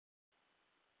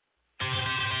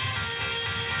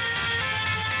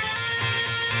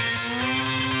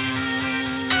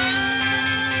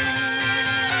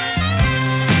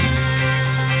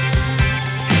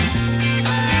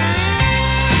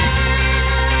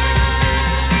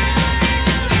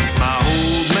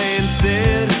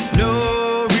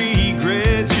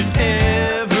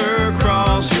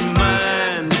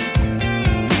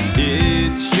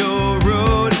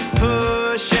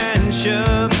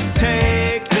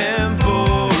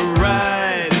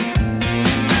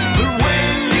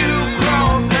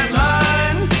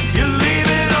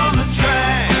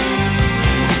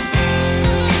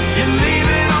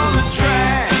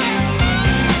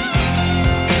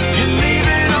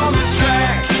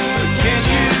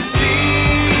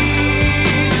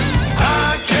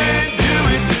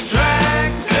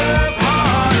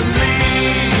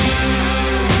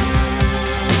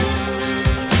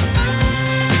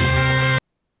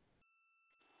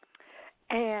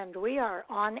And we are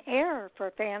on air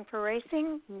for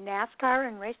Fan4Racing NASCAR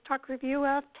and Race Talk review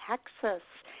of Texas.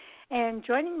 And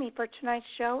joining me for tonight's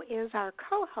show is our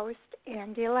co-host,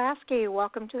 Andy Laskey.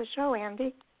 Welcome to the show,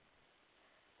 Andy.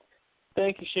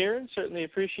 Thank you, Sharon. Certainly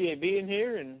appreciate being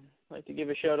here, and I'd like to give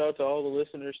a shout-out to all the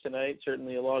listeners tonight.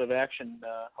 Certainly a lot of action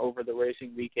over the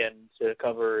racing weekend to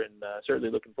cover, and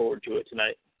certainly looking forward to it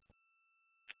tonight.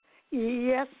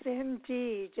 Yes,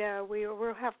 indeed. We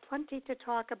will have plenty to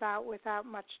talk about without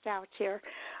much doubt here.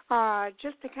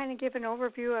 Just to kind of give an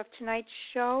overview of tonight's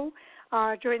show,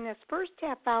 during this first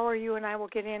half hour, you and I will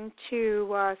get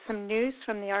into some news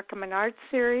from the ARCA Menards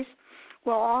Series.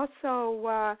 We'll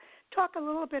also talk a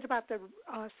little bit about the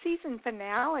season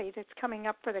finale that's coming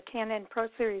up for the Can-Am Pro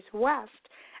Series West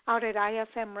out at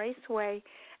ISM Raceway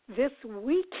this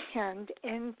weekend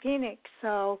in Phoenix.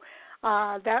 So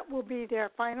that will be their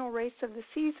final race of the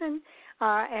season,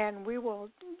 and we will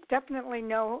definitely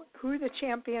know who the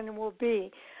champion will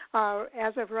be.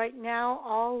 As of right now,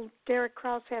 all Derek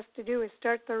Kraus has to do is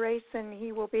start the race, and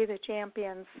he will be the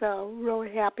champion, so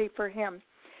really happy for him.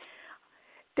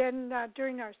 Then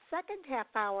during our second half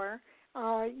hour,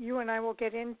 you and I will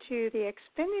get into the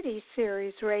Xfinity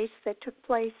Series race that took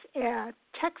place at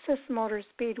Texas Motor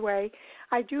Speedway.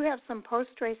 I do have some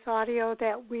post-race audio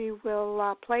that we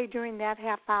will play during that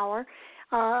half hour.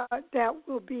 That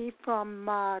will be from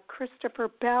Christopher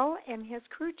Bell and his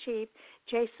crew chief,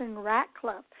 Jason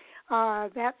Ratcliffe.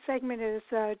 That segment is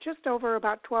just over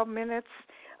about 12 minutes,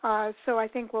 so I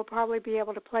think we'll probably be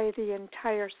able to play the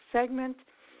entire segment.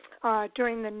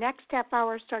 During the next half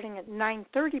hour, starting at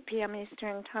 9:30 p.m.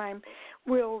 Eastern Time,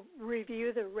 we'll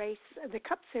review the race, the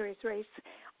Cup Series race,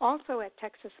 also at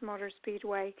Texas Motor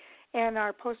Speedway. And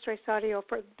our post-race audio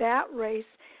for that race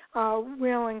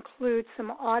will include some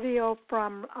audio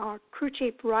from crew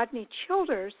chief Rodney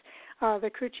Childers, the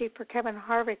crew chief for Kevin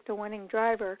Harvick, the winning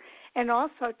driver, and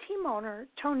also team owner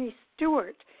Tony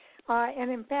Stewart. And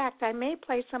in fact, I may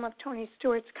play some of Tony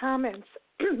Stewart's comments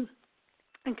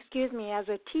as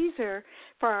a teaser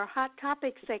for our Hot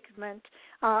Topic segment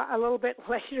a little bit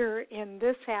later in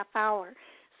this half hour.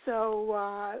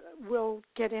 So we'll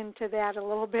get into that a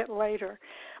little bit later.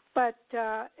 But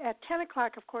at 10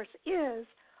 o'clock, of course, is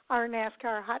our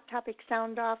NASCAR Hot Topic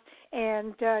Sound-Off,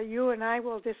 and you and I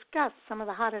will discuss some of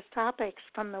the hottest topics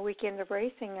from the weekend of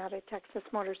racing out at Texas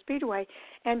Motor Speedway.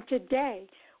 And today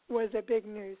was a big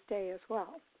news day as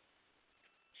well.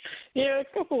 Yeah, a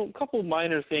couple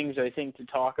minor things I think to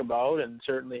talk about, and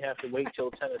certainly have to wait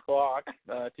till 10 o'clock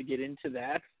to get into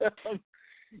that.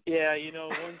 Yeah,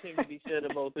 one thing to be said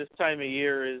about this time of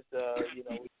year is, we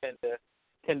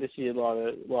tend to see a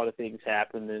lot of things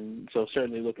happen, and so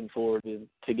certainly looking forward to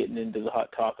getting into the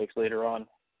hot topics later on.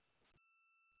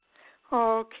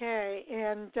 Okay,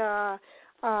 and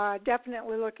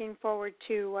definitely looking forward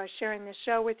to sharing the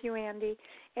show with you, Andy,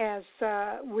 as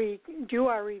we do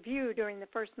our review during the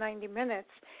first 90 minutes,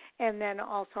 and then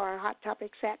also our hot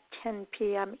topics at 10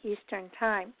 p.m. Eastern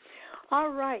Time. All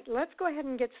right, let's go ahead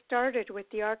and get started with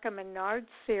the ARCA Menards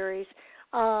Series.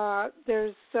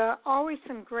 There's always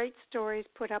some great stories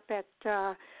put up at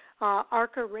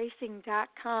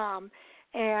ARCARacing.com,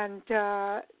 and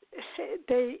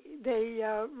they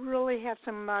really have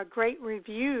some great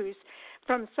reviews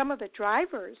from some of the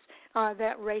drivers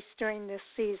that raced during this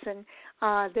season.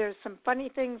 There's some funny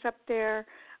things up there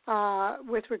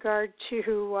with regard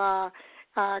to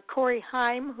Corey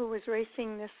Heim, who was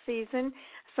racing this season,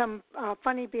 some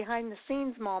funny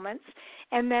behind-the-scenes moments,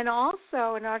 and then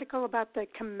also an article about the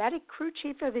Cometic Crew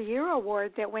Chief of the Year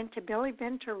award that went to Billy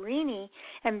Venturini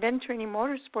and Venturini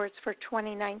Motorsports for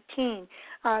 2019.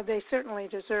 They certainly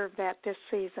deserve that this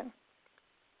season.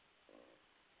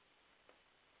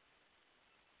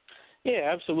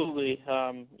 Yeah, absolutely.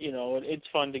 It's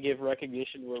fun to give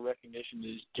recognition where recognition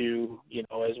is due,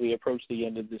 as we approach the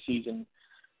end of the season.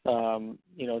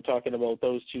 Talking about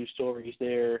those two stories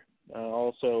there.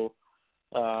 Also,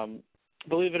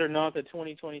 believe it or not, the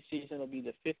 2020 season will be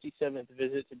the 57th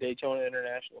visit to Daytona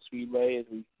International Speedway as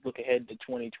we look ahead to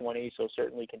 2020, so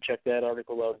certainly can check that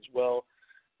article out as well.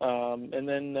 And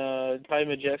then Ty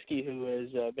Majeski, who has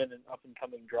been an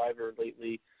up-and-coming driver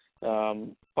lately,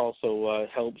 also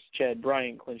helps Chad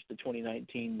Bryant clinch the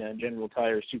 2019 General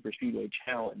Tire Super Speedway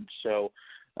Challenge. So,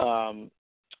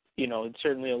 it's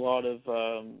certainly a lot of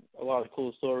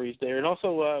cool stories there, and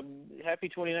also happy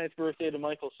 29th birthday to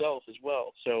Michael Self as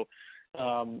well. So,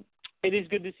 it is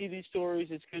good to see these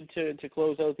stories. It's good to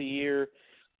close out the year,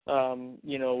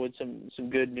 with some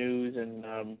good news, and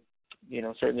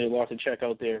certainly a lot to check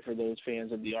out there for those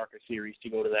fans of the ARCA series to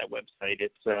go to that website.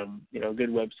 It's, a good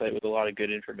website with a lot of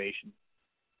good information.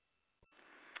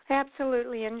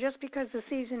 Absolutely, and just because the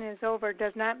season is over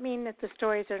does not mean that the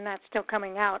stories are not still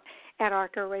coming out at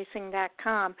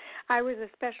ARCARacing.com. I was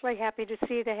especially happy to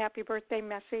see the happy birthday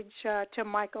message to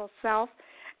Michael Self,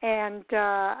 and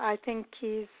I think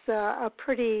he's a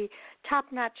pretty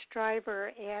top-notch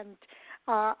driver. And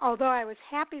although I was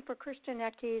happy for Christian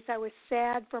Eckes, I was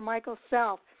sad for Michael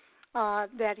Self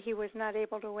that he was not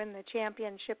able to win the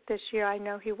championship this year. I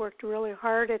know he worked really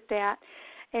hard at that.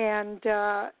 And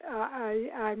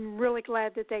I'm really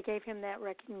glad that they gave him that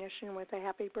recognition with a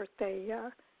happy birthday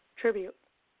tribute.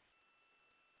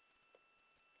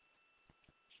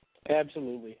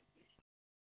 Absolutely.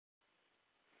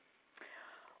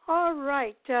 All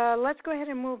right, let's go ahead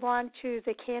and move on to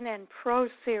the Can-Am Pro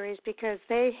Series because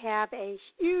they have a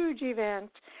huge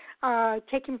event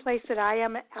taking place at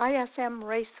ISM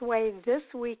Raceway this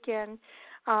weekend.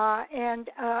 And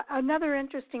another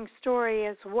interesting story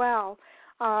as well.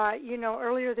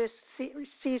 Earlier this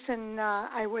season,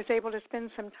 I was able to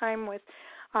spend some time with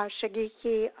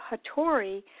Shigeki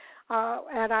Hattori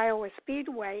at Iowa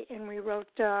Speedway, and we wrote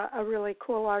a really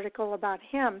cool article about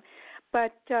him.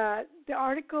 But the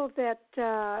article that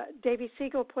Davey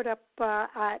Siegel put up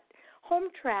at Home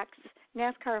Tracks,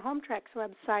 NASCAR Home Tracks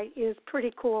website, is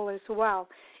pretty cool as well.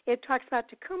 It talks about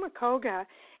Takuma Koga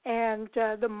and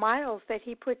the miles that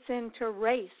he puts in to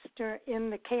race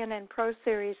in the Can-Am Pro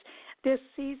Series this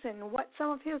season, what some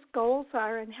of his goals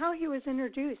are, and how he was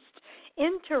introduced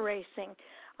into racing.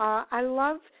 I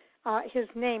love his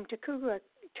name. Takuma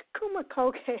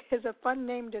Koga is a fun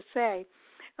name to say,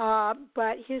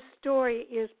 but his story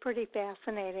is pretty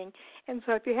fascinating. And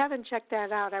so if you haven't checked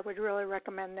that out, I would really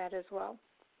recommend that as well.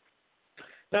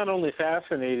 Not only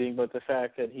fascinating, but the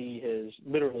fact that he has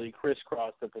literally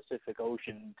crisscrossed the Pacific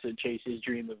Ocean to chase his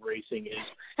dream of racing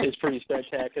is pretty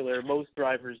spectacular. Most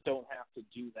drivers don't have to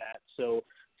do that. So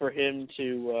for him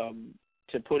to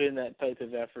put in that type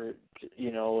of effort,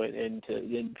 and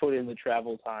put in the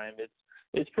travel time,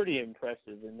 it's pretty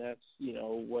impressive. And that's,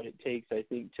 what it takes, I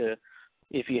think,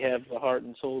 if you have the heart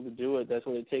and soul to do it, that's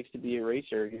what it takes to be a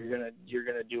racer. You're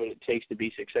gonna do what it takes to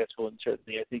be successful, and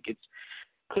certainly I think it's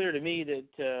clear to me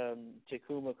that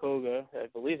Takuma Koga, I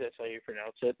believe that's how you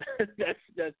pronounce it,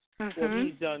 that's what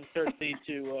he's done certainly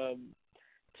to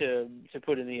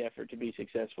put in the effort to be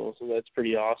successful. So that's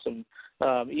pretty awesome.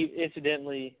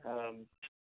 Incidentally, kind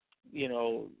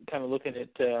of looking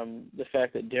at the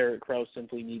fact that Derek Kraus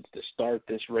simply needs to start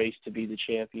this race to be the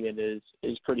champion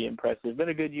is pretty impressive. Been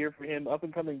a good year for him,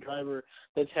 up-and-coming driver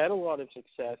that's had a lot of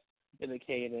success in the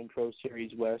K&N Pro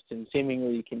Series West and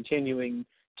seemingly continuing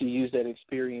to use that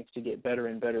experience to get better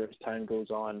and better as time goes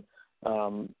on.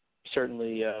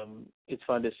 Certainly, it's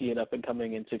fun to see an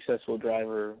up-and-coming and successful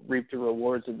driver reap the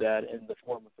rewards of that in the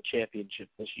form of a championship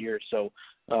this year. So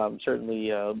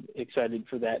certainly excited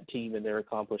for that team and their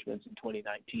accomplishments in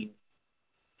 2019.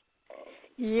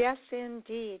 Yes,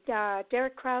 indeed.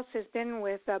 Derek Kraus has been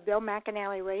with Bill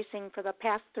McAnally Racing for the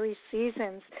past 3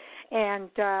 seasons, and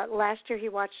last year he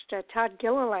watched Todd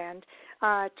Gilliland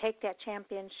take that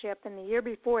championship, and the year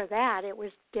before that it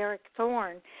was Derek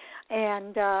Thorne.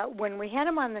 And when we had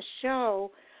him on the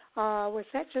show, was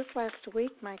that just last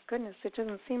week? My goodness, it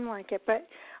doesn't seem like it. But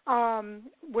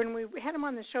when we had him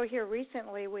on the show here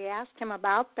recently, we asked him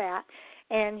about that,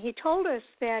 and he told us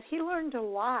that he learned a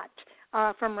lot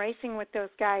from racing with those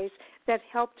guys that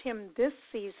helped him this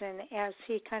season as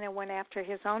he kind of went after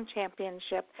his own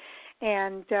championship.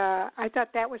 And I thought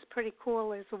that was pretty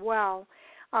cool as well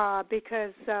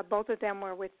because both of them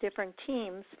were with different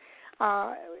teams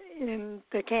in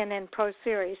the Can-Am Pro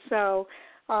Series. So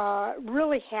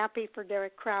really happy for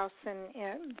Derek Kraus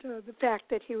and the fact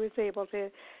that he was able to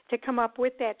come up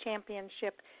with that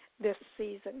championship this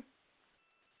season.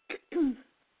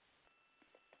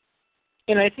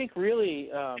 And I think really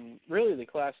the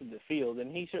class of the field,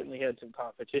 and he certainly had some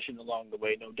competition along the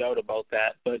way, no doubt about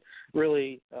that. But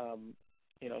really,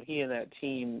 he and that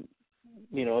team,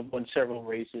 have won several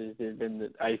races. They've been,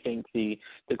 I think, the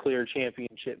clear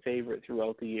championship favorite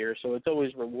throughout the year. So it's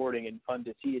always rewarding and fun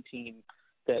to see a team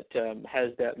that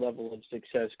has that level of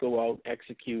success go out,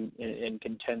 execute, and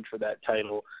contend for that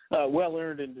title. Well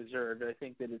earned and deserved. I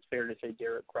think that it's fair to say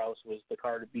Derek Kraus was the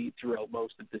car to beat throughout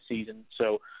most of the season.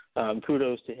 So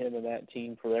kudos to him and that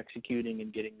team for executing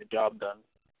and getting the job done.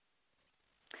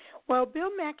 Well, Bill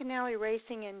McAnally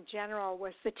Racing in general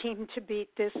was the team to beat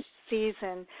this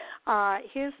season.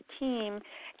 His team,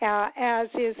 as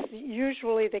is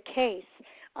usually the case,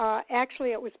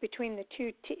 actually it was between the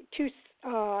two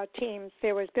teams.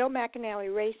 There was Bill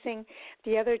McAnally Racing.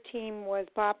 The other team was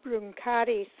Bob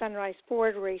Bruncati's Sunrise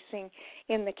Ford Racing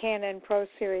in the Can-Am Pro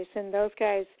Series, and those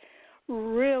guys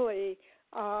really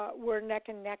were neck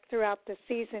and neck throughout the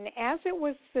season, as it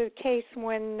was the case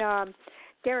when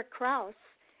Derek Kraus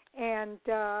and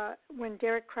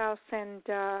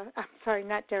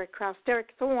Derek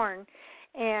Thorne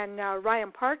and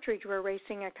Ryan Partridge were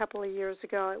racing a couple of years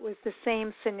ago. It was the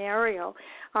same scenario.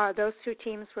 Those two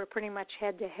teams were pretty much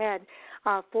head-to-head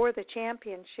for the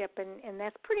championship, and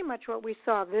that's pretty much what we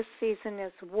saw this season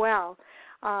as well.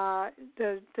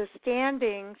 The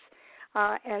standings,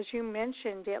 as you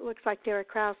mentioned, it looks like Derek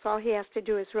Kraus, all he has to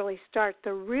do is really start.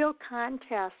 The real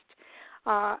contest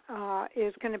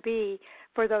is going to be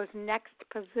for those next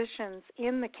positions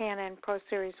in the Can-Am Pro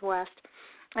Series West,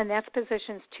 and that's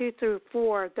positions 2 through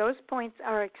 4. Those points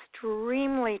are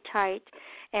extremely tight,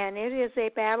 and it is a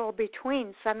battle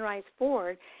between Sunrise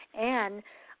Ford and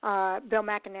Bill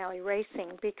McAnally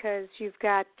Racing, because you've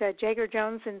got Jager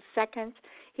Jones in second.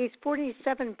 He's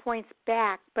 47 points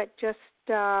back, but just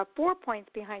 4 points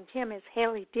behind him is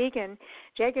Haley Deegan.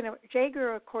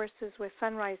 Jager, of course, is with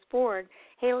Sunrise Ford.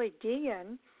 Haley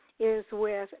Deegan is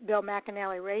with Bill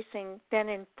McAnally Racing. Then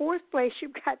in fourth place,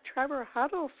 you've got Trevor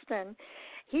Huddleston.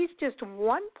 He's just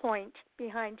 1 point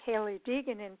behind Haley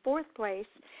Deegan in fourth place.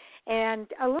 And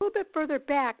a little bit further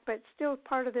back, but still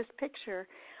part of this picture,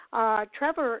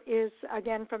 Trevor is,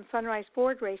 again, from Sunrise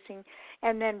Ford Racing.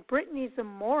 And then Brittany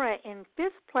Zamora in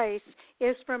fifth place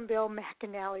is from Bill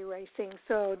McAnally Racing.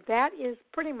 So that is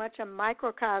pretty much a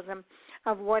microcosm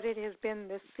of what it has been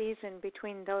this season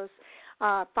between those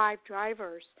 5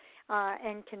 drivers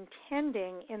and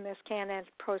contending in this Can-Am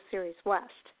Pro Series West.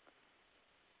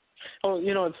 Well,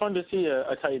 it's fun to see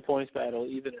a tight points battle,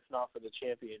 even if not for the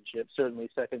championship. Certainly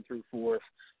second through fourth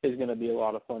is going to be a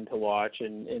lot of fun to watch.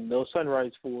 And those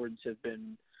Sunrise Fords have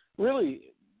been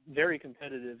really very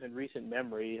competitive in recent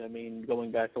memory. I mean,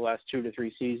 going back the last 2 to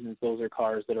 3 seasons, those are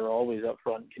cars that are always up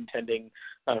front contending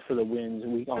for the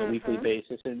wins on a weekly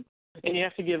basis. And you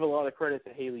have to give a lot of credit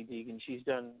to Haley Deegan. She's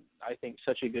done, I think,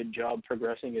 such a good job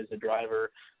progressing as a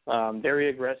driver. Very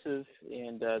aggressive,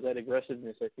 and that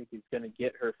aggressiveness, I think, is going to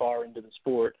get her far into the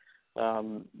sport.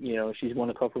 She's won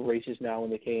a couple of races now in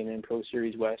the K&N Pro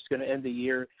Series West. Going to end the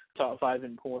year top 5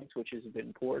 in points, which is a bit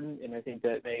important, and I think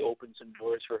that may open some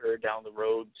doors for her down the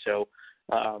road. So,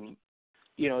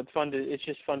 it's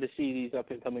just fun to see these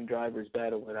up and coming drivers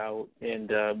battle it out,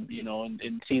 and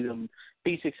and see them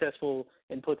be successful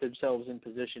and put themselves in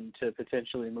position to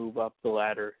potentially move up the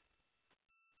ladder.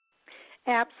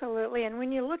 Absolutely, and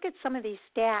when you look at some of these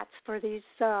stats for these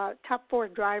top 4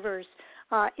 drivers,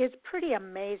 it's pretty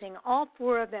amazing. All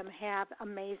 4 of them have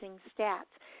amazing stats.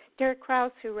 Derek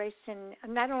Kraus, who raced in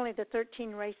not only the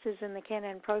 13 races in the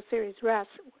Can-Am Pro Series West,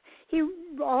 he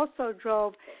also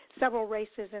drove several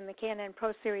races in the Can-Am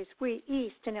Pro Series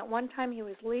East, and at one time he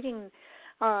was leading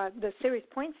the series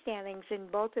point standings in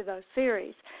both of those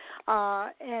series.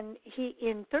 And he,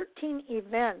 in 13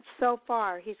 events so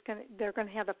far, they're going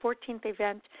to have the 14th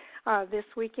event this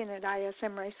weekend at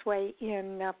ISM Raceway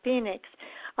in Phoenix.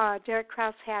 Derek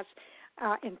Kraus has,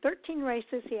 in 13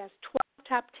 races, he has 12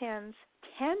 top 10s,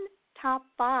 10 top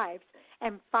 5s,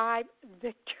 and 5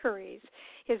 victories.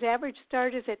 His average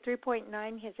start is at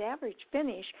 3.9. His average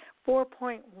finish,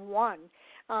 4.1,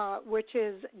 which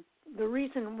is the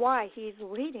reason why he's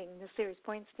leading the series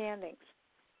point standings.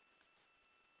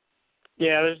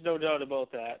 Yeah, there's no doubt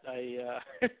about that.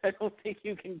 I don't think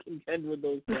you can contend with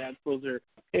those stats. Those are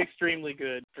extremely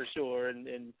good for sure,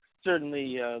 and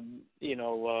certainly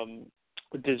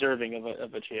deserving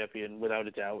of a champion without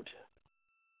a doubt.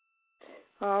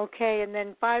 Okay, and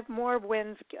then 5 more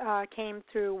wins came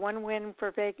through. 1 win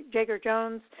for Jager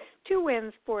Jones, 2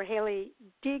 wins for Haley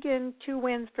Deegan, 2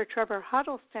 wins for Trevor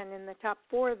Huddleston in the top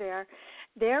 4 there.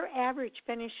 Their average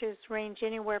finishes range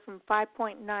anywhere from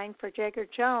 5.9 for Jager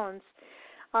Jones,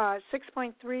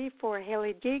 6.3 for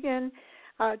Haley Deegan.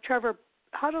 Trevor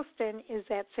Huddleston is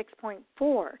at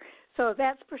 6.4. So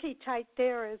that's pretty tight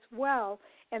there as well,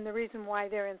 and the reason why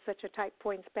they're in such a tight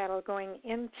points battle going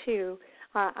into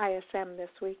ISM this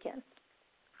weekend.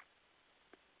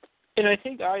 And I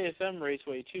think ISM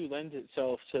Raceway, too, lends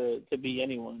itself to be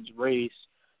anyone's race.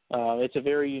 It's a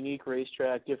very unique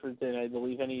racetrack, different than, I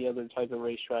believe, any other type of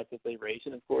racetrack that they race.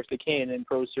 And, of course, the K&N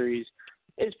Pro Series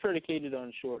is predicated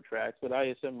on short tracks, but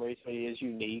ISM Raceway is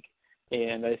unique,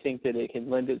 and I think that it can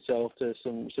lend itself to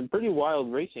some pretty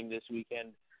wild racing this weekend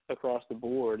across the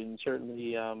board, and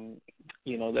certainly,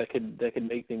 that could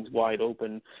make things wide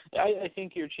open. I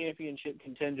think your championship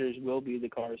contenders will be the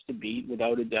cars to beat,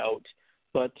 without a doubt.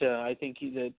 But I think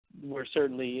that we're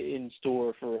certainly in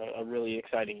store for a really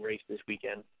exciting race this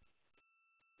weekend.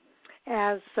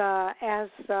 that's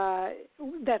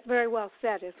very well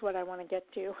said is what I want to get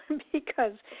to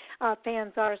because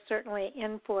fans are certainly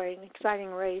in for an exciting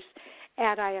race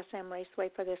at ISM Raceway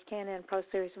for this Can-Am Pro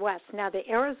Series West. Now, the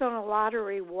Arizona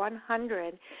Lottery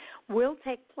 100 will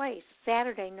take place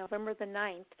Saturday, November the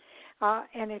 9th.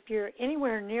 And if you're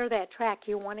anywhere near that track,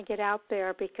 you want to get out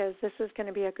there because this is going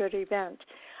to be a good event.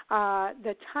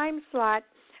 The time slot,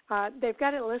 they've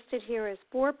got it listed here as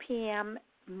 4 p.m.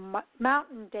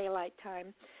 Mountain Daylight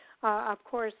Time. Of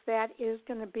course, that is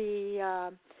going to be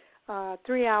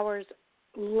 3 hours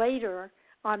later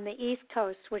on the East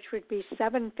Coast, which would be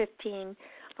 7:15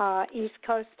 East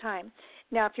Coast time.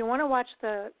 Now, if you want to watch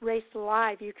the race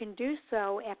live, you can do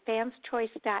so at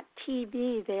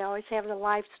fanschoice.tv. They always have the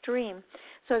live stream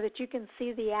so that you can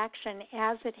see the action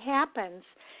as it happens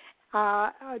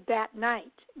that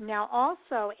night. Now,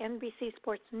 also, NBC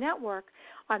Sports Network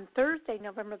on Thursday,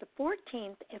 November the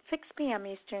 14th at 6 p.m.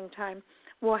 Eastern Time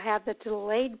will have the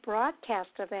delayed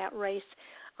broadcast of that race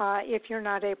if you're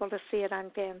not able to see it on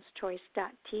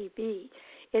fanschoice.tv.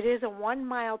 It is a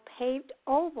 1-mile paved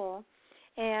oval,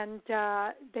 and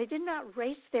they did not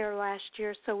race there last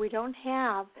year, so we don't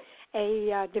have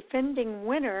a defending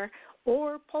winner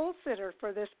or pole sitter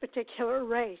for this particular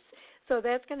race. So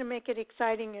that's going to make it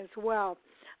exciting as well.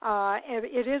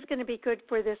 It is going to be good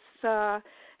for this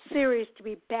series to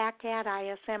be back at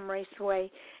ISM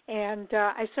Raceway, and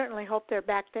I certainly hope they're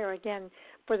back there again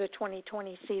for the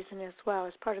 2020 season as well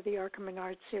as part of the ARCA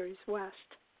Menards Series West.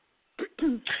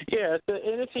 Yeah,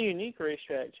 it's a unique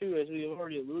racetrack too, as we've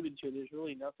already alluded to. There's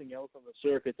really nothing else on the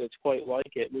circuit that's quite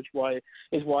like it, which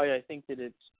is why I think that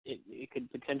it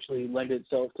could potentially lend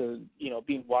itself to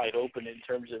being wide open in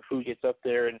terms of who gets up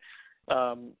there. And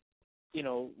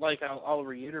like I'll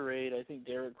reiterate, I think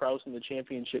Derek Kraus and the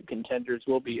championship contenders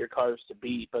will be your cars to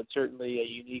beat, but certainly a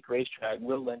unique racetrack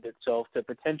will lend itself to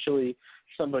potentially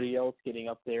somebody else getting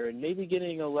up there and maybe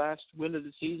getting a last win of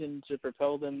the season to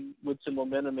propel them with some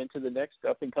momentum into the next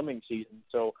up-and-coming season.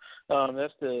 So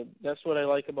that's what I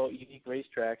like about unique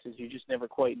racetracks is you just never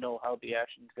quite know how the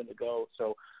action's going to go.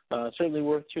 So certainly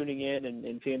worth tuning in,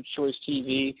 and Fans Choice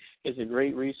TV is a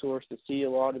great resource to see a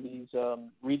lot of these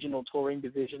regional touring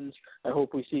divisions. I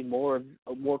hope we see more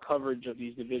coverage of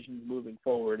these divisions moving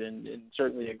forward, and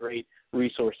certainly a great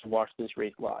resource to watch this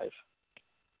race live.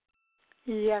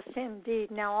 Yes,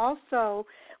 indeed. Now, also,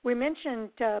 we mentioned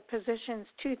positions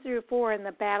 2 through 4 in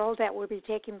the battle that will be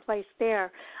taking place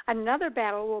there. Another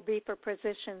battle will be for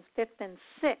positions 5th and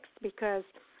 6th because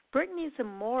Brittany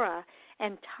Zamora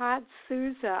and Todd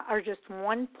Souza are just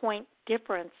 1 point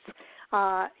difference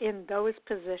in those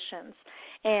positions.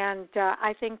 And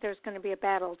I think there's going to be a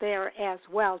battle there as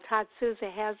well. Todd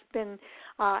Souza has been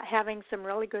having some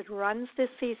really good runs this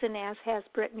season, as has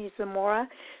Brittany Zamora.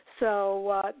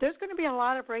 So there's going to be a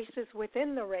lot of races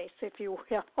within the race, if you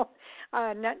will,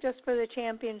 not just for the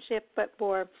championship, but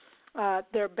for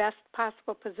their best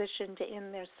possible position to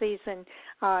end their season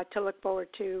to look forward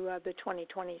to the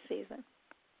 2020 season.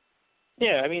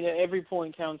 Yeah, I mean, every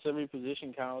point counts, every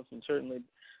position counts, and certainly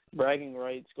bragging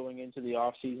rights going into the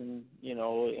off season,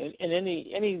 and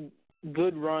any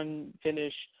good run,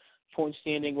 finish, point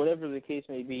standing, whatever the case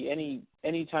may be,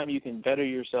 any time you can better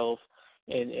yourself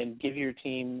and give your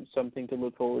team something to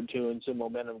look forward to and some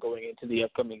momentum going into the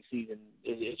upcoming season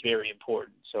is very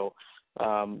important. So,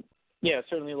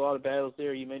 certainly a lot of battles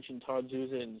there. You mentioned Todd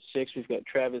Souza in 6th. We've got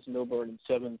Travis Milburn in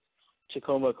 7th.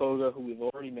 Tacoma Koga, who we've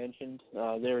already mentioned,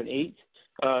 they're in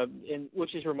 8th, and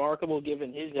which is remarkable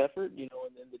given his effort, and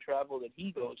the travel that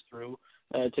he goes through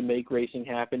to make racing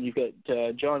happen. You've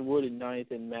got John Wood in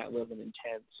 9th and Matt Levin in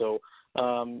 10th. So,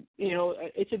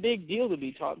 it's a big deal to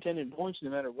be top 10 in points no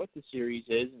matter what the series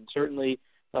is, and certainly,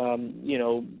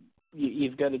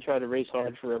 you've got to try to race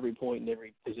hard for every point in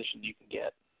every position you can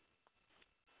get.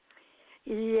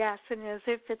 Yes, and as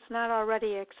if it's not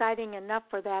already exciting enough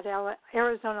for that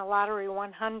Arizona Lottery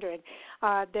 100,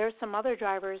 there's some other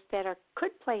drivers that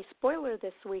could play spoiler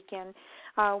this weekend.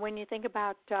 When you think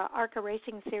about ARCA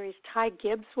Racing Series, Ty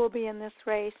Gibbs will be in this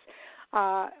race.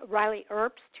 Riley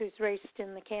Earps, who's raced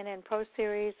in the Can-Am Pro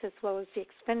Series as well as the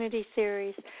Xfinity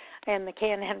Series and the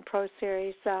Can-Am Pro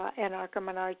Series and ARCA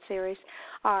Menards Series.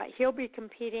 He'll be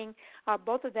competing.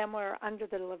 Both of them are under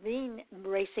the Levine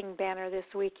Racing banner this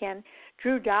weekend.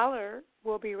 Drew Dollar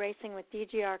will be racing with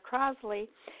DGR Crosley.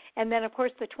 And then, of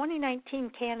course, the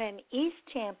 2019 Can-Am East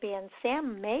champion,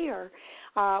 Sam Mayer,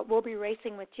 will be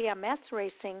racing with GMS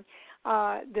Racing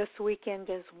this weekend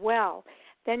as well.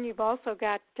 Then you've also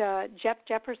got Jeff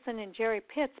Jefferson and Jerry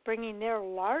Pitts bringing their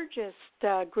largest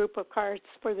group of cars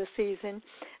for the season.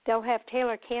 They'll have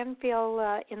Taylor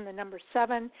Canfield in the number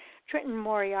 7, Trenton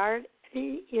Moriarty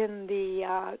in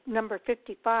the number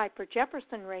 55 for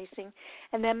Jefferson Racing,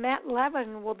 and then Matt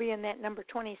Levin will be in that number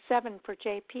 27 for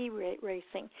JP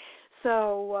Racing.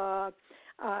 So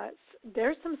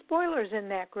there's some spoilers in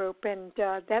that group, and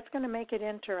that's going to make it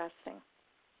interesting.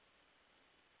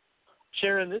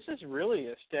 Sharon, this is really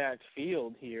a stacked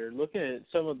field here. Looking at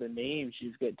some of the names,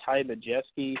 you've got Ty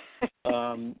Majeski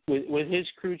with his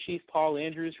crew chief Paul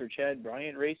Andrews for Chad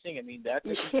Bryant Racing. I mean, that's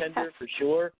a contender for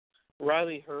sure.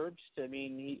 Riley Herbst, I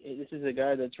mean, this is a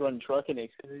guy that's run truck and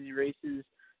Xfinity races.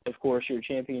 Of course, your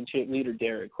championship leader,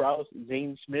 Derek Kraus.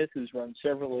 Zane Smith, who's run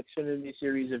several Xfinity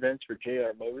Series events for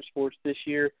JR Motorsports this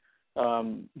year.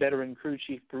 Veteran crew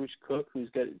chief Bruce Cook, who's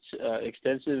got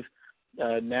extensive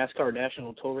NASCAR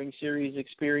National Touring Series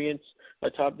experience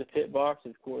atop the pit box.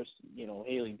 Of course, you know,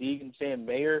 Haley Deegan, Sam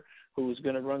Mayer, who is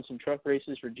going to run some truck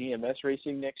races for GMS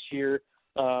Racing next year.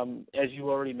 As you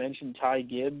already mentioned, Ty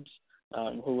Gibbs,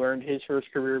 who earned his first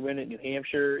career win at New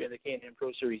Hampshire in the Can-Am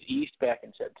Pro Series East back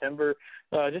in September.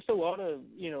 Just a lot of,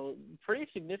 you know, pretty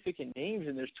significant names,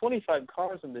 and there's 25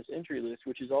 cars on this entry list,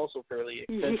 which is also fairly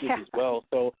extensive as well.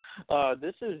 So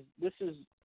this is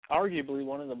arguably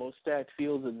one of the most stacked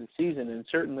fields of the season, and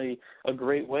certainly a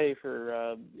great way for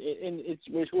and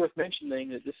it's worth mentioning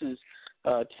that this is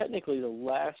technically the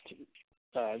last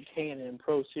Can-Am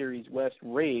Pro Series West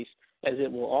race, as it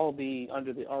will all be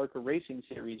under the ARCA Racing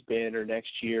Series banner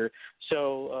next year.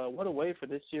 So what a way for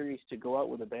this series to go out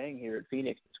with a bang here at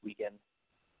Phoenix this weekend.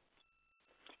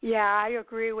 Yeah, I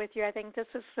agree with you. I think this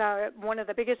is one of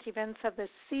the biggest events of the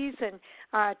season.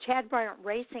 Chad Bryant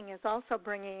Racing is also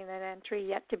bringing an entry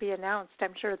yet to be announced.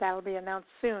 I'm sure that will be announced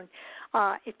soon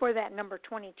for that number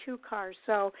 22 car.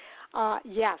 So,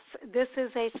 yes, this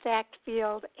is a stacked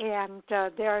field, and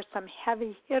there are some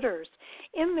heavy hitters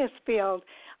in this field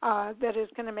that is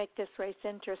going to make this race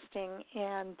interesting,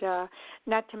 and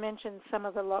not to mention some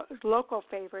of the local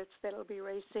favorites that will be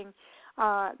racing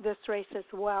this race as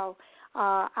well.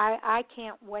 I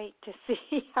can't wait to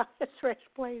see how this race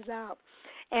plays out.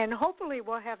 And hopefully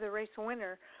we'll have the race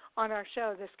winner on our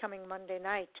show this coming Monday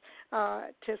night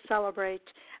to celebrate.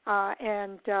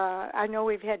 And I know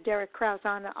we've had Derek Kraus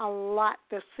on a lot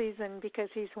this season because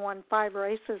he's won 5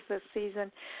 races this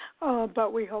season.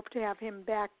 But we hope to have him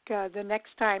back the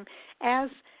next time as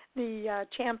the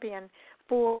champion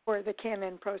for the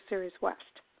Can-Am Pro Series West.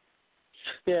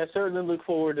 Yeah, certainly look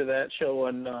forward to that show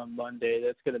on Monday.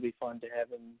 That's going to be fun to have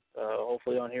him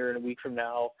hopefully on here in a week from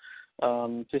now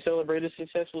to celebrate a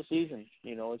successful season.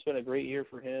 You know, it's been a great year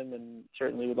for him, and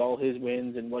certainly with all his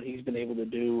wins and what he's been able to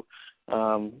do,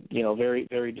 you know, very,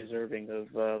 very deserving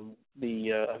of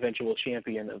the eventual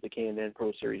champion of the Can-Am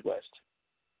Pro Series West.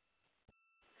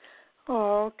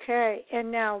 Okay,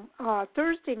 and now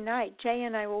Thursday night, Jay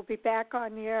and I will be back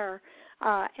on the air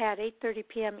at 8:30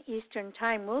 p.m. Eastern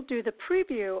Time. We'll do the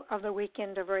preview of the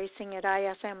weekend of racing at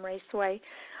ISM Raceway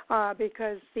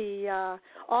because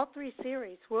all 3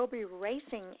 series will be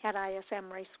racing at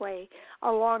ISM Raceway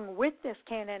along with this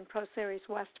Can-Am Pro Series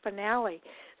West finale.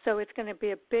 So it's going to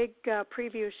be a big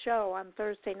preview show on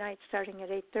Thursday night starting at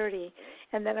 8:30.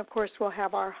 And then, of course, we'll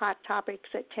have our hot topics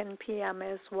at 10 p.m.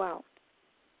 as well.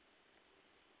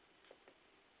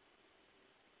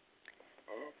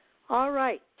 All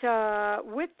right.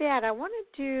 With that, I want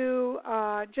to do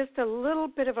just a little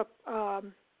bit of a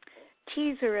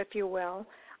teaser, if you will.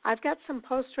 I've got some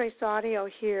post-race audio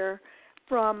here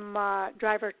from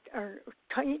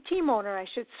team owner, I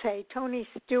should say, Tony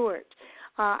Stewart.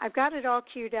 I've got it all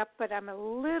queued up, but I'm a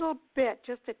little bit,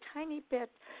 just a tiny bit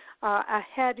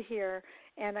ahead here,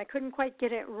 and I couldn't quite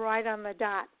get it right on the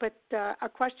dot. But a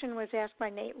question was asked by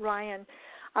Nate Ryan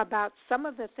about some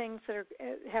of the things that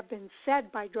have been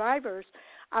said by drivers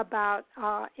about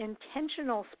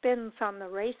intentional spins on the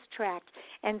racetrack.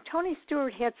 And Tony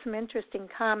Stewart had some interesting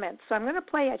comments. So I'm going to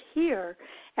play it here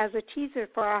as a teaser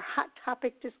for our hot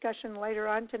topic discussion later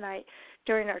on tonight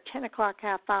during our 10 o'clock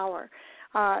half hour.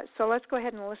 So let's go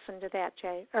ahead and listen to that,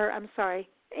 Jay. Or I'm sorry,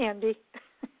 Andy.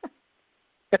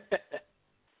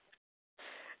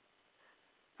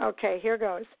 Okay, here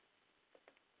goes.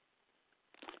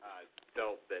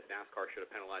 Felt that NASCAR should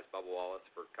have penalized Bubba Wallace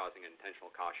for causing an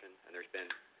intentional caution, and there's been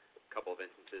a couple of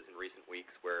instances in recent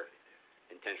weeks where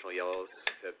intentional yellows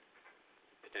have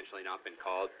potentially not been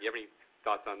called. Do you have any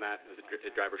thoughts on that? As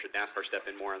a driver, should NASCAR step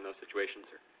in more on those situations?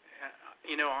 Or?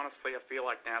 You know, honestly, I feel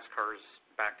like NASCAR's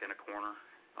backed in a corner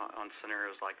on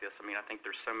scenarios like this. I mean, I think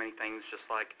there's so many things, just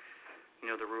like, you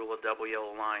know, the rule of double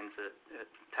yellow lines at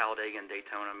Talladega and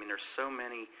Daytona. I mean, there's so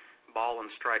many ball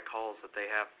and strike calls that they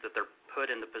have, that they're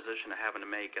put in the position of having to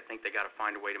make. I think they got to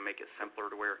find a way to make it simpler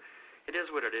to where it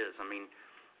is what it is. I mean,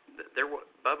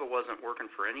 Bubba wasn't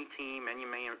working for any team, any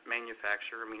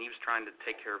manufacturer. I mean, he was trying to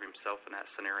take care of himself in that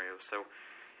scenario. So,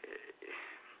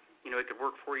 it could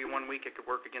work for you one week, it could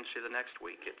work against you the next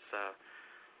week.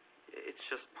 It's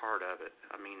just part of it.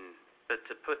 I mean, but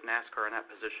to put NASCAR in that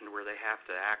position where they have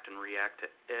to act and react to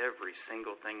every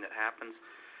single thing that happens,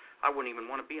 I wouldn't even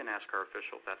want to be a NASCAR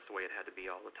official if that's the way it had to be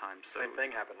all the time. So same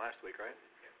thing happened last week, right?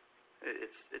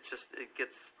 It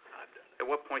gets. At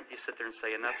what point do you sit there and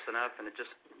say enough's enough? And it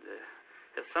just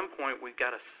at some point we've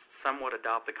got to somewhat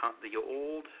adopt the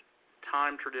old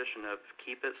time tradition of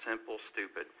keep it simple,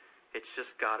 stupid. It's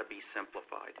just got to be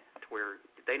simplified to where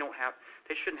they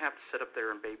shouldn't have to sit up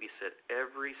there and babysit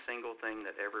every single thing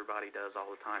that everybody does all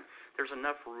the time. There's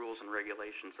enough rules and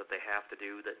regulations that they have to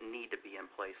do that need to be in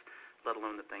place, let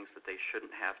alone the things that they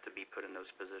shouldn't have to be put in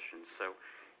those positions. So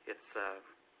it's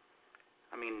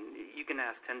you can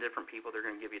ask 10 different people, they're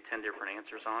going to give you 10 different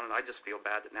answers on it. I just feel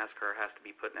bad that NASCAR has to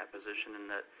be put in that position, and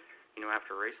that,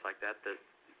 after a race like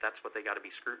that's what they got to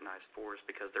be scrutinized for, is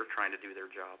because they're trying to do their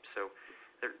job. So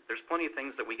there's plenty of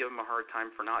things that we give them a hard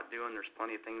time for not doing. There's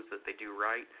plenty of things that they do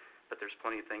right, but there's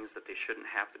plenty of things that they shouldn't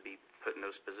have to be put in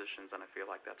those positions, and I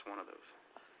feel like that's one of those.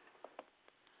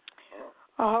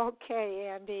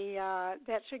 Okay, Andy,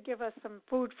 that should give us some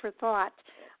food for thought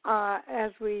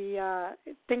as we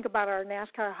think about our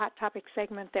NASCAR Hot Topic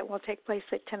segment that will take place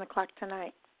at 10 o'clock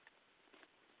tonight.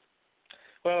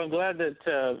 Well, I'm glad that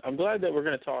we're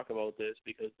going to talk about this,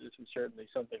 because this is certainly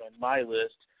something on my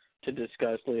list to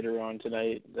discuss later on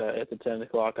tonight at the 10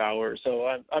 o'clock hour. So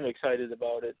I'm excited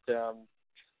about it.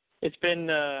 It's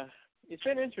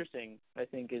been interesting, I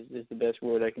think, is the best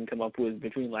word I can come up with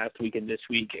between last week and this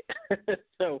week.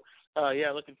 So,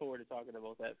 looking forward to talking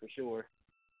about that for sure.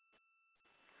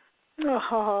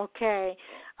 Oh, okay.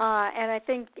 And I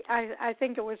think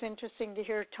it was interesting to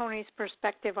hear Tony's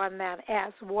perspective on that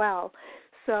as well.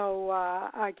 So,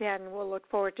 again, we'll look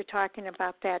forward to talking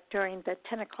about that during the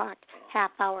 10 o'clock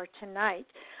half hour tonight,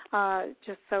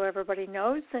 just so everybody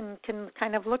knows and can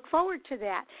kind of look forward to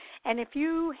that. And if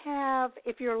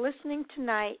you're listening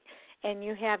tonight and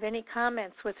you have any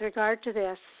comments with regard to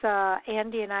this,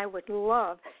 Andy and I would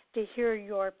love to hear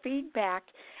your feedback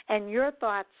and your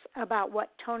thoughts about what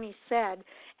Tony said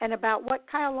and about what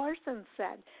Kyle Larson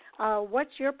said.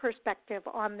 What's your perspective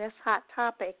on this hot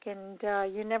topic? And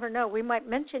you never know, we might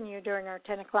mention you during our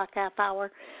 10 o'clock half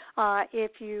hour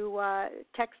if you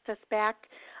text us back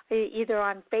either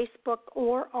on Facebook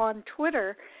or on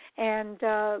Twitter and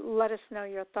let us know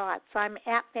your thoughts. I'm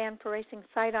at Fan4Racing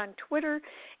site on Twitter,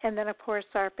 and then, of course,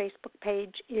 our Facebook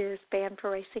page is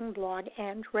Fan4Racing Blog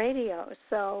and Radio.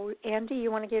 So, Andy,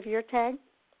 you want to give your tag?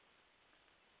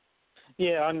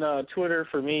 Yeah, on Twitter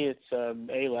for me it's A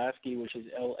Laskey, which is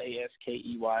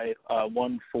Laskey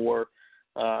 14.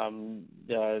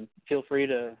 Feel free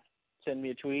to send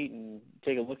me a tweet and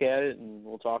take a look at it, and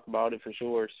we'll talk about it for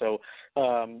sure. So, a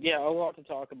lot to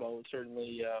talk about.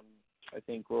 Certainly, I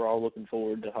think we're all looking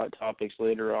forward to hot topics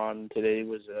later on. Today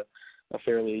was a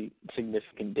fairly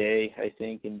significant day, I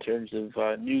think, in terms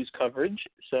of news coverage.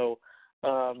 So,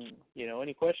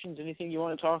 any questions, anything you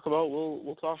want to talk about,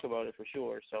 we'll talk about it for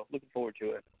sure. So looking forward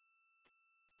to it.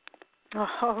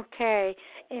 Okay,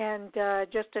 and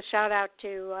just a shout out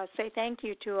to say thank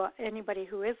you to anybody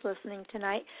who is listening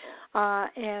tonight,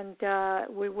 and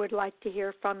we would like to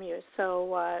hear from you.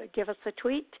 So give us a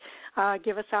tweet,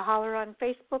 give us a holler on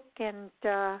Facebook, and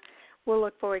we'll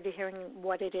look forward to hearing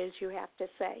what it is you have to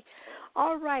say.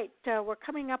 All right, we're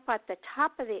coming up at the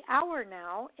top of the hour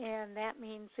now, and that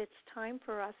means it's time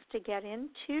for us to get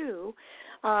into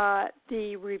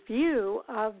the review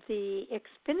of the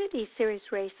Xfinity Series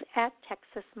race at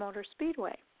Texas Motor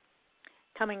Speedway.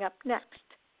 Coming up next.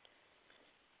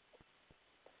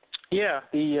 Yeah,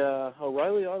 the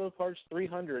O'Reilly Auto Parts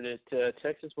 300 at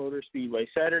Texas Motor Speedway.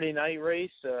 Saturday night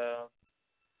race.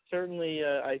 Certainly,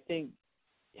 I think,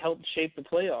 helped shape the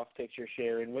playoff picture,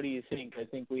 Sharon. What do you think? I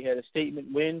think we had a statement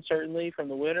win, certainly, from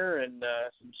the winner, and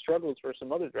some struggles for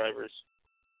some other drivers.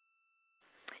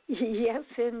 Yes,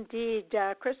 indeed.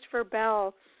 Christopher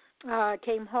Bell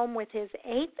came home with his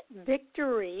 8th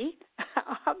victory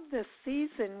of the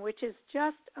season, which is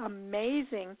just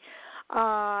amazing.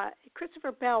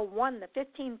 Christopher Bell won the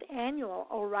 15th annual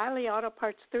O'Reilly Auto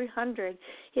Parts 300,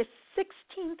 his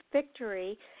 16th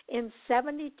victory in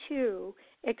 72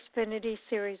 Xfinity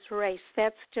Series race.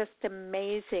 That's just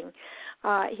amazing.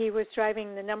 He was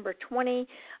driving the number 20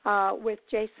 with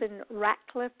Jason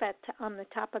Ratcliffe on the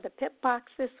top of the pit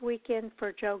box this weekend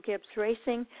for Joe Gibbs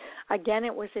Racing. Again,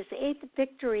 it was his 8th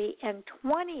victory and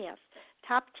 20th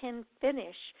top 10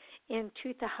 finish in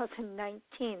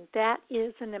 2019. That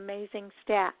is an amazing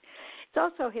stat. It's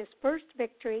also his first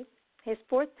victory, his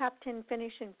fourth top 10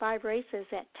 finish in 5 races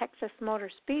at Texas Motor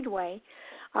Speedway.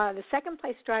 The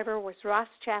second-place driver was Ross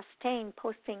Chastain,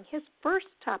 posting his first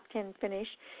top 10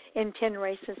 finish in 10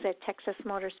 races at Texas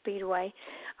Motor Speedway,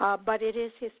 but it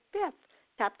is his fifth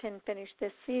top 10 finish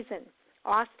this season.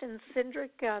 Austin Cindric,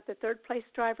 the third-place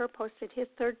driver, posted his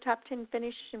third top 10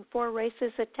 finish in 4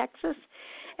 races at Texas,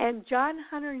 and John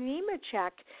Hunter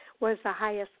Nemechek was the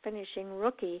highest finishing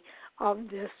rookie of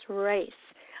this race.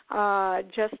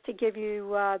 Just to give you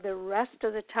the rest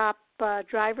of the top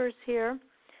drivers here,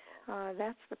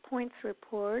 that's the points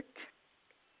report.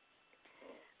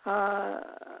 Here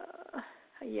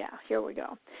we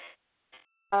go.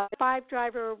 5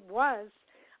 driver was,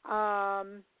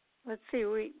 let's see,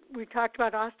 we talked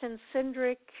about Austin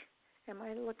Cindric. Am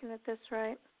I looking at this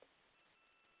right?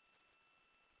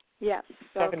 Yes.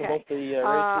 Talking okay. about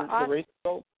the race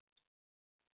results?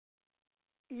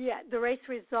 Yeah, the race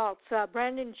results.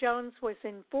 Brandon Jones was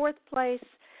in 4th place.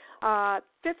 5th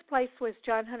place was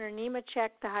John Hunter Nemechek,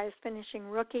 the highest finishing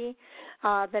rookie.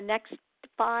 The next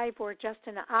 5 were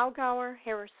Justin Allgaier,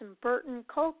 Harrison Burton,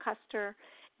 Cole Custer,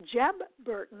 Jeb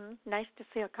Burton. Nice to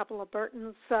see a couple of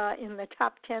Burtons in the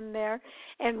top 10 there.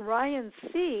 And Ryan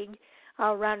Sieg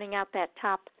rounding out that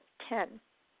top 10.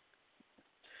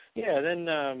 Yeah,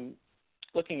 then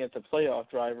looking at the playoff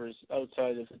drivers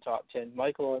outside of the top 10,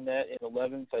 Michael Annett in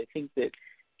 11th, I think that,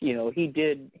 he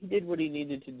did what he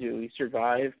needed to do. He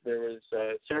survived. There was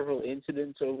several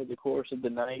incidents over the course of the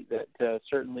night that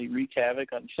certainly wreaked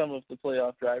havoc on some of the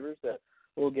playoff drivers that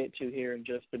we'll get to here in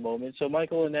just a moment. So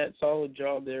Michael Annett, solid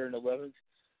job there in 11th.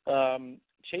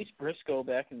 Chase Briscoe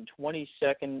back in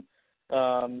 22nd.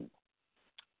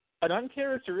 An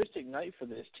uncharacteristic night for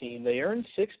this team. They earned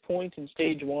 6 points in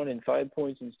Stage 1 and 5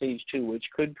 points in Stage 2, which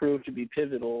could prove to be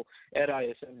pivotal at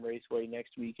ISM Raceway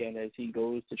next weekend as he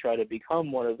goes to try to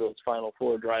become one of those Final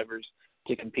 4 drivers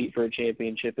to compete for a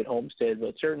championship at Homestead.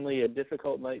 But certainly a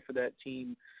difficult night for that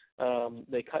team.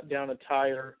 They cut down a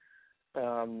tire,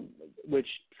 which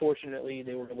fortunately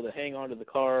they were able to hang on to the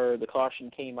car. The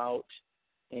caution came out,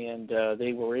 and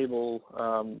they were able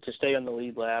to stay on the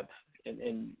lead lap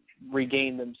and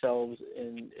regain themselves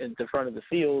in the front of the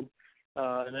field.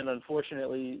 And then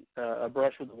unfortunately, a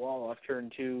brush with the wall off turn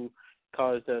 2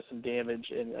 caused some damage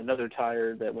in another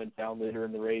tire that went down later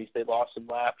in the race. They lost some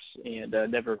laps and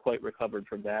never quite recovered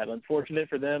from that. Unfortunate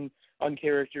for them,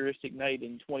 uncharacteristic night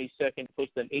in 22nd,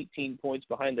 puts them 18 points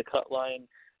behind the cut line,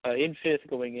 in 5th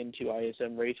going into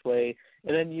ISM Raceway.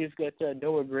 And then you've got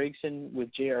Noah Gragson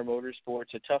with JR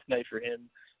Motorsports, a tough night for him,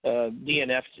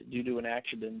 DNF'd due to an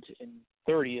accident in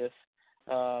 30th.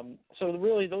 So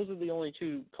really those are the only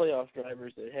 2 playoff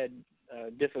drivers that had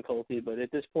difficulty, but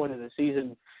at this point in the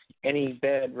season, any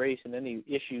bad race and any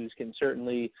issues can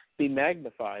certainly be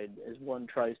magnified as one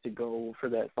tries to go for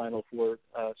that Final 4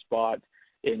 spot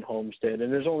in Homestead.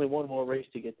 And there's only one more race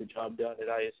to get the job done at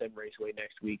ISM Raceway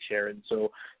next week, Sharon.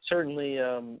 So certainly,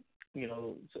 a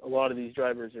lot of these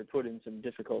drivers are put in some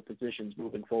difficult positions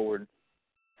moving forward.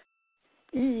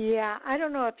 Yeah, I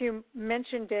don't know if you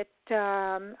mentioned it.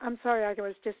 I'm sorry, I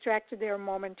was distracted there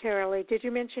momentarily. Did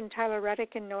you mention Tyler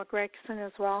Reddick and Noah Gragson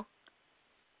as well?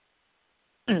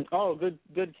 Oh, good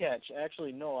catch.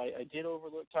 Actually, no, I did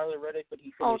overlook Tyler Reddick, but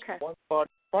he finished one spot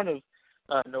in front of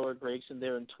Noah Gragson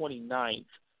there in 29th.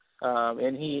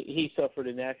 And he suffered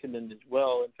an accident as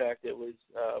well. In fact, it was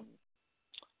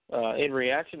in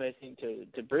reaction, I think,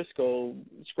 to Briscoe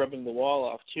scrubbing the wall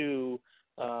off too.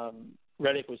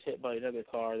 Reddick was hit by another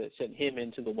car that sent him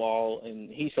into the wall,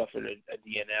 and he suffered a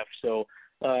DNF. So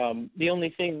the only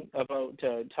thing about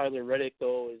Tyler Reddick,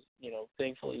 though, is,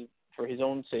 thankfully for his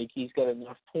own sake, he's got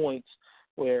enough points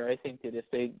where I think that if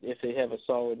they have a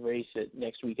solid race at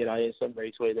next week at ISM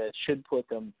Raceway, that should put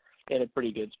them in a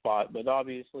pretty good spot. But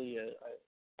obviously,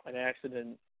 an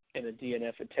accident and a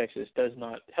DNF at Texas does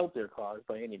not help their cause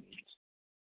by any means.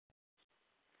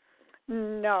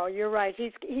 No, you're right.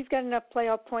 He's got enough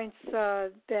playoff points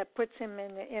that puts him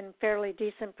in fairly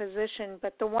decent position.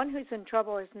 But the one who's in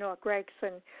trouble is Noah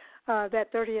Gragson.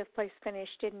 That 30th place finish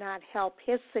did not help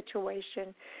his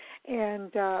situation,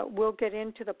 and we'll get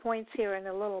into the points here in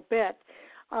a little bit.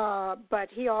 But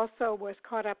he also was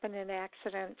caught up in an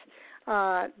accident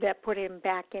that put him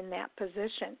back in that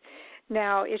position.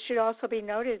 Now, it should also be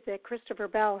noted that Christopher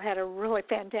Bell had a really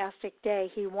fantastic day.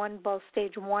 He won both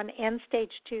Stage 1 and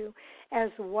Stage 2, as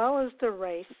well as the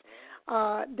race.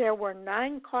 There were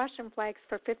 9 caution flags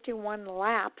for 51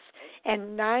 laps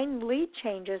and 9 lead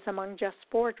changes among just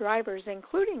 4 drivers,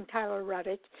 including Tyler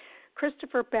Reddick,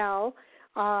 Christopher Bell,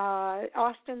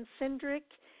 Austin Cindric,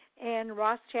 and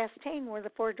Ross Chastain were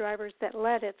the 4 drivers that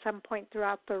led at some point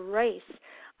throughout the race.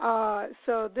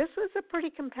 So this was a pretty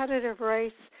competitive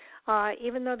race,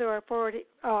 even though there were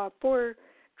 4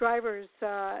 drivers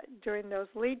during those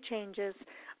lead changes.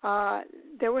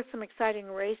 There was some exciting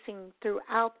racing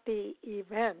throughout the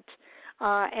event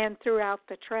and throughout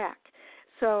the track.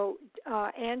 So,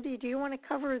 Andy, do you want to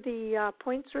cover the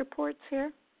points reports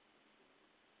here?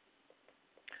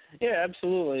 Yeah,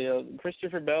 absolutely.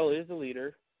 Christopher Bell is the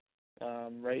leader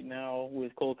right now,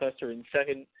 with Cole Custer in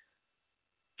second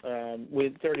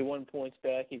with 31 points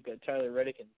back. You've got Tyler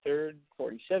Reddick in third,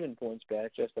 47 points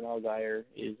back. Justin Allgaier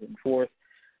is in fourth,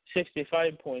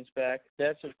 65 points back.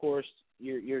 That's, of course,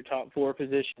 your top 4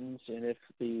 positions. And if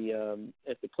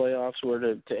the playoffs were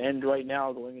to end right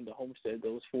now going into Homestead,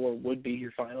 those 4 would be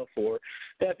your final 4.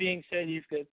 That being said, you've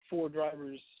got 4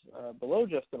 drivers below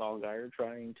Justin Allgaier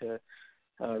trying to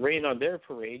rain on their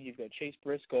parade. You've got Chase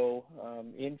Briscoe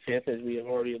in fifth, as we have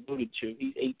already alluded to.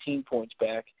 He's 18 points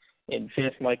back in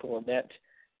fifth. Michael Annett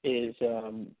is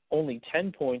only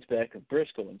 10 points back of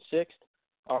Briscoe in sixth.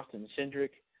 Austin Cindric,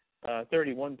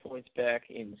 31 points back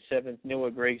in seventh.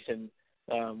 Noah Gragson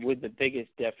with the biggest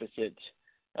deficit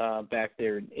back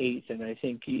there in eighth. And I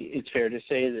think it's fair to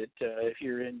say that if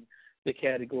you're in the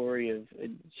category of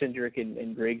Cindric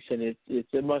and Gragson,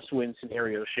 it's a must-win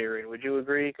scenario, Sharon. Would you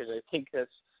agree? Because I think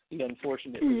that's the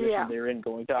unfortunate position they're in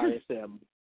going to ISM.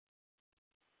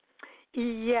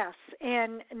 Yes,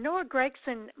 and Noah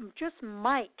Gragson just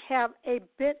might have a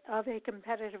bit of a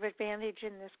competitive advantage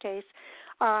in this case,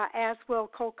 as will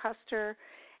Cole Custer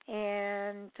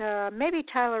and maybe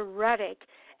Tyler Reddick.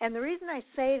 And the reason I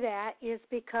say that is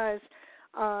because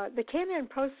the Can-Am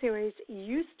Pro Series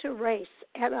used to race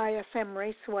at ISM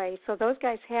Raceway, so those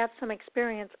guys have some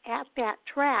experience at that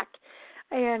track.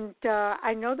 And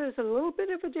I know there's a little bit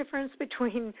of a difference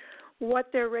between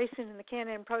what they're racing in the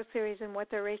Can-Am Pro Series and what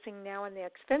they're racing now in the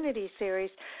Xfinity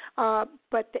Series,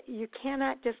 but you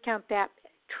cannot discount that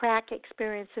track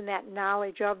experience and that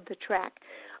knowledge of the track.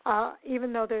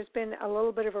 Even though there's been a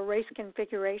little bit of a race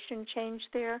configuration change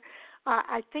there,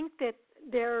 I think that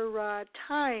their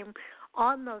time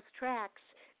on those tracks,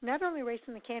 not only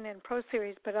racing the Can-Am Pro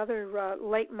Series but other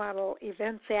late model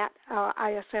events at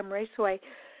ISM Raceway,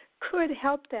 could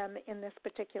help them in this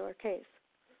particular case.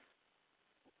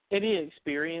 Any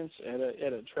experience at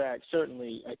a track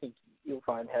certainly, I think you'll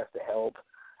find, has to help.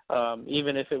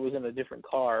 Even if it was in a different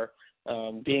car,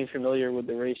 being familiar with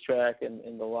the racetrack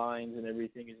and the lines and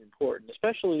everything is important,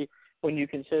 especially when you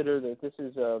consider that this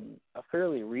is a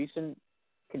fairly recent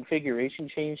configuration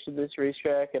change to this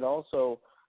racetrack, and also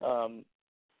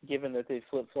given that they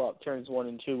flip-flop turns 1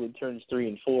 and 2 with turns 3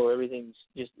 and 4, everything's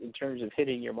just in terms of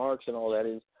hitting your marks and all that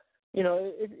is,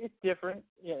 it's different.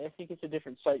 I think it's a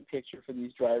different sight picture for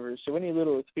these drivers. So any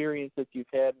little experience that you've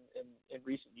had in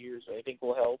recent years, I think,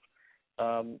 will help.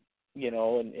 And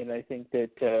I think that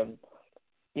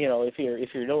if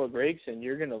you're Noah Gragson,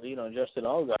 you're going to lean on Justin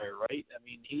Allgaier, right? I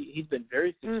mean, he's been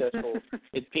very successful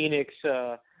at Phoenix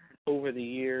over the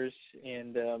years,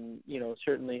 and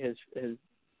certainly has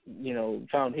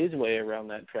found his way around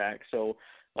that track. So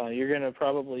you're going to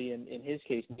probably, in his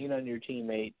case, lean on your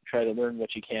teammate, try to learn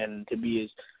what you can to be as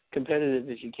competitive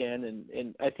as you can,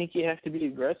 and I think you have to be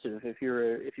aggressive if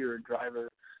you're a driver.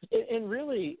 And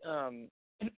really,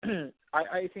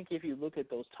 I think if you look at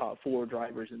those top 4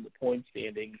 drivers in the point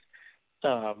standings,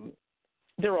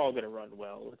 they're all going to run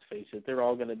well. Let's face it; they're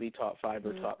all going to be top 5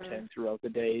 or top 10 throughout the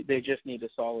day. They just need a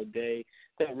solid day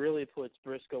that really puts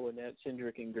Briscoe, Annett,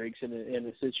 Cindric, and Gragson in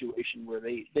a situation where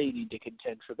they need to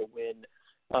contend for the win.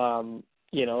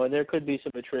 And there could be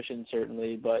some attrition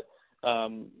certainly, but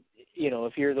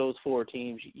if you're those 4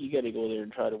 teams, you got to go there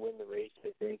and try to win the race,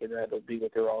 I think, and that'll be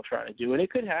what they're all trying to do. And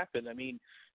it could happen. I mean,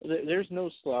 there's no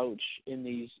slouch in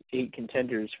these 8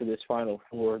 contenders for this Final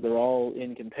 4. They're all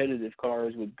in competitive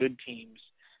cars with good teams.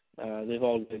 They've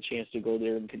all got a chance to go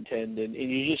there and contend, and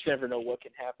you just never know what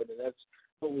can happen. And that's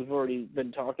what we've already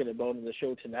been talking about in the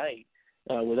show tonight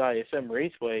with ISM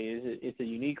Raceway. It's a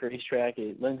unique racetrack.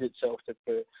 It lends itself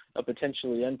to a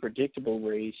potentially unpredictable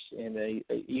race, and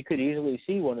you could easily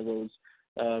see one of those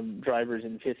drivers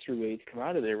in 5th through 8th come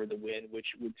out of there with a win, which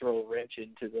would throw a wrench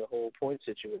into the whole point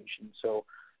situation. So,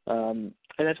 and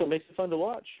that's what makes it fun to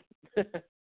watch.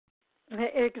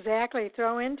 Exactly.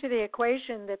 Throw into the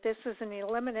equation that this is an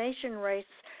elimination race,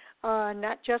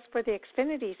 not just for the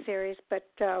Xfinity Series, but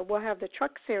we'll have the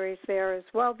Truck Series there as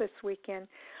well this weekend.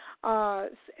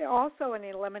 Also an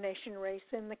elimination race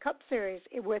in the Cup Series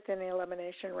with an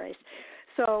elimination race.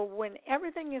 So when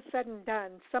everything is said and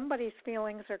done, somebody's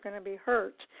feelings are going to be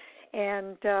hurt.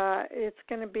 and it's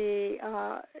going to be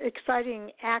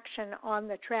exciting action on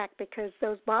the track because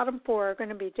those bottom four are going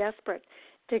to be desperate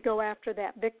to go after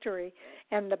that victory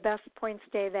and the best points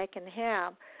day they can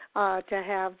have to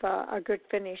have a good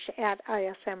finish at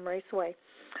ISM Raceway.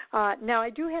 Now, I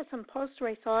do have some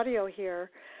post-race audio here.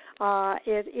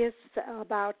 It is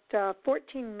about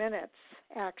 14 minutes,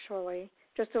 actually,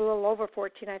 just a little over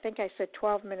 14. I think I said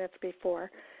 12 minutes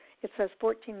before. It says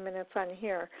 14 minutes on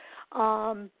here.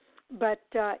 But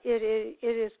it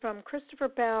is from Christopher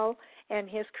Bell and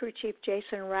his crew chief,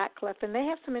 Jason Ratcliffe, and they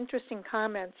have some interesting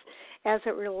comments as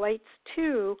it relates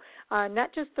to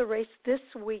not just the race this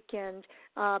weekend,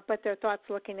 but their thoughts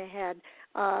looking ahead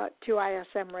to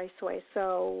ISM Raceway.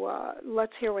 So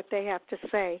let's hear what they have to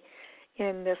say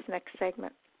in this next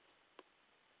segment.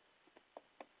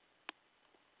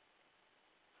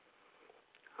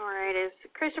 All right, as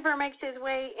Christopher makes his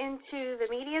way into the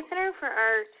media center for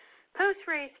our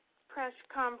post-race press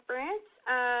conference,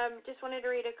 just wanted to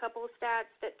read a couple of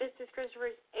stats that this is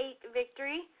Christopher's 8th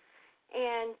victory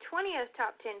and 20th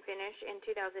top 10 finish in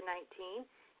 2019,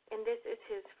 and this is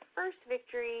his first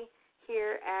victory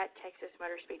here at Texas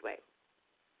Motor Speedway.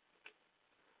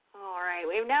 All right,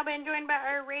 we've now been joined by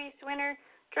our race winner,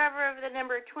 driver of the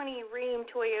number 20 Rheem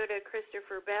Toyota,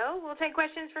 Christopher Bell. We'll take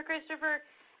questions for Christopher.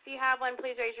 If you have one,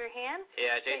 please raise your hand.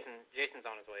 Yeah, Jason's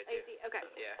on his way too. Okay.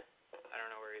 Yeah, I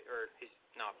don't know where he's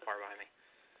not far behind me.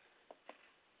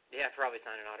 Yeah, probably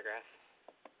sign an autograph.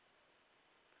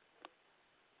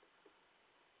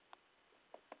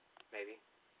 Maybe.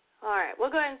 All right, we'll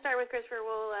go ahead and start with Christopher.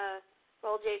 We'll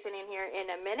roll Jason in here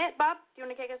in a minute. Bob, do you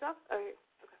want to kick us off? Oh, okay.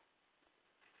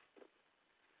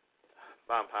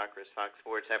 Bob Pockris, Fox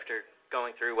Sports. After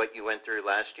going through what you went through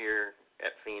last year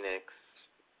at Phoenix,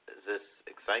 is this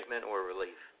excitement or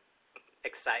relief?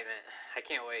 Excitement. I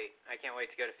can't wait. I can't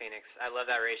wait to go to Phoenix. I love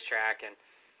that racetrack, and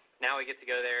now we get to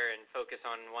go there and focus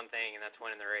on one thing, and that's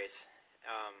winning the race.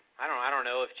 I don't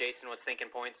know if Jason was thinking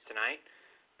points tonight,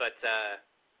 but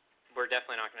we're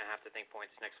definitely not going to have to think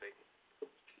points next week.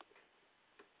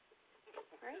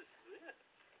 All right.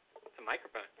 It's a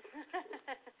microphone.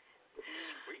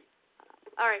 Sweet.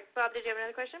 All right, Bob, did you have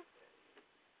another question?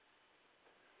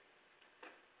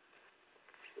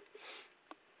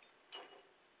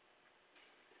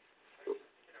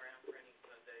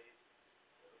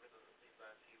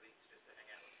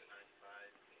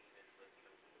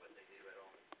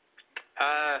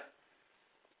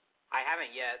 I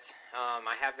haven't yet.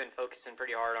 I have been focusing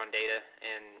pretty hard on data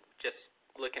and just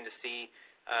looking to see,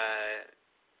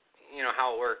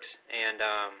 how it works. And,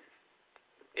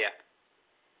 yeah.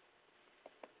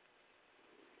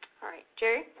 All right.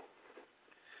 Jerry?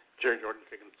 Jerry Jordan,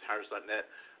 Tires.net.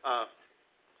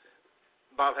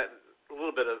 Bob had a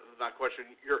little bit of my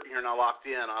question. You're now locked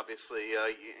in, obviously,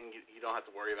 and you don't have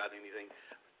to worry about anything.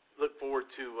 Look forward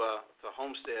to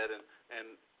Homestead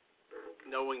and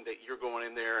knowing that you're going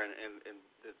in there and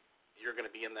that you're going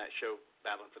to be in that show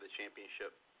battling for the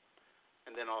championship.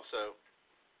 And then also,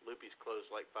 Loopy's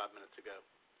closed like 5 minutes ago.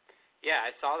 Yeah,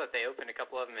 I saw that they opened a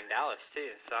couple of them in Dallas,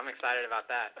 too, so I'm excited about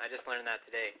that. I just learned that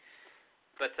today.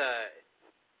 But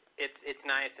it's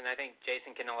nice, and I think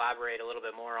Jason can elaborate a little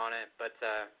bit more on it. But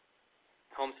the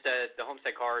Homestead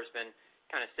car has been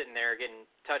kind of sitting there getting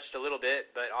touched a little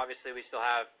bit, but obviously we still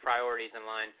have priorities in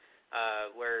line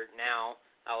where now –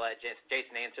 I'll let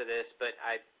Jason answer this, but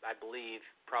I believe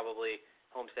probably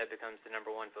Homestead becomes the number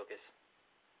one focus.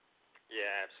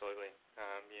 Yeah, absolutely.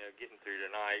 Getting through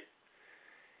tonight,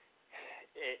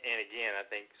 and again, I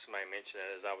think somebody mentioned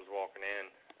it as I was walking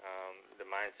in, the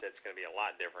mindset's going to be a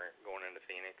lot different going into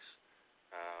Phoenix.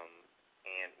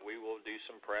 And we will do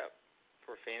some prep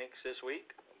for Phoenix this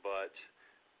week, but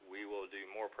we will do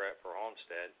more prep for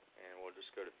Homestead, and we'll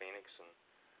just go to Phoenix and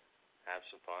have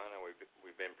some fun, and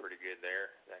we've been pretty good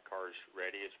there. That car's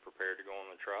ready. It's prepared to go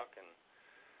on the truck, and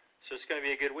so it's going to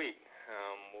be a good week.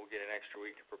 We'll get an extra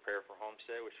week to prepare for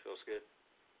Homestead, which feels good.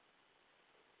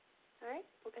 All right.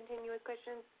 We'll continue with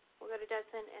questions. We'll go to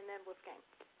Dustin and then Wolfgang.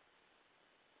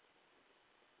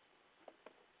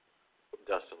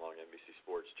 Dustin Long, NBC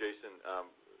Sports. Jason,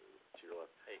 to your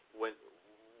left. Hey.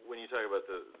 When you talk about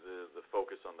the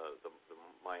focus on the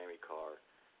Miami car,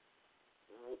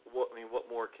 what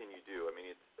more can you do? I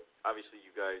mean, it's obviously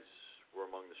you guys were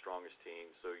among the strongest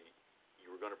teams, so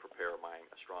you were going to prepare a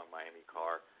strong Miami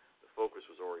car. The focus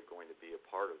was already going to be a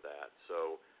part of that.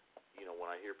 So,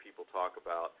 when I hear people talk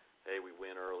about, hey, we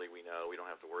win early, we know we don't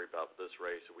have to worry about this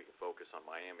race, so we can focus on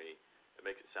Miami, it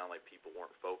makes it sound like people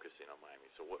weren't focusing on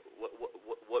Miami. So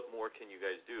what more can you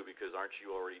guys do? Because aren't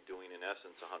you already doing, in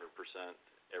essence, 100%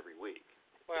 every week?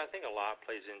 Well, I think a lot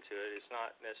plays into it. It's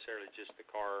not necessarily just the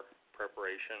car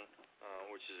preparation,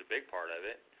 which is a big part of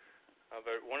it.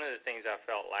 But one of the things I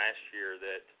felt last year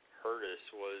that hurt us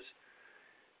was,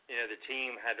 the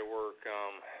team had to work.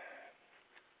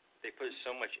 They put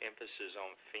so much emphasis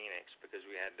on Phoenix because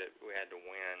we had to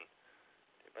win.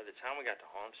 By the time we got to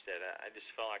Homestead, I just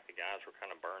felt like the guys were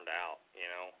kind of burned out,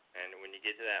 And when you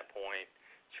get to that point,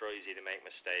 it's real easy to make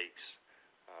mistakes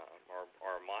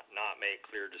or not make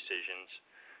clear decisions.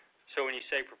 So when you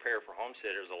say prepare for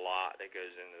Homestead, there's a lot that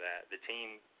goes into that. The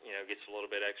team, gets a little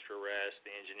bit extra rest.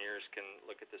 The engineers can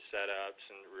look at the setups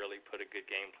and really put a good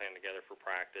game plan together for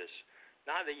practice.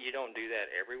 Not that you don't do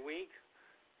that every week,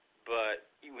 but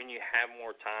when you have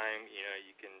more time,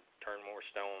 you can turn more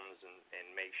stones and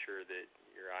make sure that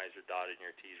your I's are dotted and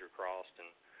your T's are crossed, and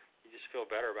you just feel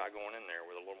better about going in there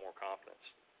with a little more confidence.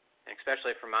 And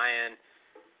especially from my end,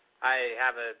 I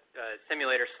have a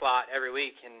simulator slot every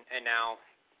week, and now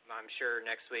I'm sure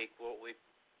next week we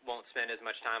won't spend as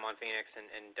much time on Phoenix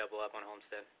and double up on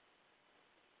Homestead.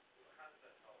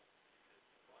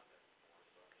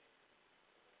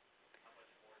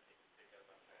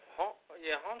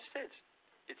 Yeah, Homestead's,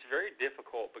 it's very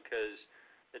difficult because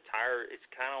the tire, it's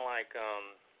kind of like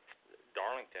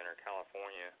Darlington or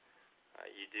California.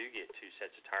 You do get 2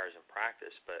 sets of tires in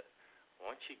practice, but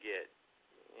once you get,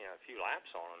 a few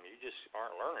laps on them, you just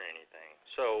aren't learning anything.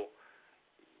 So,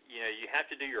 you have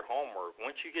to do your homework.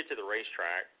 Once you get to the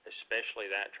racetrack, especially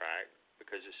that track,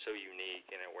 because it's so unique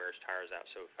and it wears tires out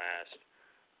so fast,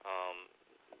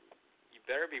 you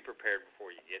better be prepared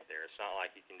before you get there. It's not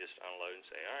like you can just unload and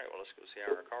say, all right, well, let's go see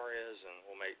how our car is, and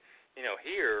we'll make,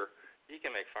 here you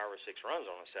can make 5 or 6 runs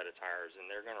on a set of tires, and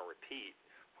they're going to repeat.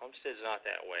 Homestead's not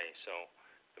that way, so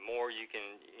the more you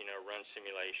can, run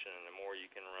simulation, and the more you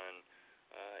can run,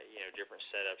 different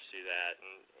setups to that,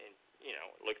 and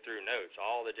look through notes,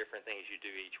 all the different things you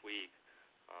do each week,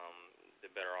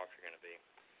 the better off you're going to be.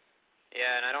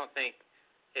 Yeah, and I don't think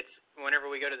it's, whenever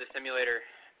we go to the simulator,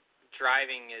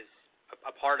 driving is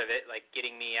a part of it, like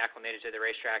getting me acclimated to the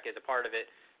racetrack is a part of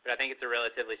it, but I think it's a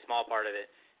relatively small part of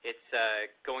it. It's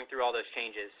going through all those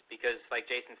changes because, like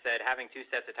Jason said, having 2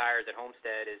 sets of tires at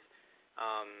Homestead is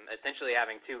essentially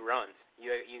having 2 runs.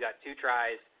 You got 2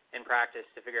 tries in practice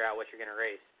to figure out what you're going to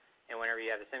race, and whenever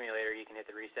you have the simulator, you can hit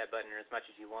the reset button as much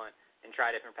as you want and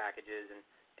try different packages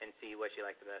and see what you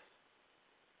like the best.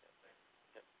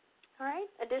 All right,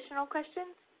 additional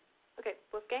questions? Okay,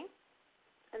 Wolfgang,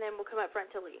 and then we'll come up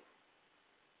front to Lee.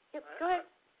 Yep, go ahead.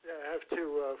 I have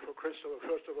to, for Christopher,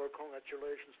 first of all,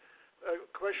 congratulations.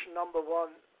 Question number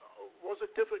 1, was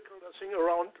it difficult, I think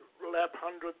around lap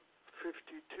 152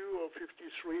 or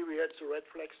 53, we had the red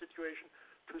flag situation,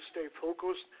 to stay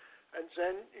focused? And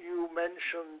then you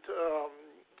mentioned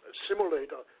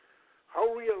simulator. How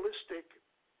realistic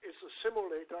is a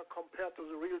simulator compared to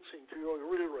the real thing, to your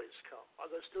real race car?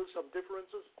 Are there still some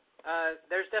differences?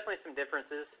 There's definitely some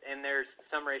differences, and there's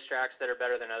some racetracks that are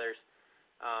better than others.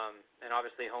 And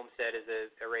obviously Homestead is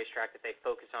a racetrack that they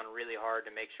focus on really hard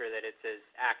to make sure that it's as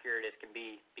accurate as can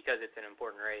be because it's an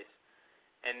important race.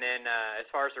 And then as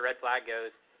far as the red flag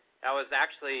goes, that was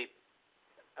actually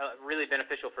really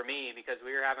beneficial for me because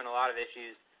we were having a lot of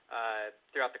issues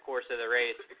throughout the course of the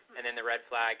race, and then the red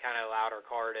flag kind of allowed our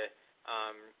car to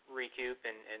recoup,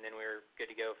 and then we were good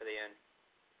to go for the end.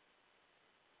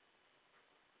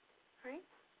 All right.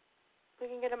 We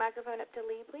can get a microphone up to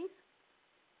Lee, please.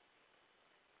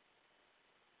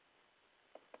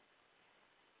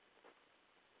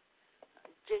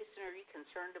 Jason, are you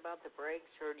concerned about the brakes,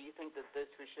 or do you think that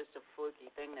this was just a fluky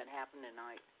thing that happened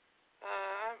tonight?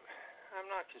 I'm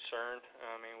not concerned.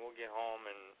 I mean, we'll get home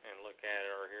and look at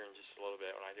it, or here in just a little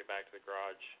bit when I get back to the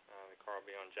garage. The car will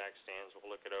be on jack stands. We'll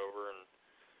look it over and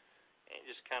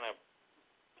just kind of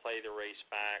play the race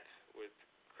back with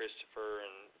Christopher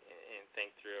and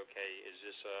think through. Okay, is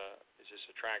this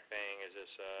a track thing? Is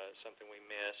this something we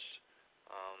missed?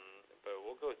 But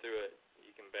we'll go through it.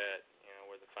 You can bet,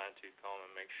 with a fine-tooth comb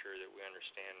and make sure that we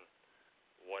understand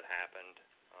what happened.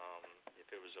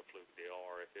 If it was a fluke deal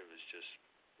or if it was just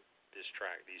this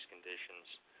track, these conditions,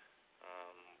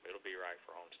 it'll be right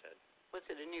for Homestead. Was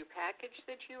it a new package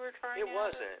that you were trying It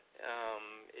out? wasn't.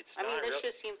 It's I mean, not this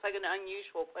just seems like an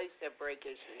unusual place to have brake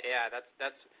issues. Yeah,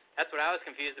 that's what I was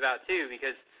confused about too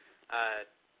because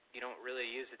you don't really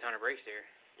use a ton of brakes here.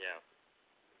 Yeah.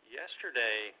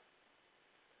 Yesterday,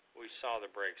 we saw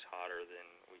the brakes hotter than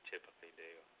we typically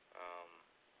do.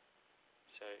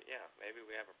 So, yeah, maybe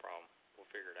we have a problem. We'll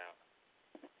figure it out.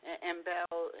 And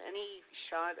Belle, any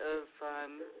shot of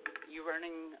you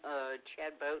running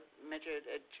Chad Boat midget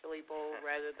at Chili Bowl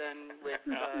rather than with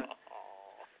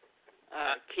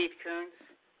Keith Coons?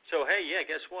 So, hey, yeah,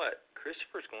 guess what?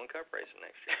 Christopher's going cup racing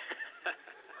next year.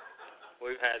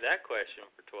 We've had that question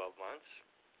for 12 months.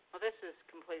 Well, this is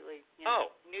completely new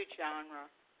genre.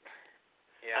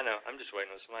 Yeah. I know. I'm just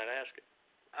waiting on somebody to ask it.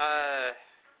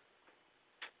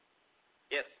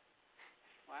 Yes.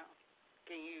 Wow.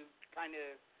 Can you kind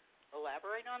of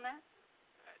elaborate on that?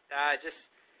 I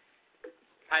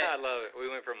love it. We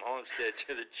went from Homestead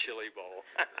to the Chili Bowl.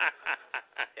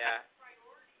 Yeah.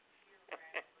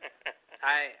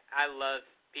 I love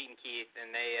Pete and Keith,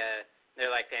 and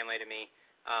they're like family to me.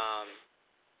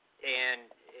 And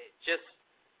just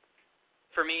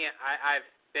for me, I've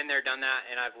been there, done that,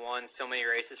 and I've won so many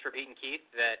races for Pete and Keith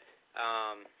that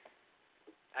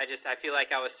I feel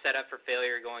like I was set up for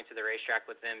failure going to the racetrack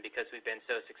with them because we've been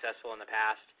so successful in the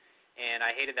past, and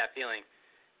I hated that feeling.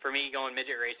 For me, going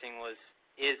midget racing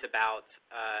is about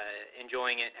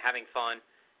enjoying it, having fun,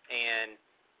 and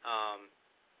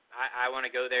I want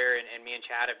to go there, and me and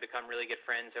Chad have become really good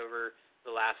friends over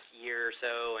the last year or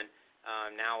so, and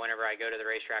now whenever I go to the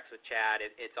racetracks with Chad,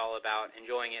 it's all about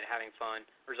enjoying it, having fun.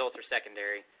 Results are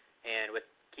secondary, and with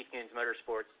Keith Kuhn's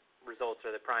Motorsports, results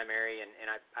are the primary, and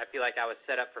I feel like I was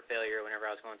set up for failure whenever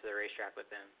I was going to the racetrack with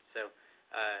them. So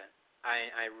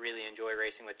I really enjoy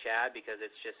racing with Chad because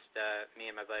it's just me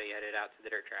and my buddy headed out to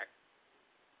the dirt track.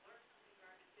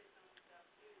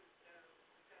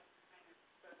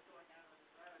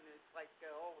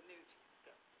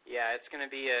 Yeah, it's going to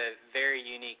be a very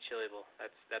unique Chili Bowl.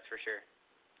 That's for sure.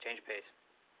 Change of pace.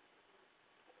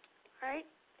 All right,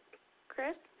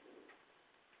 Chris.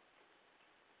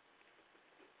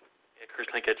 Yeah,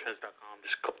 Chris Link at Trends.com.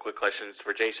 Just a couple quick questions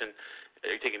for Jason.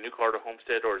 Are you taking a new car to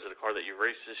Homestead, or is it a car that you've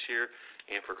raced this year?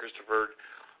 And for Christopher,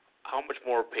 how much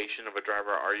more patient of a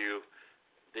driver are you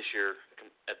this year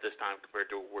at this time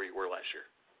compared to where you were last year?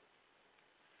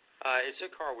 It's a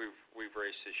car we've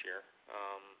raced this year.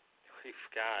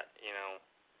 We've got, at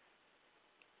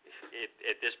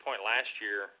this point last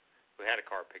year, we had a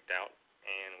car picked out,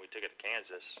 and we took it to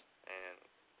Kansas, and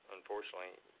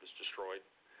unfortunately it was destroyed.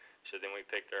 So then we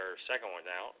picked our second one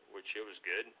out, which it was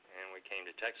good, and we came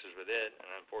to Texas with it, and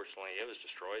unfortunately it was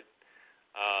destroyed.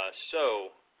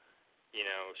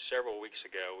 Several weeks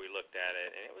ago we looked at it,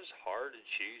 and it was hard to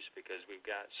choose because we've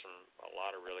got a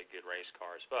lot of really good race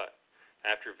cars. But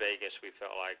after Vegas, we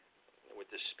felt like with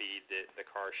the speed that the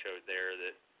car showed there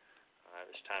that it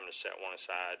was time to set one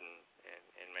aside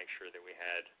and make sure that we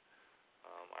had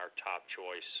our top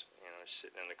choice,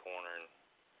 sitting in the corner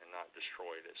and not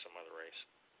destroyed at some other race.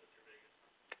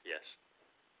 Yes.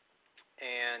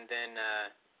 And then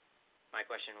my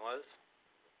question was?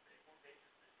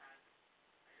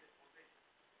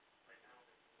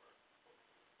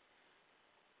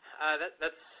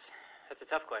 That's a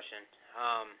tough question.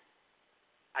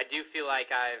 I do feel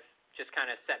like I've just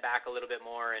kind of set back a little bit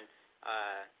more, and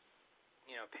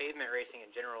pavement racing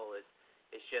in general is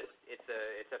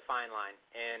it's a fine line,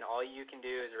 and all you can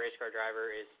do as a race car driver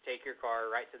is take your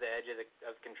car right to the edge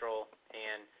of control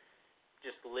and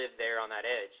just live there on that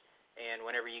edge. And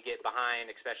whenever you get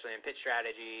behind, especially in pit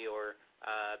strategy or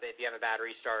if you have a bad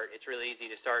restart, it's really easy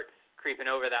to start creeping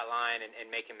over that line and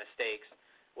making mistakes.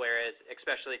 Whereas,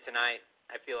 especially tonight,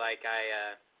 I feel like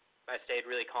I stayed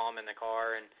really calm in the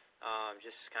car and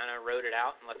just kind of rode it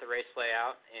out and let the race play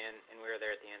out, and we were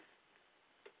there at the end.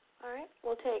 All right,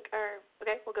 we'll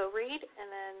go Reed, and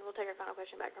then we'll take our final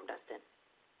question back from Dustin.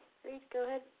 Reed, go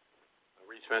ahead.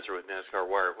 Reed Spencer with NASCAR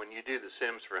Wire. When you do the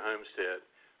sims for Homestead,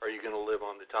 are you going to live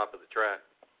on the top of the track?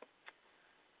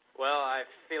 Well, I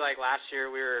feel like last year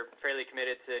we were fairly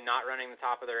committed to not running the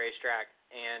top of the racetrack,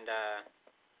 and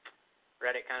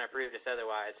Reddit kind of proved us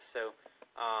otherwise. So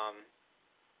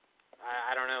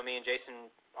I don't know. Me and Jason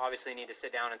obviously need to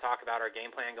sit down and talk about our game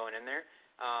plan going in there.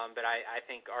 But I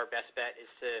think our best bet is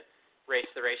to race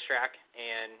the racetrack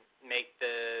and make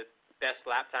the best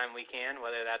lap time we can,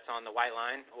 whether that's on the white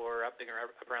line or up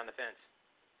around the fence.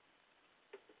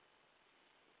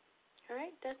 All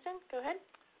right, Dustin, go ahead.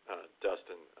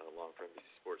 Dustin, along for NBC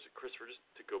Sports. Christopher, just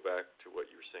to go back to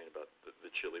what you were saying about the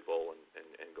Chili Bowl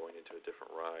and going into a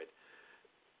different ride.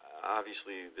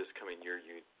 Obviously, this coming year,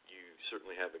 you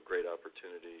certainly have a great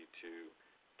opportunity to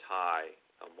tie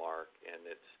a mark, and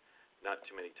it's not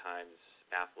too many times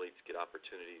athletes get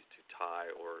opportunities to tie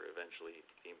or eventually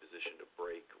be in position to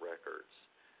break records.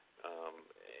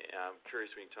 And I'm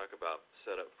curious when you talk about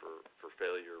setup for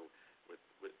failure with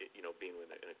being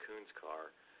in a Kuhn's car,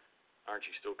 aren't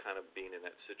you still kind of being in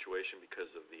that situation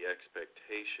because of the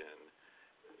expectation,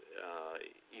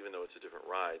 even though it's a different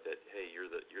ride, that hey, you're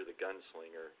the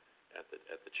gunslinger at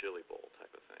the Chili Bowl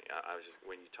type of thing? I was just,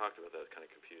 when you talked about that, it kind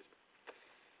of confused me.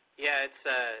 Yeah,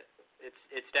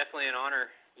 it's definitely an honor.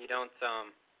 You don't.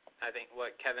 I think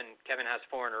what Kevin has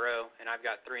 4 in a row, and I've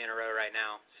got 3 in a row right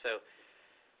now. So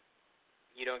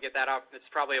you don't get that it's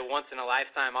probably a once in a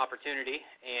lifetime opportunity,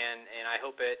 and I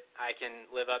hope I can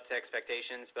live up to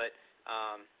expectations. But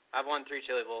I've won 3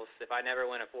 Chili Bowls. If I never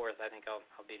win a 4th, I think I'll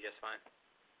be just fine.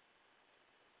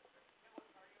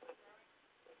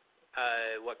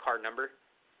 What card number?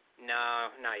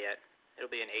 No, not yet.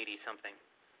 It'll be an 80 something.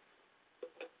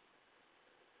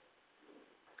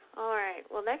 All right.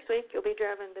 Well, next week you'll be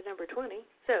driving the number 20.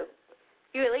 So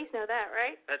you at least know that,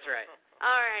 right? That's right.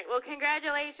 All right. Well,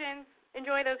 congratulations.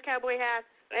 Enjoy those cowboy hats,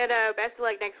 and best of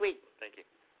luck next week. Thank you.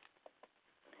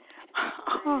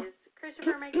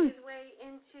 Christopher making his way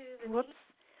into the Whoops.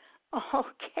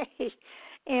 Okay.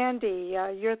 Andy,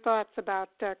 your thoughts about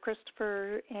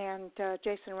Christopher and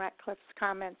Jason Ratcliffe's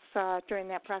comments during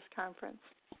that press conference?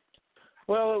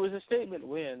 Well, it was a statement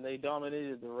win. They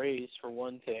dominated the race, for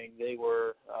one thing. They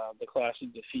were the class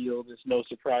of the field. It's no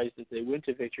surprise that they went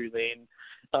to victory lane.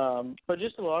 But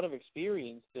just a lot of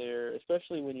experience there,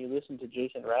 especially when you listen to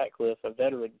Jason Ratcliffe, a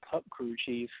veteran Cup crew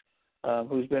chief,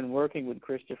 who's been working with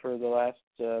Christopher the last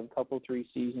couple, 3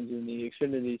 seasons in the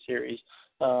Xfinity Series.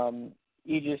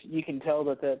 You can tell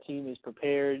that team is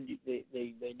prepared.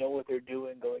 They know what they're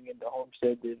doing going into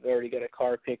Homestead. They've already got a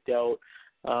car picked out.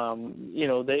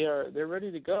 They're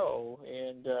ready to go.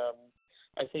 And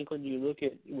I think when you look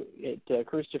at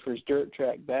Christopher's dirt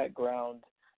track background,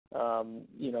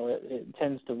 it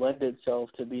tends to lend itself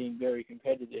to being very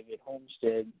competitive at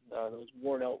Homestead. Those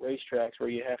worn out racetracks where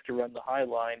you have to run the high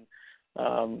line.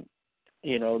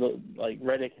 Like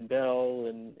Reddick and Bell,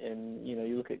 and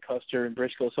you look at Custer and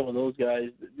Briscoe, some of those guys.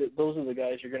 Those are the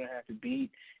guys you're going to have to beat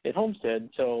at Homestead.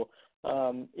 So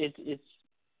it's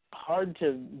hard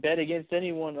to bet against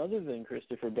anyone other than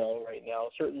Christopher Bell right now.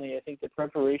 Certainly, I think the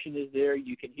preparation is there.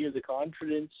 You can hear the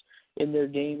confidence in their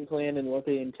game plan and what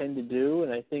they intend to do,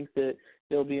 and I think that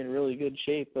they'll be in really good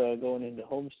shape going into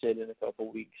Homestead in a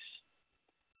couple weeks.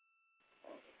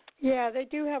 Yeah, they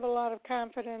do have a lot of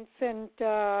confidence, and,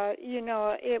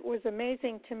 it was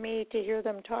amazing to me to hear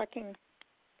them talking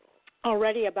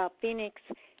already about Phoenix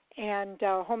and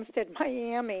Homestead,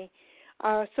 Miami,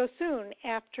 so soon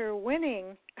after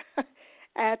winning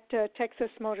at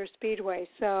Texas Motor Speedway.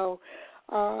 So,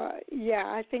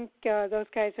 I think those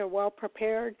guys are well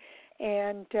prepared,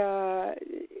 and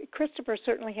Christopher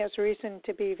certainly has reason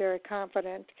to be very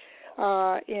confident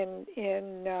in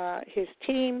his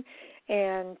team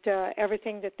and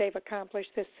everything that they've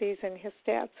accomplished this season. His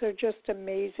stats are just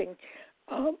amazing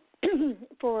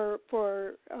for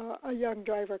a young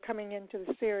driver coming into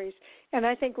the series. And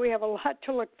I think we have a lot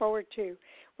to look forward to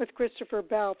with Christopher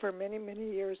Bell for many, many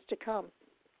years to come.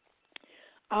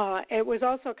 It was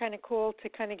also kind of cool to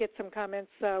kind of get some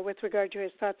comments with regard to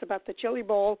his thoughts about the Chili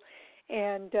Bowl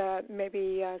and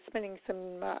maybe spending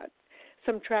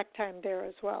some track time there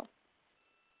as well.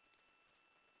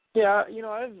 Yeah,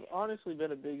 I've honestly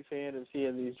been a big fan of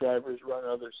seeing these drivers run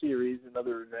other series and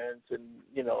other events, and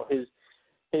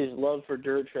his love for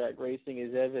dirt track racing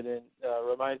is evident.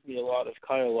 Reminds me a lot of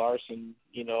Kyle Larson,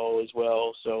 as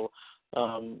well. So,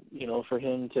 for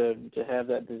him to have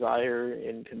that desire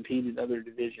and compete in other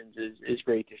divisions is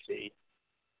great to see.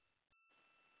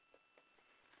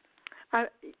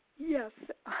 Yes,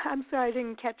 I'm sorry I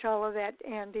didn't catch all of that,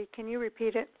 Andy. Can you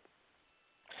repeat it?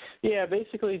 Yeah,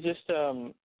 basically just.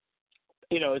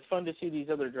 It's fun to see these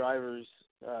other drivers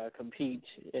compete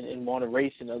and want to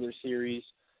race in other series.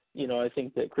 I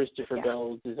think that Christopher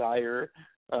Bell's desire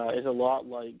is a lot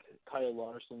like Kyle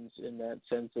Larson's in that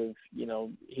sense of,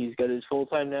 he's got his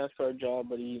full-time NASCAR job,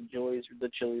 but he enjoys the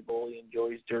Chili Bowl, he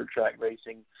enjoys dirt track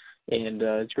racing, and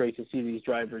it's great to see these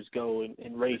drivers go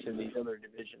and race in these other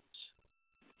divisions.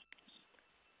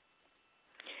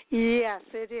 Yes,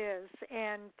 it is,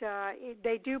 and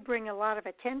they do bring a lot of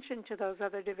attention to those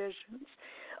other divisions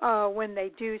when they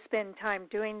do spend time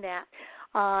doing that.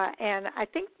 And I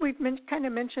think we've kind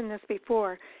of mentioned this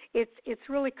before. It's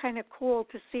really kind of cool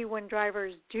to see when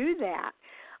drivers do that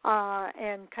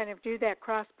and kind of do that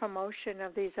cross promotion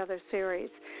of these other series.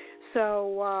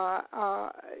 So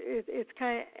it's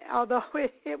kind of, although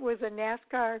it was a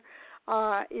NASCAR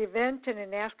event and a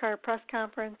NASCAR press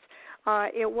conference,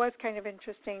 it was kind of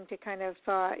interesting to kind of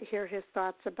hear his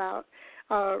thoughts about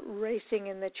racing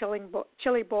in the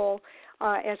Chili Bowl.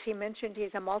 As he mentioned,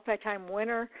 he's a multi-time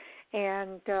winner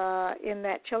and in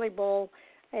that Chili Bowl,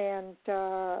 and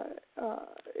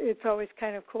it's always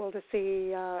kind of cool to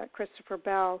see Christopher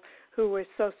Bell, who was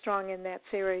so strong in that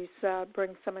series,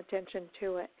 bring some attention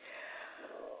to it.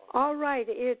 All right,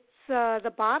 it's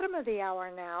the bottom of the hour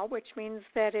now, which means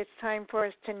that it's time for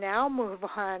us to now move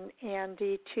on,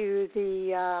 Andy, to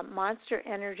the Monster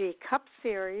Energy Cup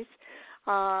Series.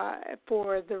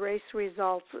 for the race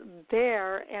results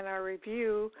there and our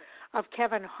review of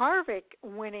Kevin Harvick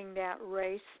winning that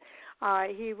race.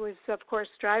 He was, of course,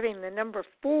 driving the number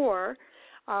 4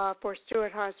 for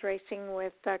Stewart-Haas Racing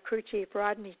with crew chief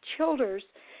Rodney Childers.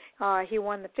 He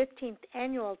won the 15th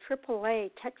annual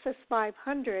AAA Texas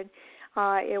 500.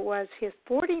 It was his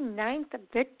 49th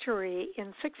victory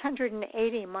in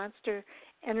 680 Monster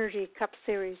Energy Cup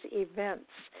Series events.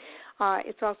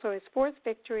 It's also his 4th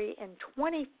victory and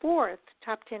 24th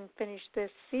top 10 finish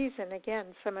this season. Again,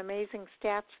 some amazing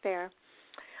stats there.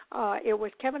 It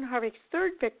was Kevin Harvick's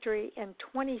 3rd victory and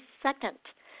 22nd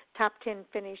top 10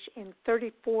 finish in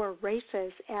 34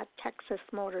 races at Texas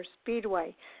Motor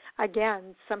Speedway.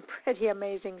 Again, some pretty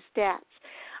amazing stats.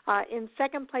 In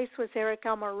 2nd place was Eric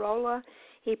Almirola.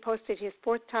 He posted his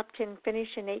 4th top 10 finish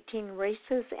in 18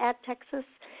 races at Texas,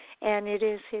 and it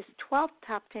is his 12th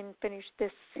top 10 finish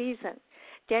this season.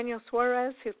 Daniel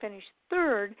Suarez, who finished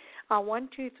 3rd, a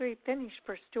 1-2-3 finish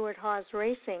for Stewart-Haas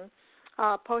Racing,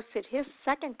 posted his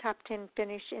 2nd top 10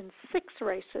 finish in 6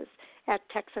 races at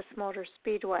Texas Motor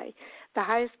Speedway. The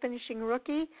highest finishing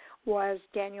rookie was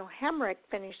Daniel Hemrick,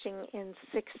 finishing in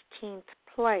 16th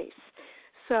place.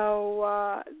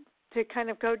 So to kind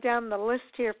of go down the list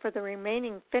here for the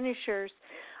remaining finishers,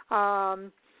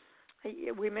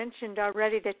 we mentioned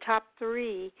already the top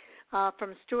 3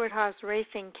 from Stewart-Haas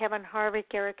Racing, Kevin Harvick,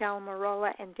 Eric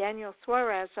Almirola, and Daniel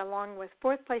Suarez, along with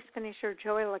 4th place finisher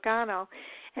Joey Logano,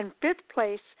 and 5th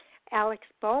place Alex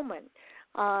Bowman.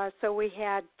 So we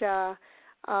had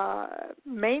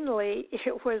mainly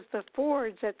it was the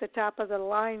Fords at the top of the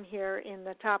line here in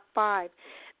the top 5.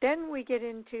 Then we get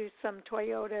into some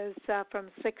Toyotas from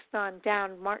 6th on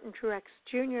down. Martin Truex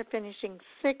Jr. finishing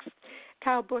 6th,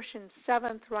 Kyle Busch in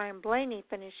 7th, Ryan Blaney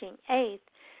finishing 8th,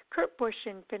 Kurt Busch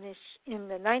in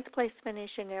the 9th place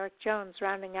finish, and Eric Jones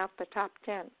rounding out the top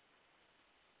 10.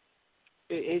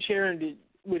 Hey, Sharon,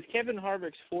 with Kevin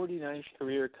Harvick's 49th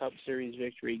career Cup Series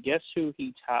victory, guess who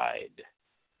he tied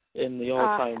in the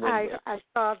all-time win list? I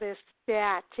saw this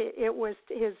stat. It was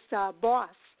his boss,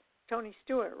 Tony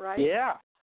Stewart, right? Yeah.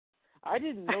 I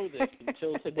didn't know this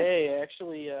until today.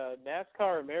 Actually,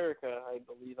 NASCAR America, I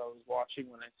believe I was watching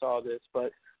when I saw this.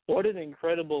 But what an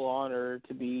incredible honor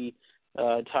to be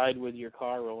tied with your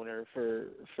car owner for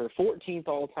 14th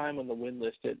all-time on the win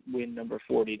list at win number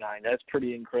 49. That's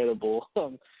pretty incredible.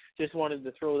 Just wanted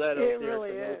to throw that out there really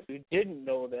for those who didn't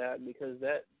know that, because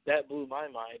that blew my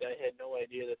mind. I had no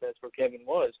idea that that's where Kevin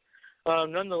was.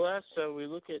 Nonetheless, we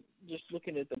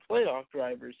looking at the playoff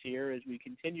drivers here as we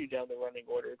continue down the running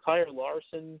order. Kyle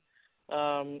Larson,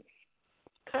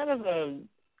 kind of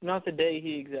not the day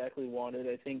he exactly wanted.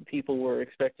 I think people were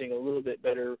expecting a little bit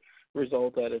better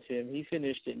result out of him. He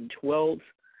finished in 12th,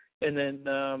 and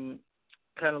then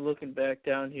kind of looking back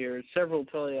down here, several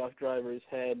playoff drivers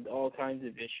had all kinds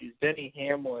of issues. Denny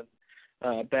Hamlin,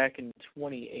 back in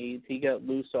 28th, he got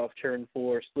loose off turn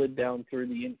 4, slid down through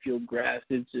the infield grass,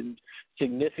 did some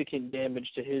significant damage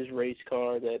to his race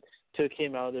car that took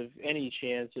him out of any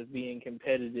chance of being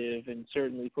competitive, and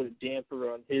certainly put a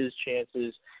damper on his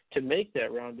chances to make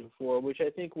that round of 4, which I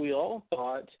think we all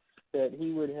thought that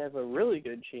he would have a really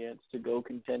good chance to go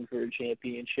contend for a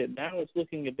championship. Now it's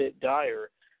looking a bit dire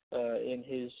in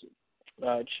his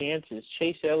chances.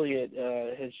 Chase Elliott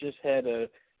has just had a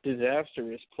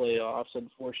disastrous playoffs,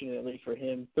 unfortunately for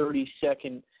him.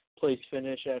 32nd place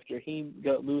finish after he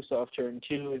got loose off turn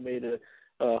 2 and made a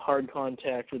hard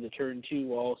contact with the turn 2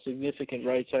 wall. Significant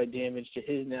right side damage to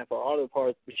his Napa Auto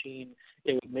Parts machine.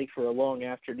 It would make for a long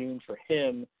afternoon for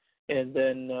him. And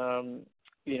then,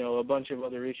 a bunch of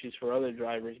other issues for other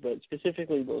drivers, but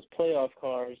specifically those playoff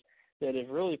cars that have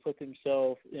really put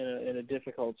themselves in a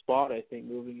difficult spot, I think,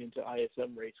 moving into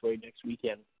ISM Raceway next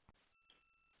weekend.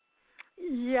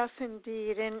 Yes,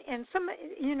 indeed. And some,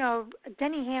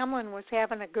 Denny Hamlin was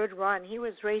having a good run. He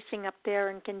was racing up there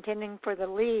and contending for the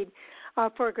lead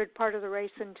for a good part of the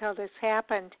race until this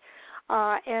happened.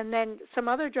 And then some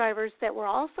other drivers that were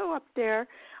also up there,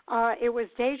 it was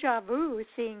deja vu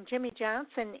seeing Jimmy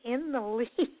Johnson in the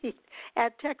lead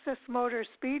at Texas Motor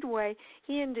Speedway.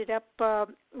 He ended up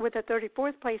with a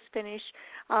 34th place finish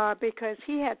because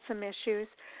he had some issues.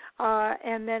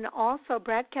 And then also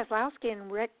Brad Keselowski and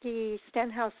Ricky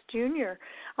Stenhouse Jr.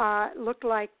 Looked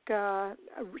like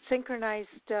synchronized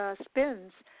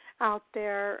spins out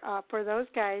there for those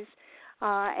guys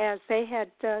as they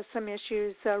had some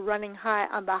issues running high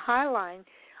on the high line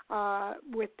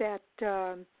with that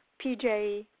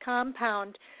PJ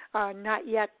compound not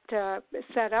yet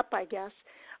set up, I guess,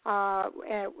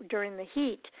 during the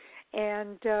heat.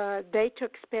 and they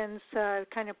took spins,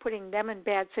 kind of putting them in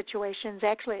bad situations.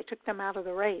 Actually, it took them out of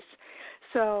the race.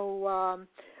 So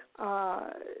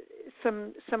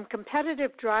some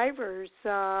competitive drivers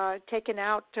taken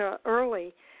out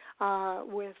early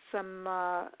with some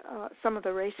of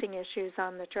the racing issues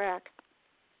on the track.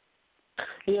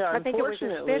 Yeah, I think it was a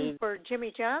unfortunately, spin for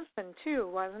Jimmy Johnson too,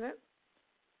 wasn't it?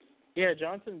 Yeah,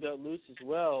 Johnson got loose as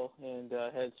well and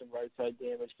had some right side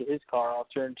damage to his car. I'll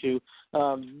turn to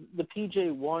the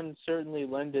PJ1 certainly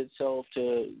lend itself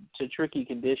to tricky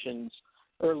conditions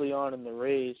early on in the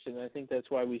race, and I think that's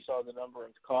why we saw the number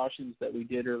of cautions that we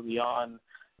did early on.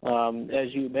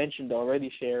 As you mentioned already,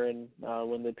 Sharon,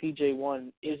 when the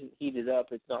PJ1 isn't heated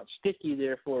up, it's not sticky,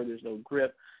 therefore there's no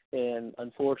grip. And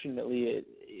unfortunately,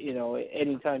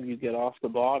 anytime you get off the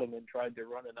bottom and tried to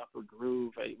run an upper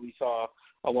groove, we saw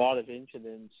a lot of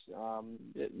incidents.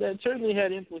 That certainly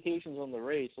had implications on the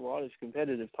race. A lot of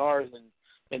competitive cars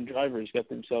and drivers got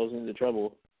themselves into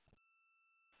trouble.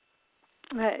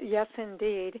 Yes,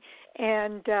 indeed.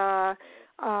 And,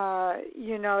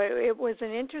 it was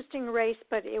an interesting race,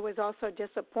 but it was also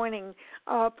disappointing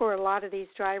for a lot of these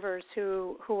drivers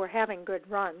who were having good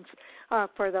runs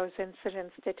for those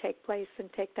incidents to take place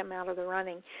and take them out of the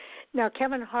running. Now,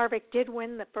 Kevin Harvick did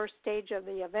win the first stage of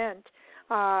the event,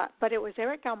 but it was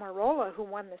Eric Almirola who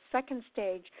won the second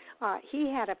stage.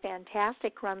 He had a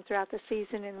fantastic run throughout the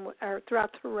season or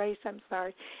throughout the race, and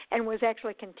was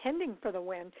actually contending for the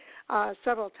win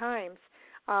several times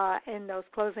in those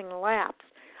closing laps.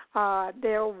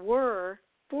 There were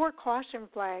 11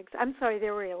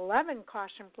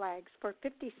 caution flags for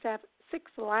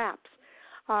 56 laps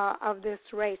of this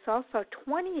race. Also,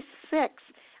 26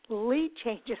 lead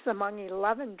changes among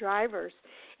 11 drivers,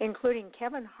 including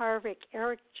Kevin Harvick,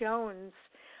 Eric Jones,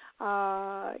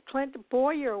 Clint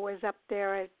Bowyer was up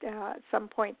there at some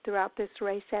point throughout this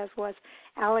race, as was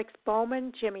Alex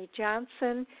Bowman, Jimmy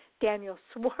Johnson, Daniel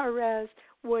Suarez,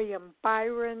 William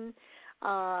Byron,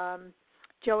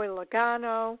 Joey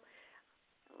Logano.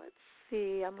 Let's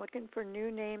see, I'm looking for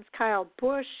new names. Kyle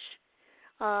Busch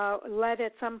led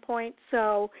at some point.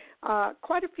 So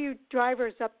quite a few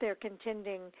drivers up there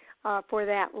contending for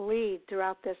that lead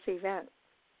throughout this event.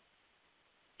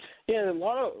 Yeah, a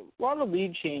lot of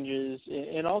lead changes,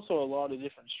 and also a lot of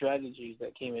different strategies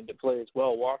that came into play as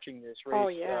well. Watching this race, oh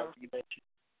yeah,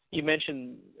 you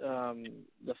mentioned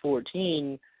the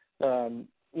 14.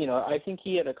 I think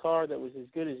he had a car that was as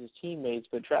good as his teammates,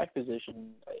 but track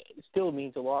position still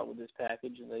means a lot with this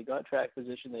package. And they got track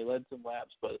position, they led some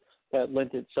laps, but that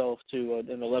lent itself to an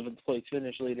 11th place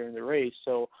finish later in the race.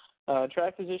 So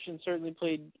track position certainly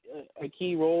played a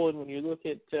key role. And when you look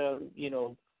at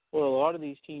what a lot of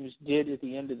these teams did at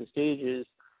the end of the stages,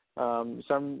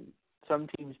 some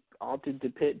teams opted to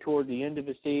pit toward the end of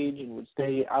a stage and would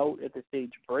stay out at the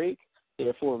stage break,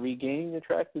 therefore regaining the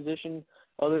track position.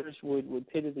 Others would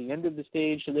pit at the end of the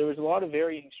stage. So there was a lot of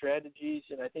varying strategies,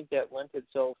 and I think that lent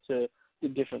itself to the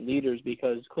different leaders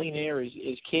because clean air is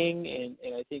king,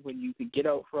 and I think when you could get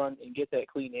out front and get that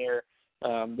clean air,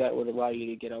 that would allow you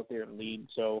to get out there and lead.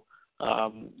 So,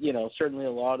 certainly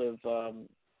a lot of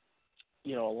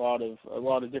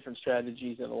different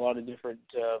strategies and a lot of different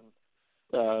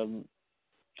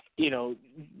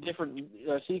different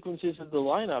sequences of the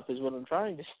lineup is what I'm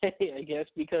trying to say, I guess,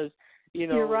 because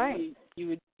you're right.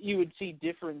 You would see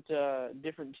different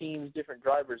teams, different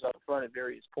drivers up front at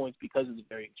various points because of the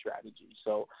varying strategies.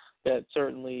 So that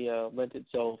certainly lent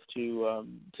itself to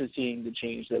seeing the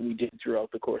change that we did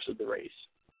throughout the course of the race.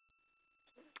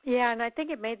 Yeah, and I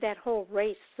think it made that whole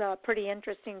race pretty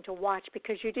interesting to watch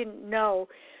because you didn't know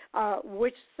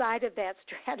which side of that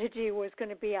strategy was going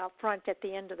to be out front at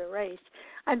the end of the race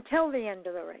until the end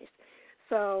of the race.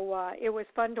 So it was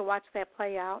fun to watch that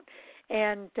play out.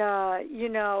 And,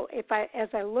 as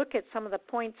I look at some of the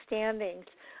point standings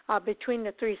between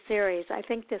the three series, I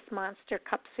think this Monster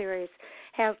Cup Series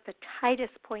has the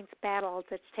tightest points battle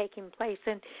that's taking place.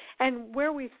 And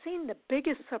where we've seen the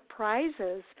biggest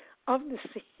surprises of the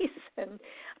season,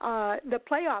 the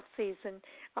playoff season,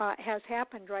 has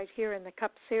happened right here in the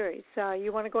Cup Series.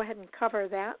 You want to go ahead and cover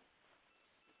that?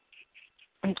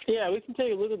 Yeah, we can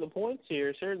take a look at the points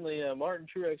here. Certainly, Martin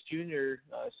Truex Jr.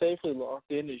 Safely locked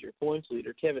in as your points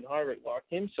leader. Kevin Harvick locked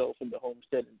himself into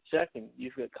Homestead in second.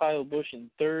 You've got Kyle Busch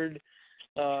in third,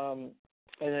 and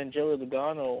then Joey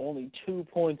Logano only 2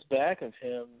 points back of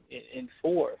him in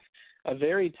fourth. A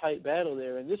very tight battle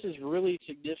there, and this is really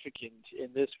significant in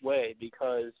this way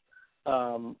because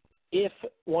if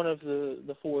one of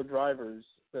the four drivers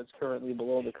that's currently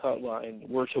below the cut line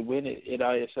were to win it at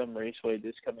ISM Raceway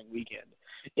this coming weekend,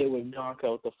 it would knock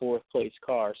out the fourth-place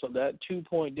car. So that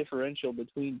 2-point differential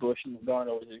between Busch and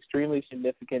Logano is extremely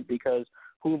significant because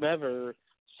whomever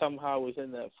somehow is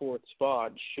in that fourth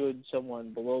spot, should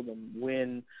someone below them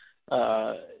win,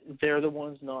 they're the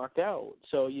ones knocked out.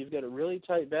 So you've got a really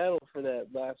tight battle for that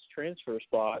last transfer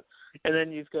spot. And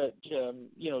then you've got,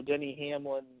 Denny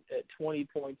Hamlin at 20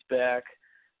 points back,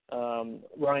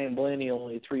 Ryan Blaney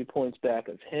only 3 points back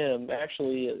of him.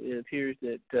 Actually, it appears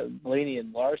that Blaney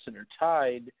and Larson are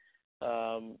tied,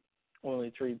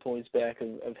 only 3 points back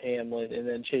of Hamlin. And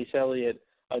then Chase Elliott,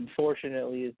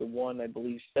 unfortunately, is the one, I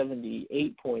believe,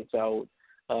 78 points out,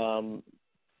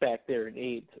 back there in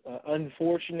eighth.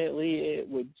 Unfortunately, it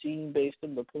would seem, based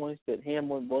on the points, that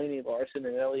Hamlin, Blaney, Larson,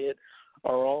 and Elliott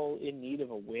are all in need of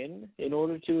a win in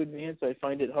order to advance. I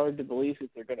find it hard to believe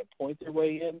that they're going to point their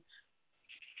way in.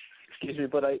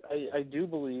 But I do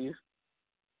believe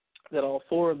that all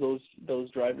four of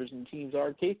those drivers and teams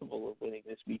are capable of winning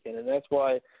this weekend, and that's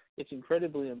why it's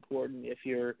incredibly important, if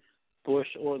you're Busch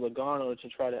or Logano, to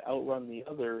try to outrun the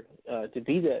other to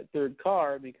be that third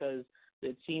car, because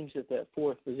it seems that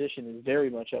fourth position is very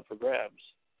much up for grabs.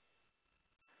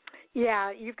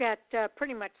 Yeah, you've got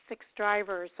pretty much 6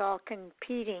 drivers all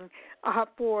competing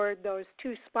for those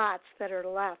 2 spots that are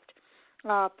left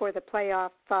for the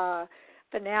playoff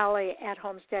finale at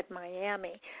Homestead,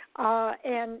 Miami.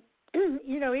 And,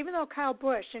 even though Kyle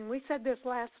Busch, and we said this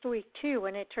last week too,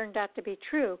 and it turned out to be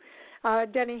true,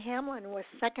 Denny Hamlin was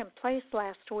second place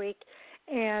last week.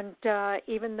 And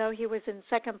even though he was in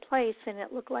second place and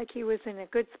it looked like he was in a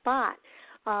good spot,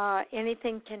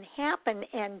 anything can happen,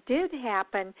 and did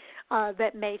happen,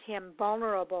 that made him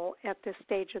vulnerable at this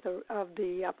stage of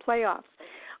the playoffs.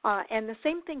 And the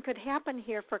same thing could happen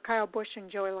here for Kyle Busch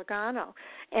and Joey Logano.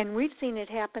 And we've seen it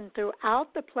happen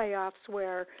throughout the playoffs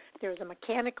where there's a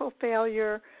mechanical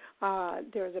failure,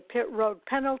 there's a pit road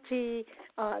penalty,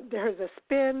 there's a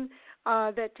spin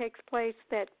that takes place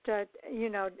that,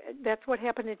 that's what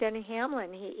happened to Denny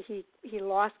Hamlin. He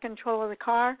lost control of the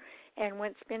car and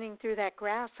went spinning through that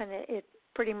grass, and it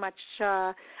pretty much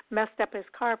messed up his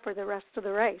car for the rest of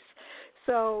the race.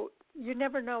 So you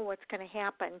never know what's going to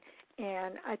happen,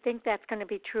 and I think that's going to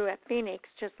be true at Phoenix,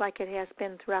 just like it has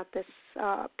been throughout this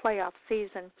playoff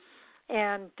season.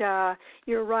 And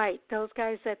you're right, those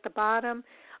guys at the bottom,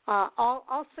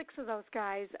 all 6 of those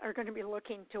guys are going to be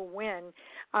looking to win,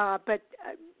 but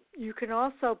you can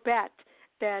also bet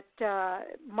that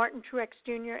Martin Truex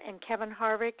Jr. and Kevin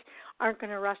Harvick aren't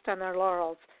going to rest on their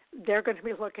laurels. They're going to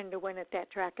be looking to win at that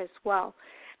track as well,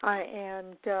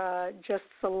 and just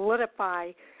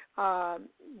solidify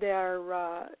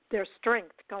their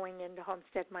strength going into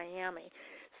Homestead, Miami.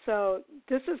 So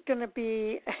this is going to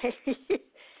be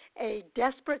a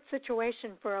desperate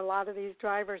situation for a lot of these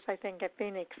drivers, I think, at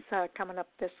Phoenix coming up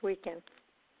this weekend.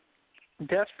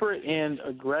 Desperate and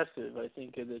aggressive, I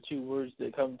think, are the 2 words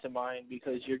that come to mind,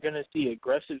 because you're going to see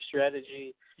aggressive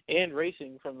strategy and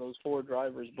racing from those 4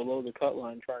 drivers below the cut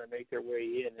line trying to make their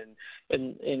way in.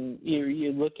 And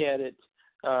you look at it,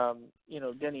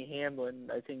 Denny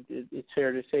Hamlin, I think it's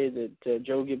fair to say that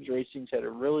Joe Gibbs Racing's had a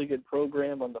really good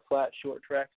program on the flat short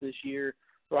tracks this year.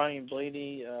 Ryan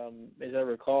Blaney, as I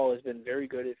recall, has been very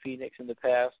good at Phoenix in the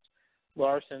past.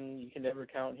 Larson, you can never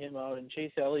count him out. And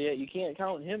Chase Elliott, you can't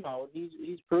count him out.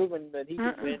 He's proven that he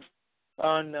can win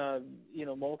on,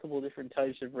 multiple different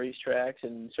types of racetracks.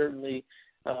 And certainly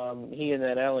he and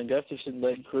that Alan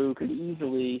Gustafson-led crew could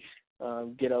easily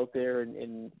get out there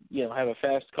and have a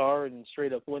fast car and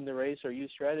straight up win the race, or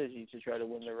use strategy to try to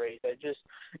win the race.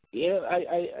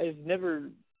 I've never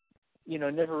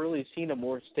really seen a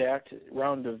more stacked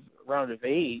round of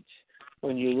 8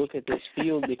 when you look at this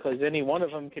field, because any one of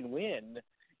them can win.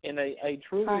 And I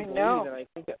truly believe, and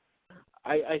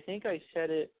I think I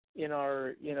said it in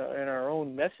our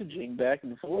own messaging back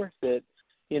and forth, that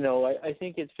I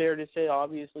think it's fair to say,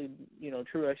 obviously,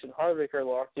 Truex and Harvick are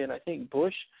locked in. I think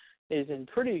Busch is in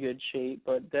pretty good shape,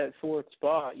 but that 4th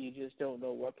spot, you just don't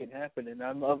know what can happen. And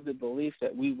I'm of the belief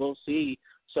that we will see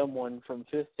someone from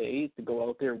 5th to 8th to go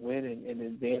out there, win, and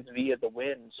advance via the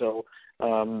win. So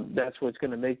that's what's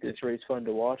going to make this race fun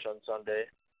to watch on Sunday.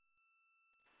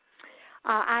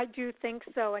 I do think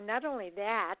so. And not only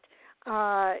that,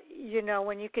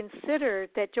 when you consider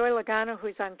that Joey Logano,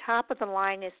 who's on top of the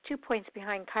line, is 2 points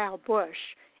behind Kyle Busch,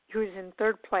 who's in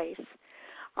 3rd place.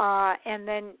 And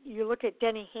then you look at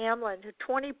Denny Hamlin, who's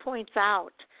 20 points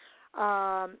out.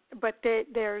 But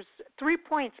there's 3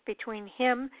 points between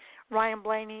him, Ryan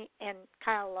Blaney, and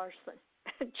Kyle Larson.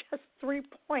 Just 3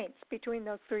 points between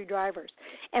those 3 drivers.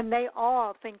 And they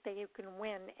all think that you can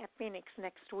win at Phoenix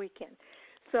next weekend.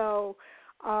 So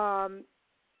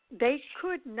they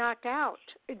could knock out,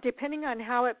 depending on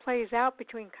how it plays out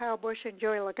between Kyle Busch and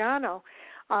Joey Logano,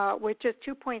 with just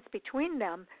 2 points between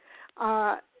them.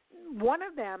 One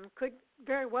of them could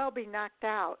very well be knocked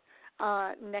out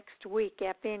next week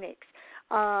at Phoenix.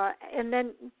 And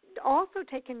then also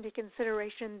take into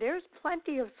consideration there's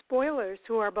plenty of spoilers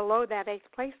who are below that 8th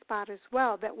place spot as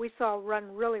well that we saw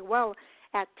run really well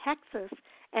at Texas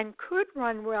and could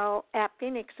run well at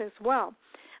Phoenix as well.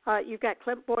 You've got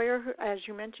Clint Boyer, who, as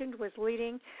you mentioned, was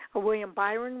leading. William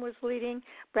Byron was leading.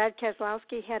 Brad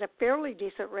Keselowski had a fairly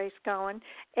decent race going.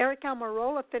 Eric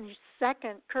Almirola finished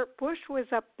second. Kurt Busch was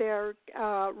up there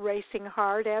racing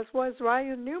hard, as was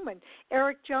Ryan Newman.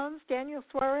 Eric Jones, Daniel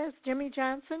Suarez, Jimmy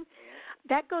Johnson.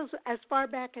 That goes as far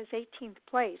back as 18th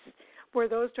place, where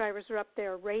those drivers are up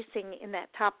there racing in that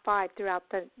top 5 throughout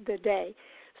the day.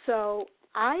 So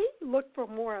I look for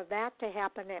more of that to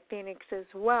happen at Phoenix as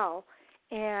well.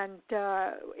 And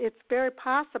it's very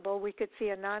possible we could see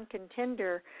a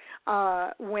non-contender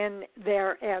win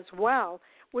there as well,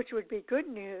 which would be good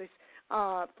news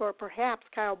for perhaps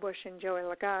Kyle Busch and Joey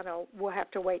Logano. We'll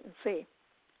have to wait and see.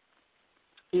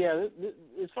 Yeah,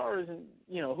 as far as,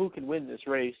 who can win this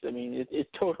race, I mean, it's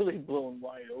totally blown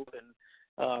wide open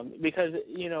because,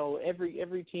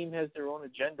 every team has their own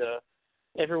agenda.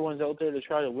 Everyone's out there to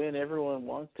try to win. Everyone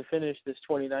wants to finish this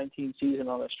 2019 season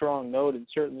on a strong note, and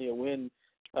certainly a win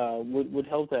would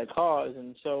help that cause.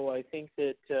 And so I think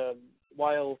that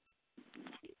while,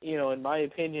 in my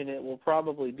opinion, it will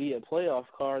probably be a playoff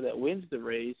car that wins the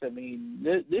race, I mean,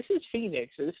 this is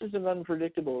Phoenix. This is an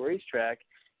unpredictable racetrack.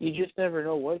 You just never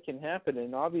know what can happen.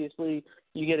 And obviously,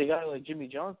 you get a guy like Jimmy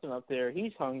Johnson up there.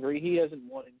 He's hungry. He hasn't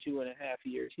won in 2.5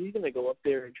 years. He's going to go up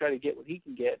there and try to get what he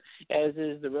can get, as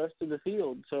is the rest of the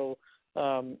field. So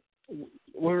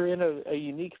we're in a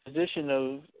unique position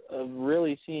of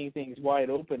really seeing things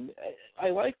wide open. I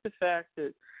like the fact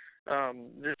that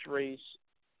this race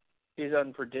is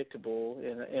unpredictable,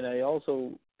 and I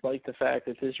also like the fact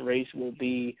that this race will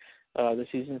be the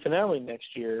season finale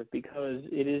next year, because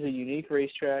it is a unique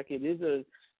racetrack. It is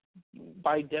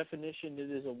by definition,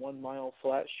 it is a 1 mile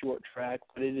flat short track,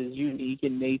 but it is unique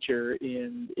in nature,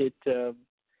 and it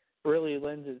really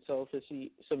lends itself to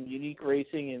see some unique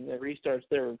racing, and the restarts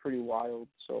there are pretty wild.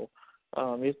 So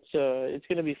it's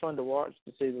going to be fun to watch,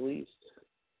 to say the least.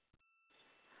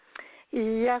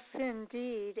 Yes,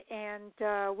 indeed,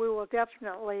 and we will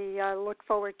definitely look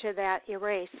forward to that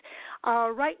race.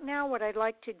 Right now, what I'd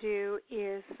like to do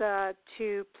is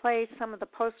to play some of the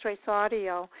post-race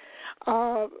audio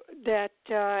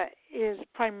that is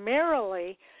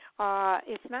primarily,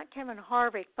 it's not Kevin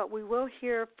Harvick, but we will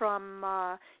hear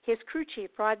from his crew chief,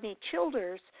 Rodney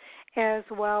Childers, as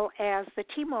well as the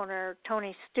team owner,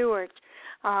 Tony Stewart,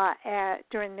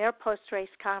 during their post-race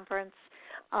conference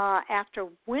after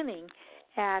winning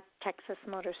at Texas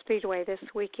Motor Speedway this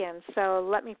weekend. So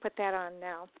let me put that on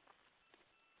now.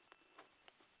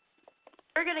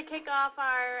 We're going to kick off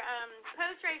our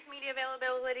post-race media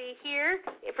availability here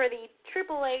for the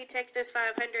AAA Texas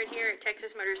 500 here at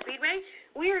Texas Motor Speedway.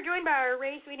 We are joined by our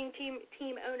race-winning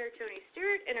team owner, Tony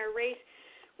Stewart, and our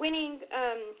race-winning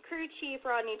crew chief,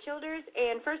 Rodney Childers.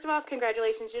 And first of all,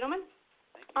 congratulations, gentlemen,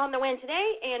 on the win today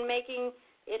and making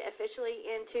it officially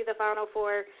into the Final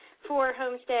Four for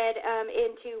Homestead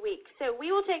in 2 weeks. So we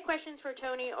will take questions for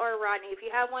Tony or Rodney. If you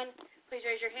have one, please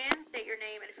raise your hand, state your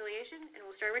name and affiliation, and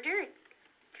we'll start with Jerry.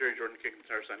 Jerry Jordan, Kicking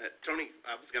Tires on Net. Tony,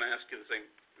 I was going to ask you the same,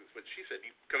 what she said.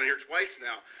 You've come here twice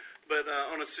now. But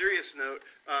on a serious note,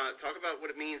 talk about what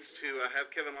it means to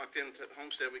have Kevin locked in at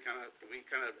Homestead. We kind of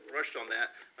rushed on that,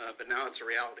 but now it's a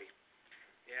reality.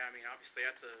 Yeah, I mean, obviously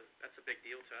that's a big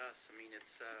deal to us. I mean,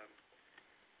 it's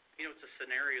it's a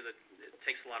scenario that it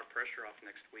takes a lot of pressure off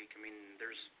next week. I mean,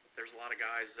 there's a lot of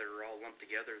guys that are all lumped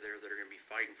together there that are going to be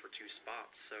fighting for 2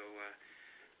 spots. So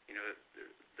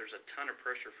there's a ton of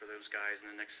pressure for those guys,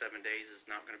 and the next 7 days is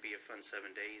not going to be a fun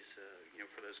 7 days,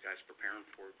 for those guys preparing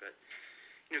for it. But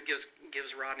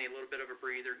gives Rodney a little bit of a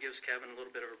breather, gives Kevin a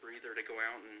little bit of a breather to go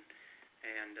out and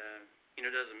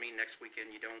doesn't mean next weekend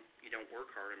you don't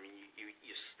work hard. I mean,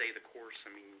 you stay the course.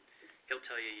 I mean, he'll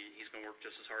tell you he's going to work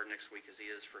just as hard next week as he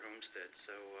is for Homestead.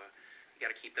 So you got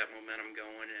to keep that momentum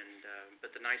going. And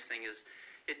but the nice thing is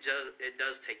it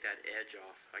does take that edge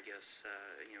off, I guess,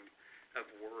 of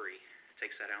worry. It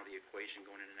takes that out of the equation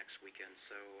going into next weekend.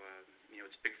 So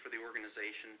it's big for the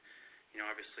organization.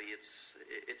 Obviously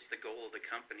it's the goal of the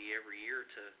company every year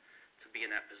to be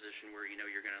in that position where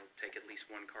you're going to take at least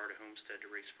one car to Homestead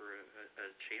to race for a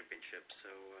championship.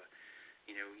 So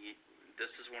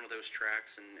this is one of those tracks,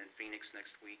 and Phoenix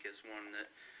next week is one that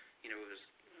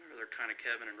is they're kind of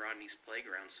Kevin and Rodney's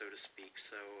playground, so to speak.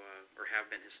 So or have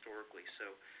been historically.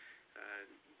 So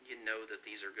you know that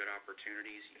these are good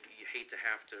opportunities. You hate to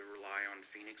have to rely on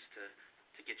Phoenix to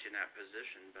get you in that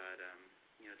position, but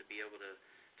you know, to be able to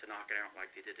knock it out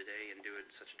like they did today and do it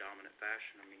in such a dominant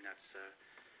fashion, I mean, that's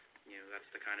you know, that's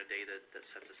the kind of day that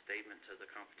sets a statement to the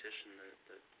competition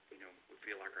that you know, we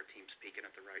feel like our team's peaking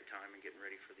at the right time and getting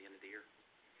ready for the end of the year.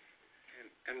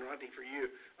 And Rodney, for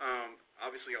you,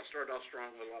 obviously y'all started off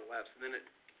strong with a lot of laps, and then it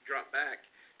dropped back.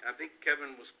 And I think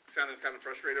Kevin was kind of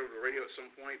frustrated over the radio at some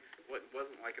point. What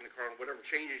wasn't like in the car, whatever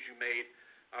changes you made,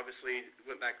 obviously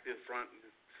went back to the front, and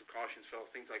some cautions fell,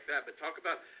 things like that. But talk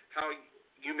about how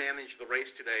you managed the race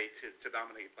today to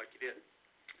dominate like you did.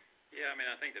 Yeah, I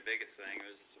mean, I think the biggest thing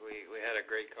was we had a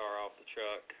great car off the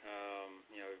truck.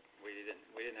 You know, we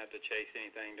didn't have to chase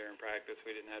anything during practice.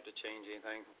 We didn't have to change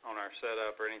anything on our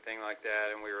setup or anything like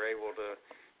that, and we were able to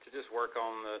just work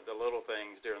on the little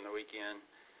things during the weekend.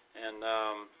 And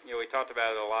you know, we talked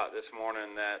about it a lot this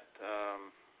morning that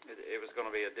it was going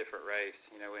to be a different race.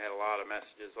 You know, we had a lot of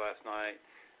messages last night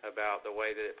about the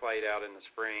way that it played out in the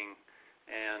spring,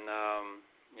 and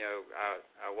you know,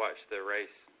 I watched the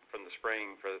race from the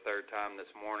spring for the third time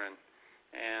this morning,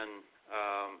 and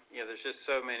you know, there's just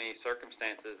so many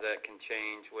circumstances that can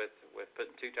change with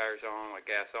putting two tires on, with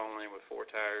gas only, with four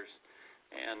tires,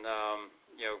 and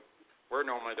you know, we're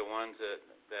normally the ones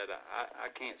that I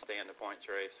can't stand the points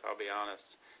race. I'll be honest.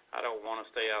 I don't want to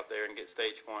stay out there and get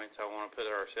stage points. I want to put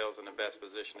ourselves in the best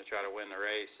position to try to win the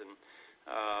race, and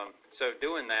so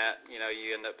doing that, you know,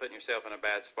 you end up putting yourself in a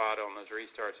bad spot on those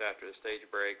restarts after the stage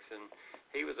breaks, and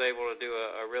he was able to do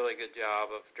a really good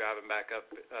job of driving back up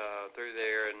through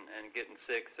there and getting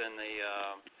sixth in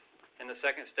the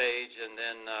second stage, and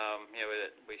then you know,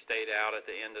 we stayed out at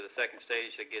the end of the second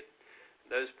stage to get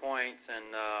those points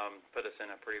and put us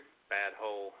in a pretty bad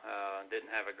hole.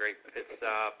 Didn't have a great pit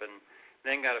stop, and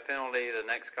then got a penalty the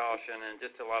next caution, and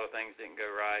just a lot of things didn't go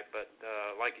right. But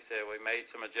like you said, we made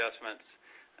some adjustments,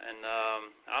 and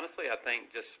honestly, I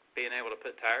think just being able to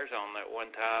put tires on that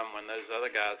one time when those other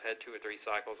guys had 2 or 3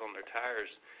 cycles on their tires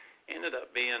ended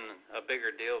up being a bigger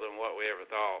deal than what we ever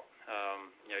thought.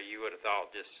 You know, you would have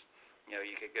thought just, you know,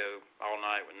 you could go all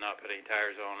night with not putting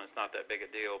tires on. It's not that big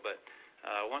a deal, but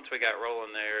once we got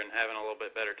rolling there and having a little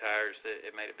bit better tires,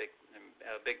 it made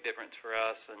a big difference for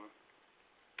us, and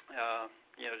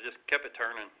you know, just kept it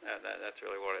turning. That's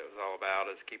really what it was all about,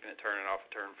 is keeping it turning off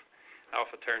of turn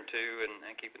 2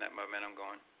 and keeping that momentum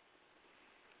going.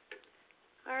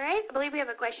 All right, I believe we have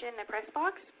a question in the press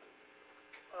box.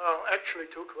 Actually,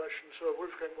 2 questions.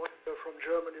 Wolfgang Wander from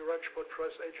Germany, Rennsport Press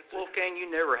Agency. Wolfgang, you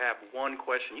never have one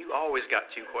question. You always got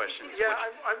 2 questions. Yeah,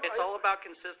 it's all about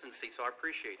consistency, so I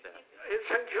appreciate that.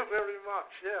 Thank you very much.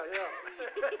 Yeah.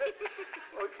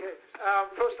 Okay.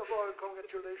 First of all,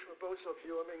 congratulations to both of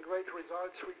you. I mean, great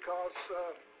results. 3 cars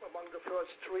among the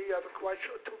first 3. I have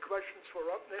 2 questions for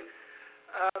Rodney.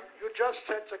 You just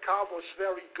said the car was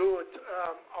very good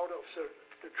out of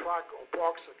the truck or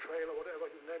box or trailer, whatever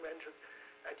you mentioned.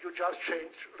 And you just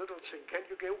changed little things. Can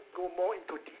you go more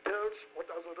into details? What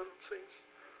are the little things?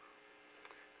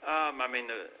 I mean,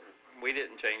 we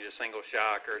didn't change a single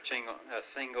shock or a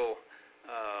single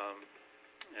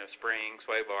you know, spring,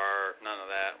 sway bar, none of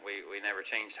that. We never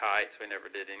changed heights. We never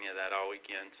did any of that all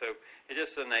weekend. So it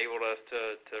just enabled us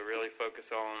to really focus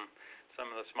on some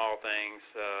of the small things.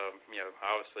 You know,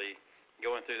 obviously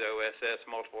going through the OSS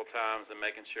multiple times and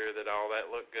making sure that all that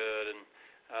looked good, and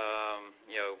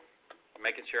you know,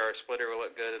 making sure our splitter will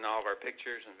look good in all of our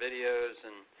pictures and videos,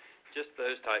 and just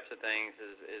those types of things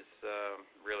is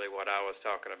really what I was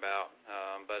talking about.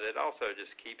 But it also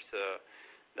just keeps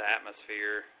the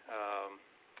atmosphere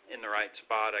in the right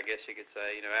spot, I guess you could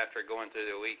say. You know, after going through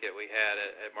the week that we had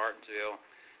at Martinsville,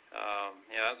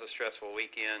 you know, that was a stressful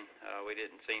weekend. We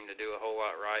didn't seem to do a whole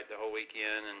lot right the whole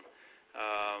weekend, and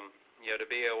you know, to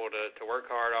be able to work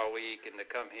hard all week and to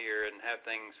come here and have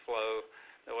things flow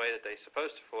the way that they're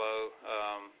supposed to flow,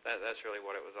 that's really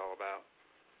what it was all about.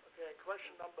 Okay,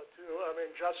 question number 2. I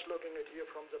mean, just looking at here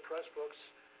from the press box,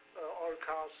 all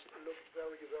cars look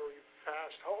very, very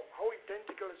fast. How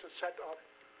identical is the setup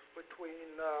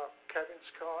between Kevin's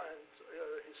car and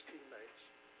his teammates?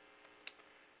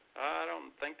 I don't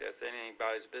think that's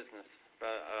anybody's business,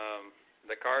 but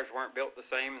the cars weren't built the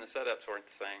same and the setups weren't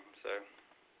the same, so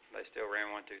they still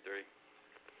ran 1, 2, 3.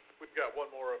 We've got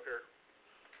one more up here.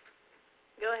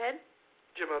 Go ahead.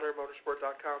 Jim Hunter,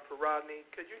 Motorsport.com for Rodney.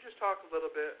 Could you just talk a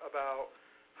little bit about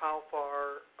how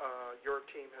far your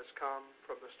team has come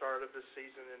from the start of this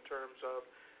season in terms of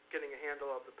getting a handle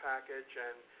of the package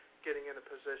and getting in a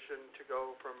position to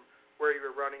go from where you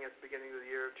were running at the beginning of the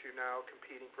year to now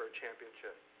competing for a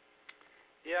championship?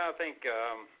 Yeah, I think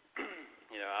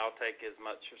I'll take as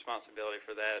much responsibility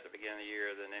for that at the beginning of the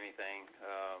year than anything.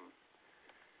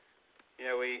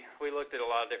 We looked at a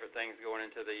lot of different things going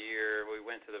into the year. We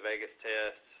went to the Vegas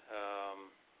test,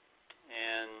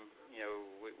 and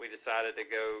we decided to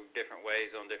go different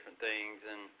ways on different things,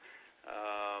 and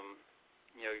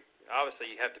obviously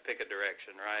you have to pick a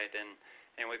direction, right?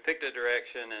 And we picked a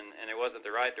direction, and it wasn't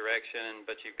the right direction,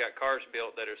 but you've got cars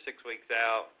built that are 6 weeks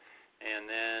out, and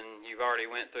then you've already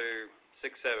went through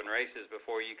 6-7 races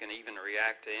before you can even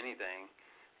react to anything.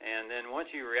 And then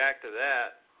once you react to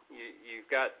that, you've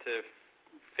got to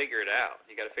figure it out.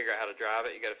 You got to figure out how to drive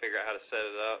it. You got to figure out how to set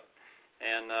it up.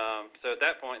 And so at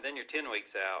that point, then you're 10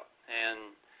 weeks out.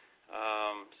 And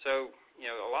so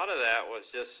a lot of that was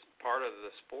just part of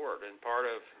the sport and part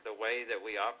of the way that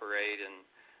we operate. And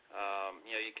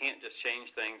you can't just change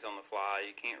things on the fly.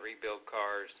 You can't rebuild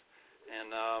cars.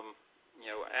 And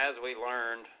as we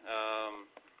learned,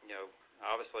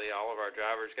 obviously all of our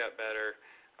drivers got better.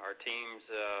 Our teams,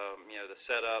 the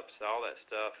setups, all that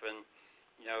stuff, and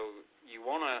you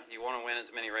wanna win as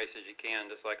many races as you can,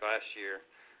 just like last year.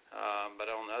 But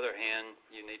on the other hand,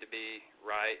 you need to be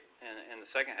right in the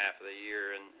second half of the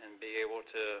year and be able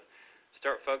to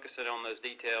start focusing on those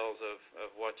details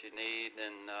of what you need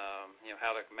and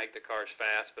how to make the cars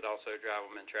fast, but also drive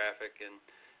them in traffic. And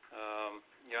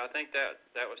I think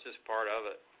that was just part of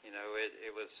it.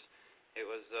 It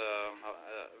was a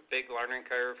big learning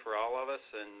curve for all of us,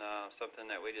 and something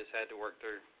that we just had to work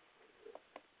through.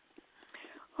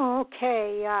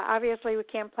 Okay. Obviously, we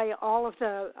can't play all of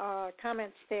the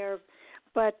comments there,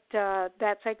 but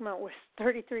that segment was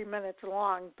 33 minutes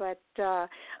long. But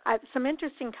some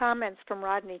interesting comments from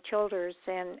Rodney Childers,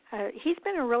 and he's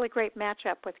been a really great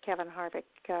matchup with Kevin Harvick,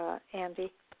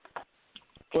 Andy.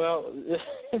 Well,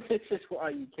 this is why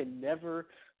you can never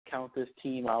count this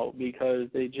team out, because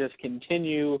they just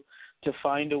continue to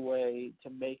find a way to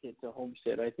make it to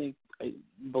Homestead. I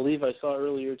believe I saw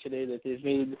earlier today that they've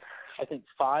made,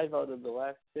 5 out of the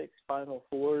last 6 Final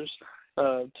Fours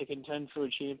to contend for a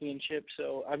championship.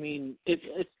 So, I mean,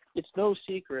 it's no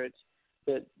secret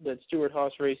that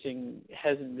Stewart-Haas Racing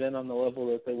hasn't been on the level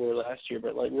that they were last year.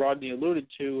 But like Rodney alluded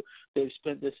to, they've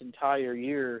spent this entire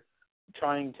year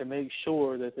trying to make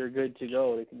sure that they're good to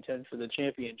go to contend for the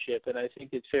championship. And I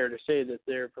think it's fair to say that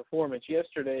their performance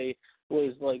yesterday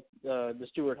was like the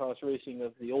Stewart-Haas Racing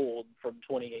of the old from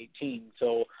 2018.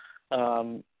 So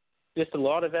just a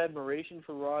lot of admiration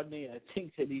for Rodney. I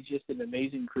think that he's just an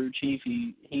amazing crew chief.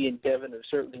 He and Kevin have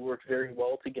certainly worked very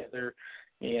well together,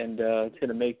 and it's going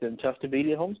to make them tough to beat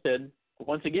at Homestead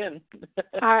once again.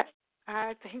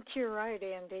 I think you're right,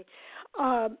 Andy.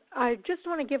 I just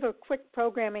want to give a quick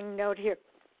programming note here.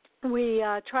 We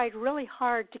tried really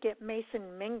hard to get Mason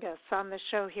Mingus on the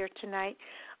show here tonight.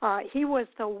 He was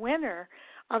the winner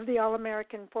of the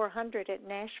All-American 400 at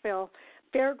Nashville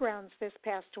Fairgrounds this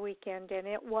past weekend, and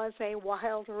it was a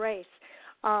wild race.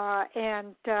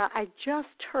 And I just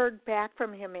heard back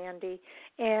from him, Andy,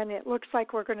 and it looks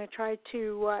like we're going to try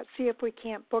to see if we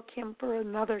can't book him for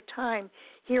another time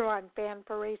here on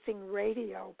Fan4Racing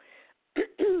Radio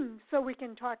so we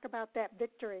can talk about that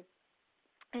victory.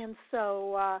 And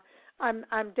so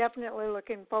I'm definitely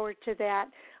looking forward to that.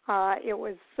 It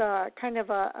was kind of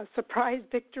a surprise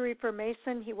victory for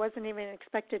Mason. He wasn't even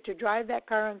expected to drive that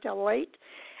car until late.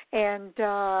 And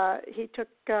he took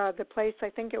the place. I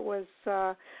think it was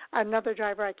another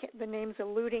driver. The name's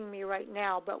eluding me right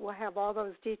now, but we'll have all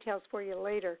those details for you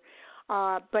later.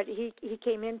 But he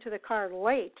came into the car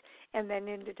late and then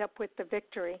ended up with the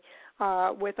victory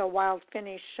with a wild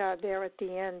finish there at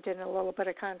the end and a little bit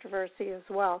of controversy as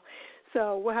well.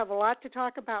 So we'll have a lot to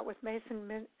talk about with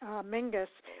Mason Mingus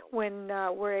when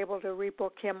we're able to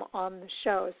rebook him on the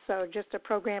show. So just a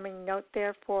programming note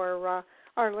there for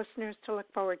our listeners to look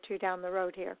forward to down the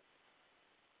road here.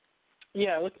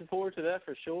 Yeah, looking forward to that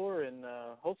for sure, and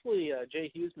hopefully Jay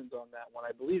Huseman's on that one.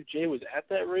 I believe Jay was at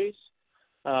that race.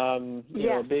 You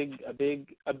know, a big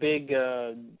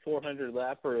 400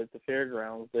 lapper at the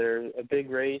fairgrounds. They're a big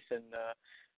race, and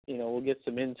we'll get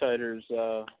some insiders'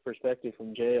 perspective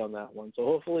from Jay on that one. So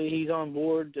hopefully he's on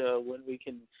board when we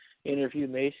can interview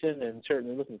Mason, and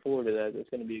certainly looking forward to that. It's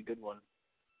going to be a good one.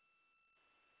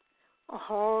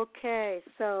 Okay,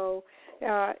 so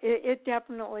it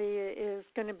definitely is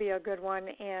going to be a good one,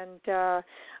 and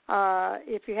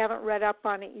if you haven't read up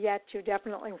on it yet, you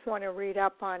definitely want to read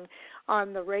up on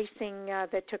the racing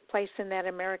that took place in that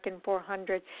American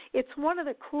 400. It's one of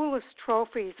the coolest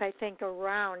trophies, I think,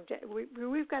 around.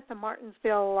 We've got the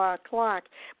Martinsville clock,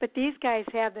 but these guys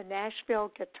have the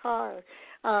Nashville guitar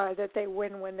that they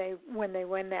win when they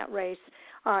win that race.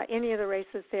 Any of the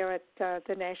races there at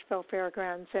the Nashville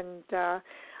Fairgrounds, and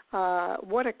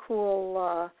what a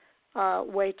cool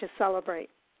way to celebrate.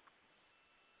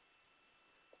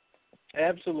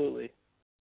 Absolutely.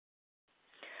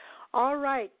 All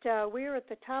right, we are at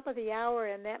the top of the hour,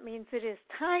 and that means it is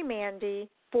time, Andy,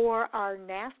 for our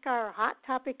NASCAR Hot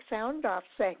Topic Sound Off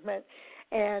segment.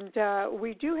 And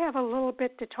we do have a little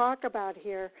bit to talk about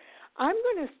here. I'm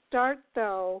going to start,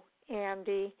 though,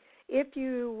 Andy, if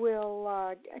you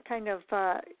will kind of,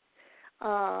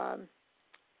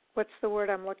 what's the word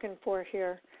I'm looking for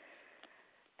here?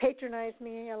 Patronize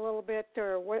me a little bit,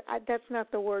 or what? That's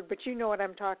not the word, but you know what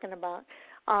I'm talking about.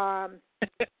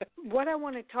 What I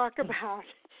want to talk about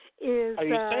is... Are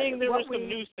you saying there was some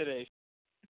news today?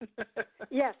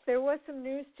 Yes, there was some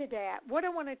news today. What I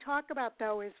want to talk about,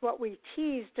 though, is what we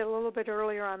teased a little bit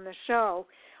earlier on the show,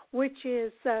 which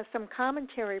is some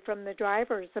commentary from the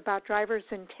drivers about drivers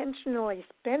intentionally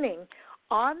spinning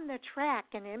on the track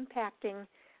and impacting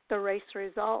the race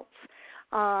results.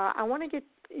 I want to get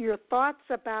your thoughts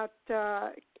about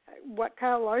what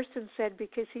Kyle Larson said,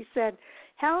 because he said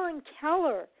Helen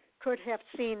Keller could have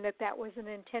seen that was an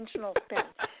intentional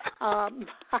spin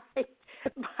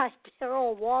by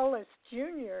Darrell Wallace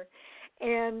Jr.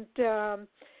 And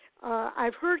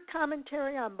I've heard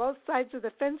commentary on both sides of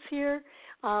the fence here.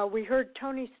 We heard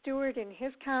Tony Stewart in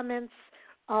his comments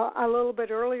a little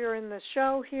bit earlier in the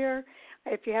show here.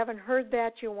 If you haven't heard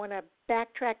that, you'll want to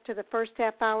backtrack to the first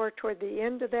half hour. Toward the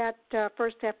end of that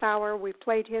first half hour, we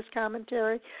played his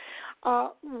commentary.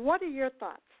 What are your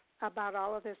thoughts about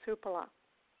all of this hoopla?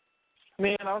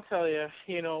 Man, I'll tell you,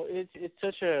 it's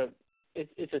such a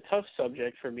tough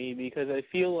subject for me, because I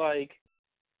feel like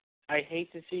I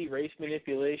hate to see race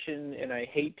manipulation, and I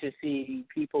hate to see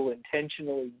people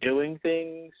intentionally doing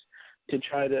things to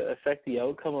try to affect the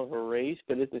outcome of a race.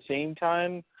 But at the same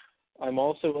time, I'm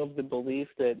also of the belief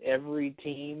that every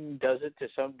team does it to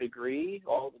some degree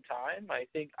all the time.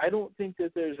 I don't think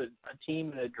that there's a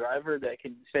team and a driver that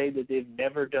can say that they've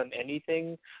never done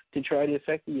anything to try to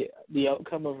affect the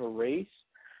outcome of a race.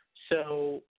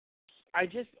 So I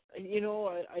just,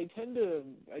 I tend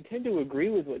to agree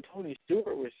with what Tony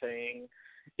Stewart was saying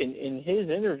in his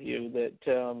interview,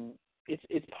 that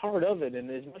it's part of it.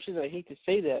 And as much as I hate to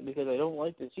say that, because I don't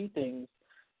like to see things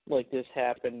like this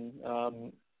happen,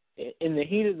 in the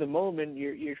heat of the moment,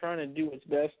 you're trying to do what's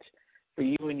best for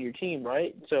you and your team,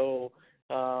 right? So,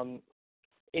 and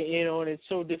it's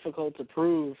so difficult to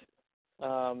prove.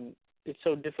 It's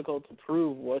so difficult to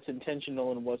prove what's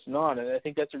intentional and what's not, and I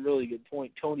think that's a really good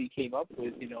point Tony came up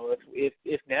with.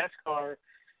 If NASCAR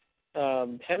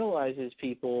penalizes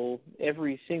people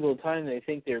every single time they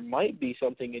think there might be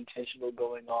something intentional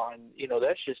going on,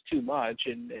 that's just too much.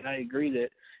 And I agree that,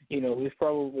 we've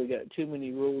probably got too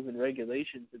many rules and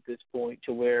regulations at this point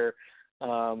to where,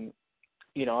 I'm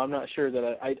not sure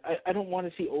that I don't want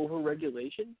to see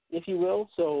over-regulation, if you will.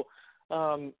 So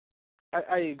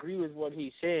I agree with what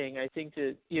he's saying. I think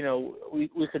that,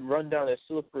 we could run down a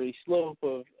slippery slope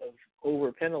of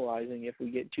over-penalizing if we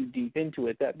get too deep into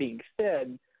it. That being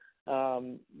said,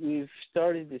 we've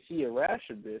started to see a rash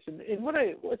of this, and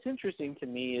what's interesting to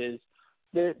me is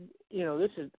that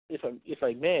this is, if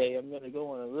I may, I'm going to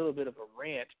go on a little bit of a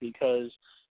rant, because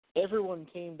everyone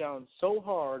came down so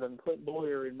hard on Clint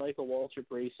Bowyer and Michael Waltrip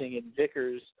Racing and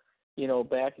Vickers,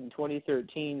 back in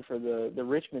 2013 for the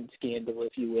Richmond scandal,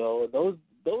 if you will. And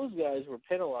those guys were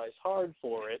penalized hard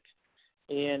for it,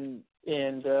 and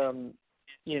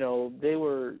they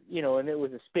were, and it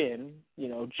was a spin,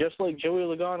 just like Joey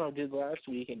Logano did last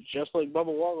week and just like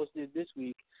Bubba Wallace did this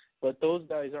week, but those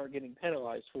guys aren't getting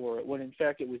penalized for it, when in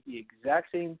fact it was the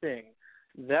exact same thing.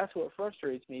 That's what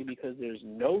frustrates me, because there's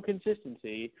no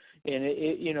consistency, and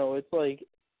it's like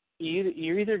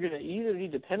you're either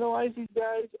need to penalize these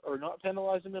guys or not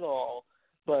penalize them at all.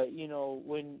 But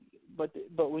when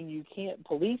you can't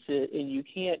police it and you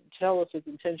can't tell if it's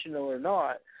intentional or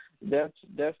not, that's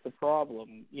the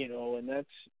problem, and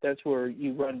that's where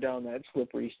you run down that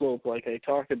slippery slope, like I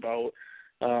talked about.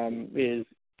 Is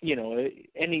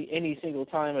any single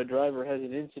time a driver has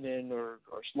an incident or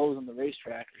slows on the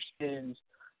racetrack or spins,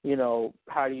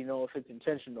 how do you know if it's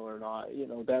intentional or not?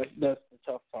 That's the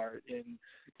tough part, and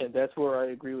that's where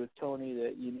I agree with Tony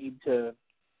that you need to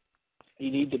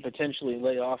you need to potentially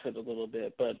lay off it a little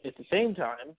bit. But at the same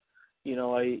time, you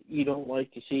don't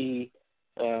like to see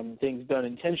things done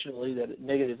intentionally that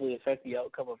negatively affect the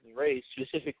outcome of the race,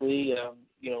 specifically,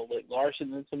 like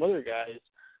Larson and some other guys.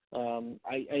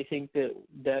 I think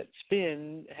that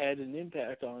spin had an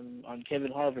impact on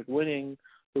Kevin Harvick winning,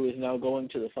 who is now going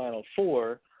to the Final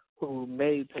Four, who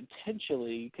may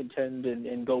potentially contend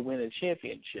and go win a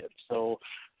championship. So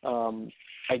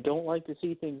I don't like to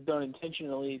see things done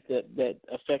intentionally that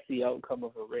affect the outcome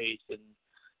of a race.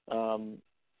 And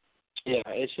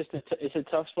it's a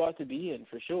tough spot to be in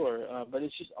for sure. But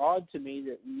it's just odd to me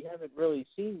that we haven't really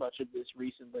seen much of this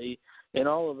recently, and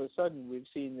all of a sudden we've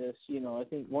seen this. I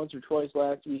think once or twice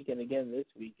last week, and again this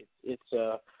week.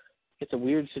 It's a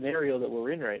weird scenario that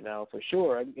we're in right now for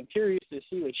sure. I'm curious to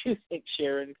see what you think,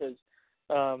 Sharon, because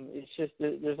it's just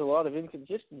there's a lot of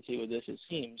inconsistency with this. It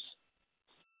seems.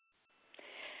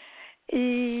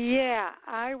 Yeah,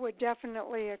 I would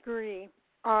definitely agree.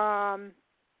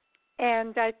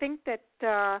 And I think that,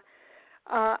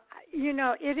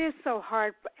 it is so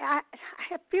hard. I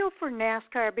feel for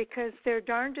NASCAR because they're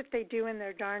darned if they do and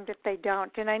they're darned if they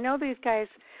don't. And I know these guys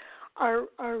are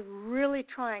really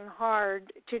trying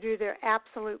hard to do their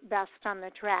absolute best on the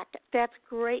track. That's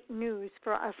great news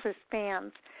for us as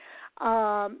fans.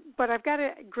 But I've got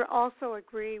to also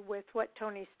agree with what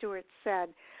Tony Stewart said.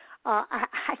 I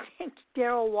think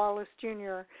Darrell Wallace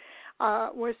Jr.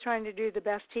 Was trying to do the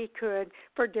best he could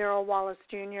for Darrell Wallace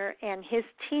Jr. and his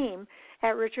team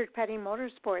at Richard Petty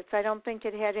Motorsports. I don't think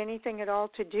it had anything at all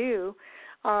to do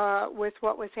with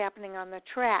what was happening on the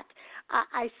track.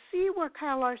 I see where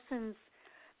Kyle Larson's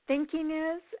thinking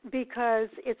is, because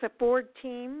it's a Ford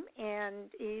team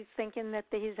and he's thinking that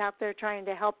he's out there trying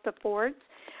to help the Fords.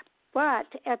 But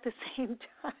at the same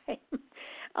time,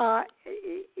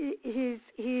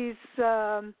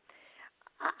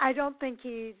 I don't think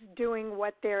he's doing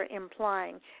what they're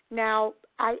implying. Now,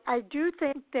 I do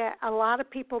think that a lot of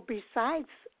people besides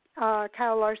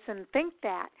Kyle Larson think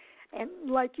that. And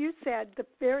like you said, the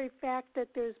very fact that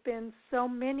there's been so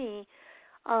many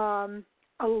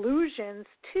allusions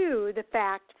to the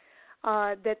fact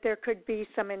that there could be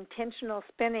some intentional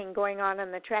spinning going on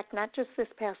the track, not just this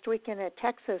past weekend at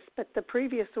Texas, but the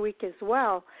previous week as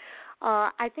well.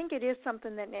 I think it is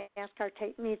something that NASCAR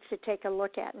needs to take a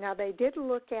look at. Now, they did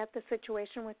look at the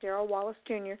situation with Darrell Wallace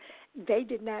Jr. They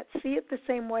did not see it the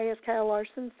same way as Kyle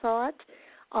Larson saw it,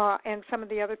 and some of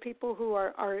the other people who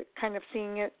are kind of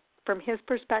seeing it from his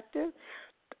perspective.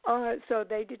 So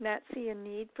they did not see a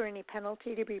need for any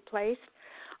penalty to be placed.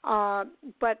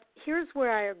 But here's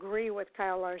where I agree with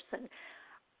Kyle Larson.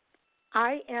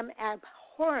 I am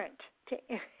abhorrent to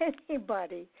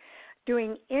anybody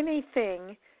doing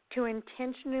anything to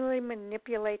intentionally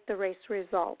manipulate the race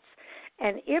results.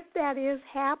 And if that is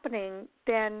happening,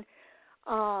 then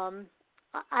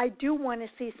I do want to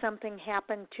see something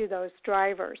happen to those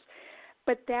drivers.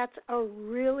 But that's a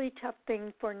really tough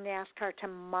thing for NASCAR to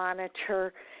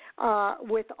monitor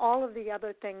with all of the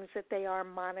other things that they are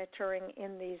monitoring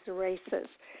in these races.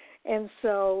 And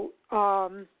so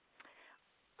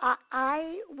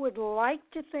I would like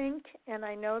to think, and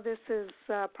I know this is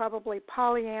probably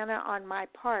Pollyanna on my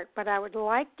part, but I would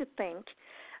like to think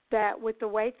that with the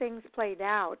way things played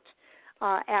out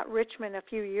at Richmond a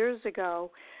few years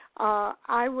ago,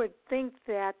 I would think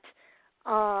that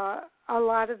a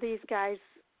lot of these guys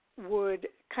would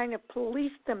kind of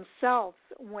police themselves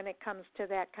when it comes to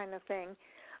that kind of thing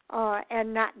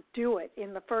and not do it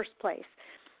in the first place.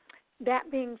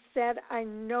 That being said, I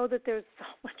know that there's so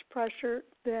much pressure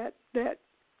that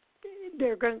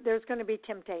there's going to be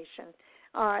temptation.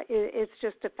 It's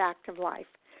just a fact of life.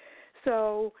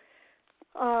 So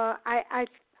I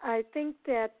think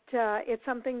that it's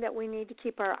something that we need to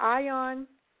keep our eye on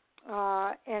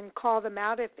and call them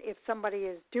out if somebody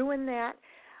is doing that.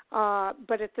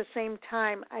 But at the same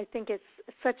time, I think it's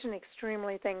such an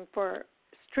extremely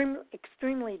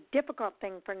difficult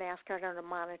thing for NASCAR to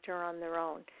monitor on their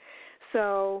own.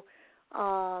 So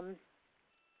I'm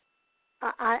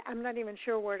not even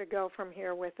sure where to go from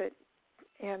here with it,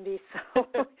 Andy. So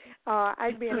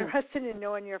I'd be interested in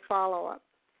knowing your follow-up.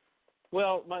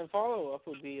 Well, my follow-up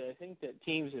would be, I think that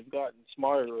teams have gotten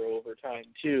smarter over time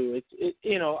too.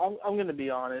 I'm going to be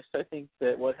honest. I think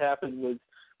that what happened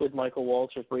with Michael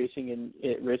Waltrip racing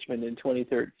at Richmond in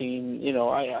 2013,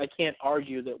 I can't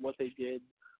argue that what they did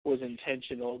was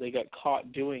intentional. They got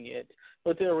caught doing it.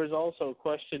 But there was also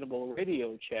questionable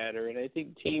radio chatter, and I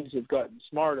think teams have gotten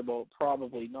smart about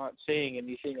probably not saying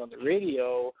anything on the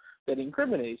radio that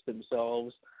incriminates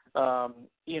themselves,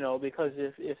 because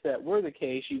if that were the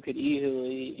case, you could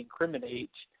easily incriminate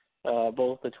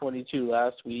both the 22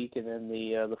 last week and then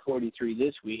the 43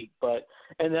 this week.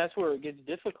 And that's where it gets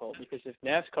difficult, because if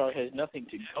NASCAR has nothing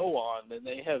to go on, then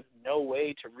they have no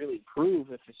way to really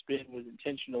prove if the spin was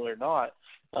intentional or not,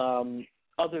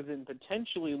 other than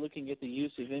potentially looking at the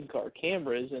use of in-car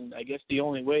cameras. And I guess the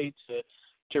only way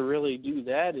to really do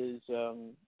that is,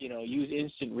 use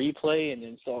instant replay and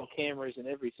install cameras in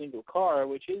every single car,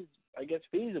 which is, I guess,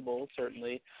 feasible,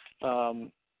 certainly.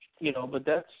 But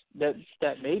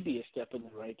that may be a step in the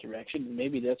right direction, and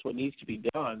maybe that's what needs to be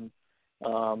done.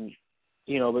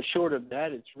 But short of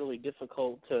that, it's really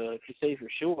difficult to say for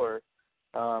sure,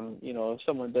 if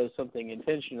someone does something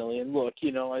intentionally. And look,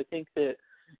 I think that,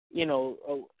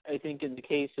 I think in the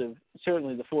case of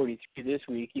certainly the 43 this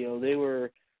week,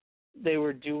 they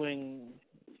were doing,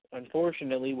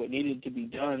 unfortunately, what needed to be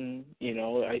done.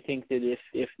 I think that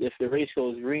if the race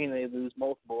goes green, they lose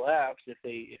multiple laps. If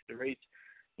the race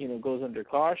goes under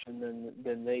caution,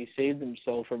 then they save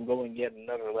themselves from going yet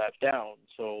another lap down.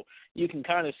 So you can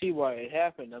kind of see why it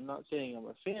happened. I'm not saying I'm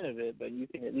a fan of it, but you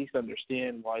can at least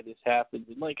understand why this happened.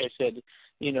 And like I said,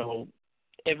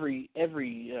 every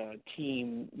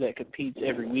team that competes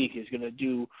every week is going to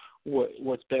do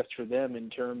what's best for them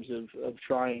in terms of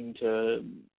trying to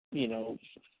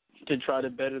try to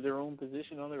better their own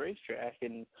position on the racetrack.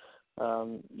 And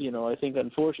I think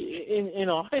unfortunately, and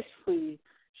honestly,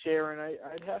 Sharon,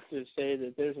 I'd have to say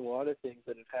that there's a lot of things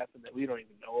that have happened that we don't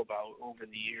even know about over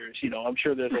the years. I'm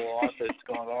sure there's a lot that's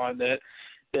gone on that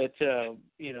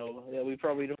we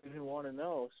probably don't even want to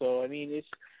know. So I mean,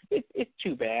 it's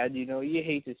too bad. You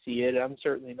hate to see it. I'm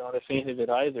certainly not a fan of it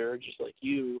either, just like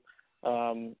you.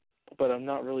 But I'm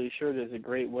not really sure there's a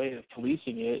great way of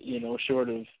policing it. Short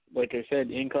of, like I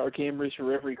said, in-car cameras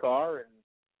for every car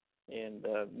and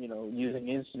using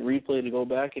instant replay to go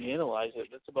back and analyze it.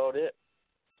 That's about it.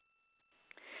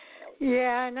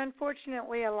 Yeah, and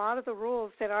unfortunately, a lot of the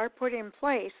rules that are put in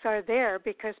place are there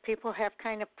because people have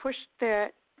kind of pushed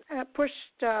the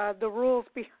rules,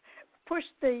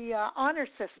 pushed the honor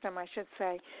system, I should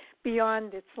say,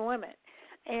 beyond its limit.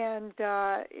 And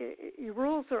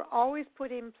rules are always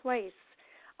put in place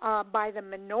by the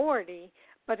minority,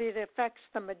 but it affects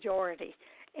the majority.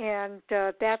 And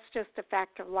that's just a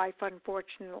fact of life,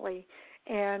 unfortunately.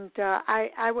 And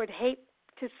I would hate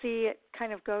to see it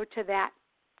kind of go to that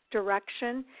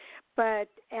direction, but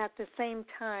at the same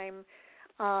time,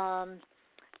 I'm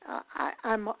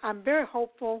very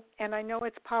hopeful, and I know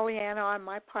it's Pollyanna on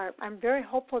my part. I'm very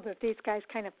hopeful that these guys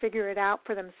kind of figure it out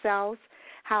for themselves,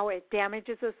 how it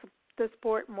damages the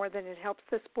sport more than it helps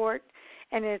the sport,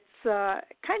 and it's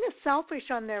kind of selfish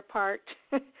on their part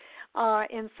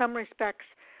in some respects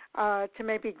to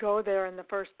maybe go there in the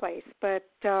first place, but.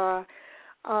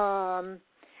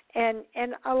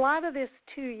 And a lot of this,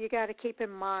 too, you got to keep in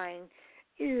mind,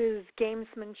 is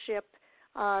gamesmanship,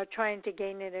 trying to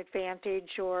gain an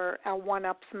advantage or a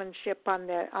one-upsmanship on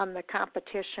the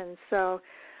competition. So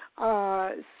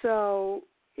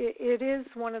it is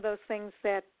one of those things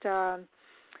that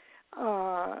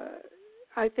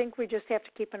I think we just have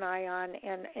to keep an eye on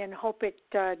and hope it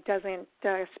doesn't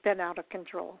spin out of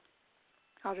control.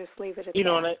 I'll just leave it at that.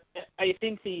 And I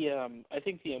think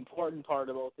the important part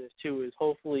about this too is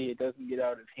hopefully it doesn't get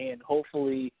out of hand.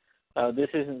 Hopefully, this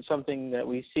isn't something that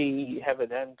we see have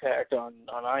an impact on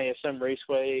ISM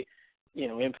Raceway,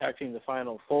 impacting the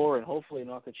Final Four, and hopefully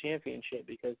not the championship,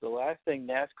 because the last thing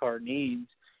NASCAR needs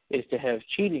is to have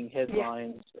cheating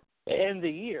headlines end the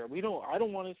year. I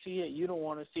don't want to see it. You don't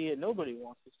want to see it. Nobody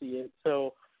wants to see it.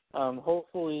 So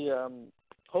hopefully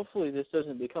this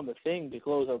doesn't become a thing to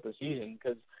close out the season,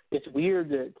 because it's weird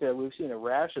that we've seen a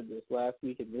rash of this last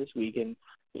week and this week. And,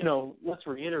 let's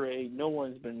reiterate, no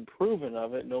one's been proven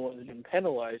of it. No one's been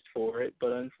penalized for it.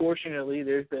 But unfortunately,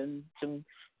 there's been some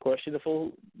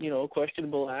questionable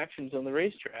actions on the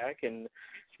racetrack. And,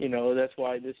 that's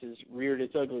why this has reared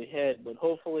its ugly head. But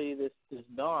hopefully this does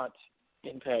not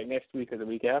impact next week or the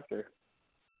week after.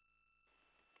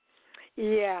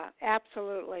 Yeah,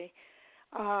 absolutely.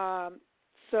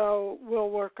 So we'll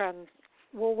work on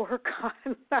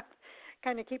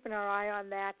kind of keeping our eye on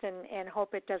that and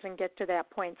hope it doesn't get to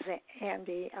that point,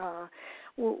 Andy,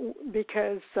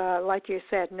 because like you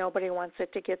said, nobody wants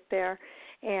it to get there,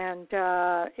 and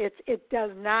it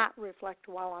does not reflect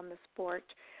well on the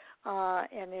sport.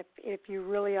 And if you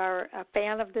really are a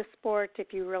fan of this sport,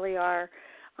 if you really are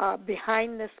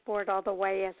behind this sport all the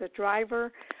way as a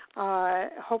driver,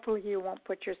 hopefully you won't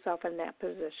put yourself in that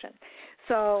position.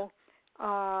 So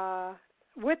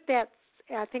with that,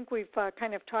 I think we've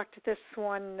kind of talked this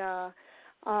one to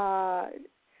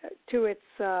its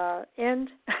end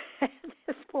at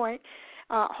this point.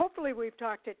 Hopefully we've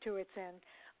talked it to its end.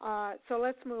 So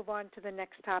let's move on to the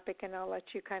next topic, and I'll let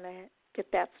you kind of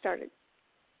get that started.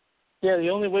 Yeah, the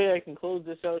only way I can close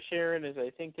this out, Sharon, is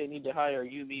I think they need to hire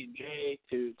you, me, and Jay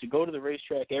to go to the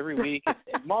racetrack every week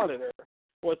and monitor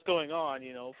what's going on.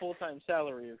 Full-time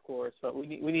salary, of course, but we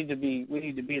need to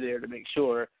be there to make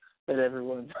sure that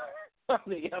everyone's on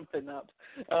the up and up.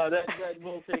 That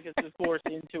will take us, of course,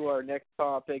 into our next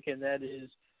topic, and that is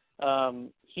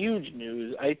huge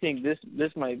news. I think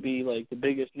this might be like the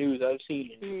biggest news I've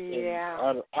seen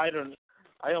in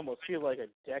I almost feel like a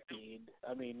decade.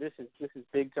 I mean, this is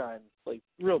big time, like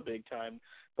real big time.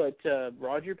 But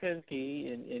Roger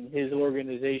Penske and his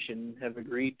organization have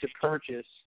agreed to purchase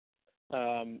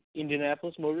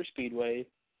Indianapolis Motor Speedway,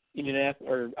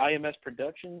 IMS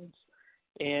Productions,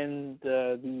 and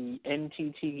the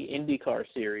NTT IndyCar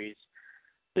Series.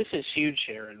 This is huge,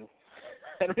 Sharon.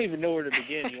 I don't even know where to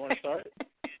begin. You want to start?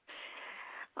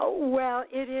 Oh, well,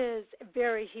 it is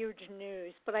very huge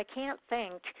news, but I can't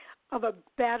think of a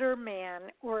better man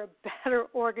or a better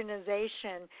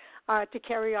organization to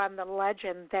carry on the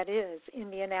legend that is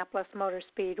Indianapolis Motor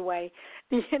Speedway,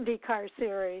 the IndyCar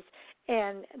Series,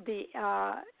 and the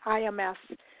IMS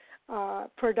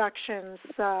Productions,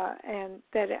 and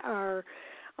that are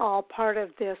all part of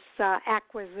this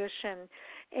acquisition.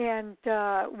 And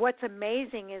what's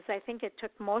amazing is I think it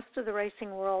took most of the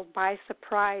racing world by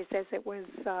surprise, as it was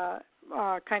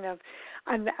kind of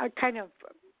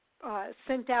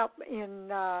sent out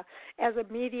in as a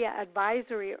media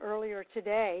advisory earlier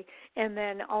today, and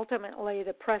then ultimately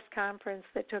the press conference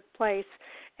that took place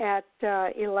at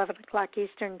 11 o'clock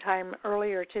Eastern Time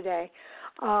earlier today.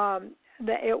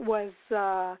 It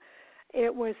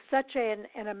was such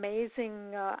an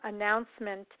amazing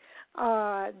announcement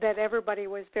that everybody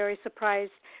was very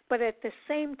surprised. But at the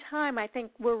same time, I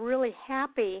think we're really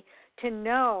happy to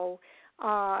know,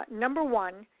 number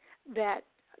one, that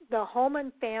the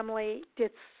Holman family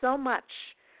did so much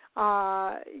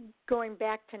going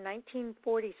back to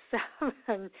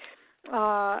 1947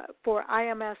 for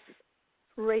IMS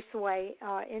Raceway,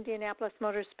 Indianapolis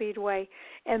Motor Speedway,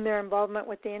 and their involvement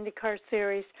with the IndyCar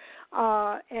Series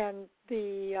and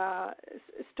the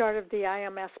start of the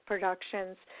IMS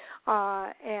Productions.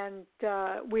 And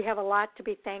we have a lot to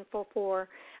be thankful for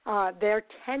their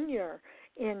tenure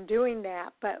in doing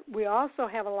that, but we also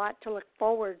have a lot to look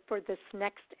forward for this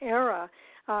next era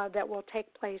that will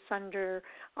take place under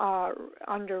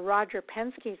Roger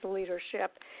Penske's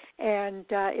leadership, and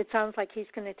it sounds like he's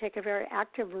going to take a very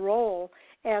active role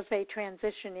as they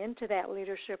transition into that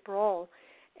leadership role,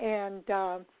 and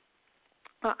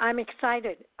I'm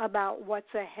excited about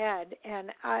what's ahead.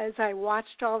 And as I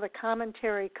watched all the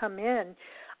commentary come in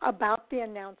about the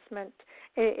announcement,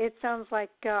 it sounds like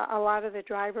a lot of the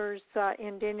drivers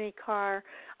in IndyCar,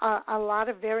 a lot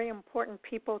of very important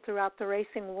people throughout the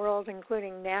racing world,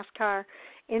 including NASCAR,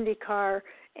 IndyCar,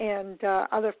 and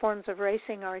other forms of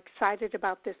racing, are excited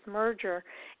about this merger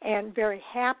and very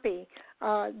happy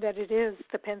that it is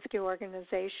the Penske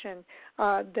organization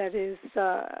that is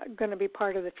going to be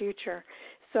part of the future.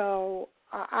 So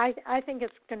I think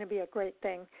it's going to be a great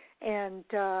thing, and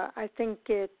I think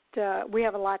we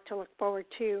have a lot to look forward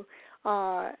to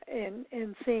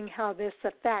in seeing how this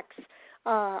affects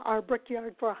our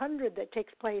Brickyard 400 that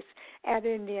takes place at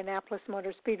Indianapolis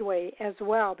Motor Speedway as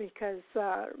well, because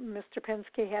Mr.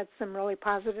 Penske had some really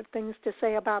positive things to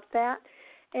say about that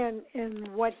and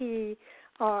what he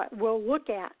will look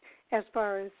at as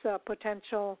far as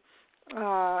potential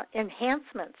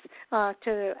enhancements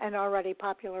to an already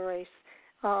popular race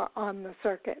on the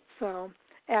circuit, so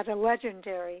at a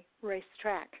legendary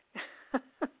racetrack.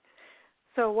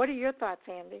 So what are your thoughts,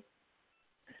 Andy?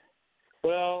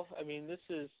 Well, I mean, this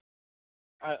is,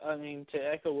 I mean, to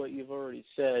echo what you've already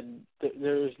said,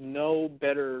 there is no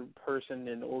better person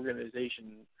in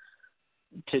organization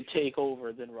to take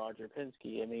over than Roger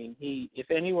Penske. I mean, if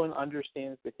anyone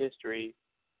understands the history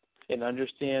and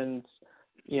understands,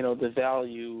 the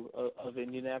value of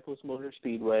Indianapolis Motor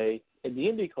Speedway and the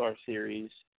IndyCar Series,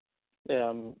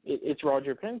 it's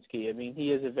Roger Penske. I mean, he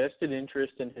has a vested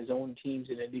interest in his own teams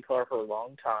in IndyCar for a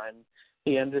long time.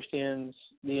 He understands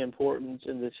the importance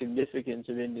and the significance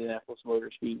of Indianapolis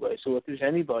Motor Speedway. So if there's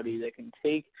anybody that can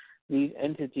take these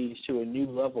entities to a new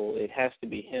level, it has to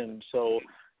be him. So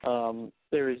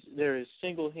there is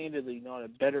single-handedly not a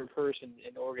better person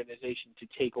in organization to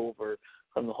take over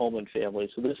from the Holman family.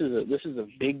 So this is a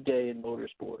big day in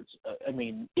motorsports. I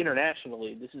mean,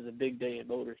 internationally, this is a big day in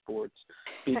motorsports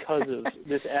because of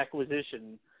this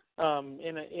acquisition.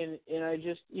 And I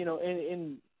just,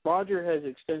 and Roger has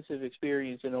extensive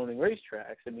experience in owning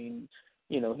racetracks. I mean,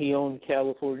 he owned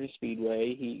California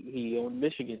Speedway. He owned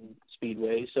Michigan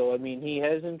Speedway. So, I mean, he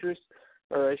has interest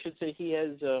or I should say he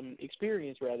has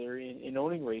experience, rather, in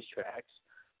owning racetracks.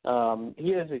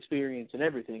 He has experience in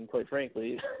everything, quite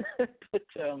frankly. But,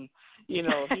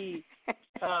 he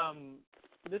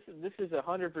this is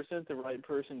 100% the right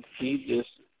person to lead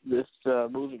this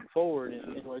moving forward.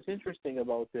 And what's interesting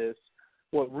about this,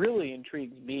 what really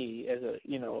intrigues me as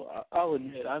I'll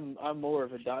admit I'm more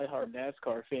of a diehard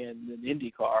NASCAR fan than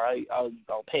IndyCar.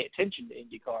 I'll pay attention to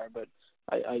IndyCar, but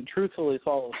I truthfully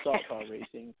follow stock car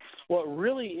racing. What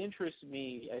really interests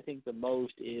me, I think, the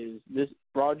most is this.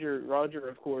 Roger,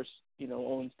 of course,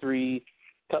 owns 3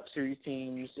 Cup Series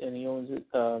teams, and he owns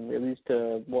at least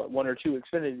 1 or 2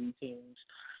 Xfinity teams.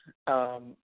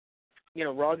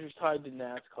 Roger's tied to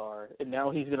NASCAR, and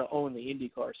now he's going to own the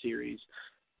IndyCar series.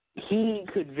 He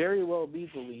could very well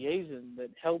be the liaison that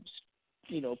helps,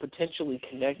 potentially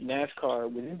connect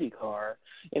NASCAR with IndyCar.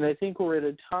 And I think we're at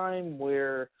a time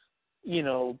where,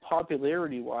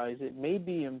 popularity-wise, it may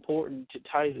be important to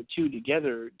tie the two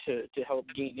together to help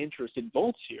gain interest in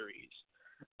both series.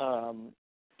 And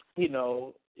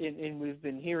we've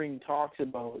been hearing talks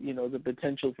about, the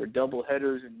potential for double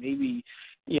headers and maybe,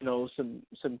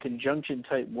 some conjunction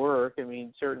type work. I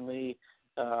mean, certainly,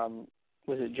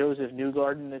 was it Joseph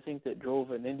Newgarden, I think, that drove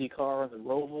an IndyCar on the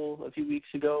Roval a few weeks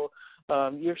ago?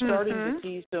 You're starting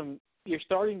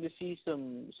to see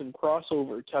some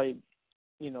crossover type,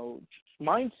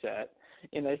 mindset,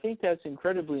 and I think that's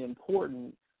incredibly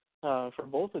important for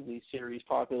both of these series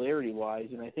popularity-wise.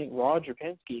 And I think Roger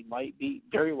Penske might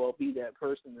very well be that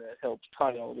person that helps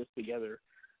tie all this together.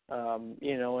 And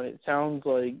it sounds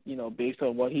like, based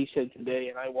on what he said today,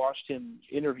 and I watched him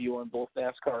interview on both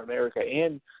NASCAR America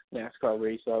and NASCAR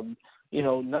Race Hub,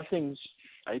 nothing's,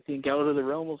 I think, out of the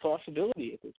realm of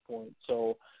possibility at this point.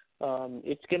 So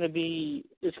it's going to be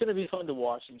fun to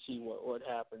watch and see what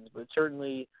happens. But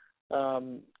certainly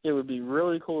it would be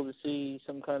really cool to see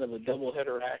some kind of a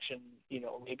doubleheader action,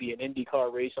 maybe an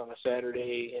IndyCar race on a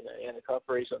Saturday and a Cup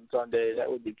race on Sunday. That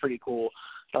would be pretty cool.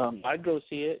 I'd go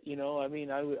see it.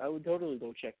 I would totally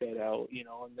go check that out.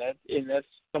 And that's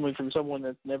coming from someone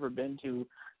that's never been to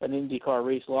an IndyCar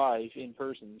race live in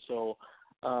person. So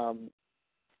I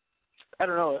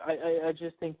don't know. I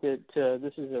just think that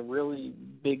this is a really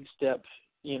big step,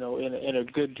 in a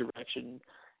good direction,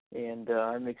 and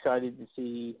I'm excited to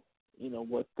see,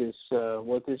 what this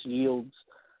yields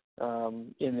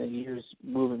in the years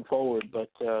moving forward. But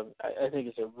I think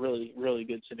it's a really, really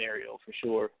good scenario for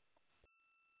sure.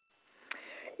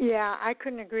 Yeah, I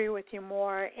couldn't agree with you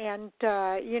more. And,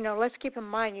 let's keep in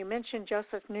mind, you mentioned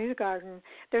Joseph Newgarden.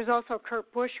 There's also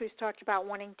Kurt Busch, who's talked about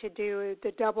wanting to do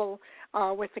the double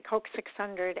with the Coke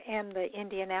 600 and the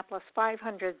Indianapolis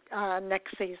 500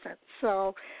 next season.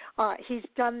 So he's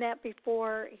done that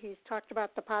before. He's talked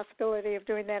about the possibility of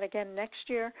doing that again next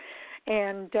year.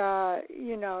 And,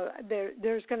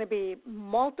 there's going to be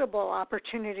multiple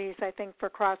opportunities, I think, for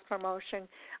cross-promotion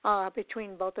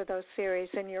between both of those series.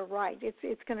 And you're right.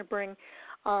 It's going to bring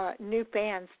new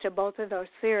fans to both of those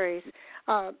series.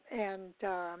 And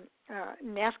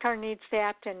NASCAR needs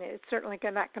that, and it's certainly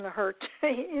not going to hurt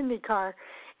IndyCar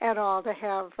at all to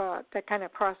have that kind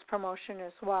of cross-promotion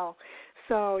as well.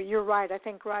 So you're right. I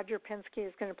think Roger Penske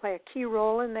is going to play a key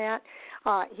role in that.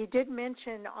 He did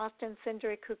mention Austin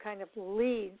Cindric, who kind of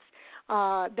leads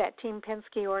that Team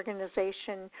Penske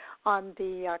organization on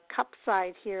the Cup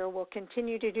side here, will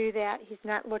continue to do that. He's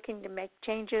not looking to make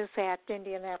changes at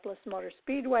Indianapolis Motor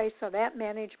Speedway, so that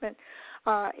management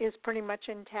is pretty much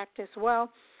intact as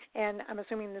well. And I'm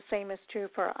assuming the same is true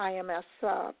for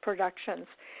IMS Productions.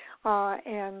 I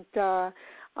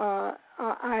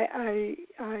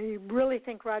really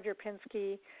think Roger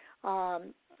Penske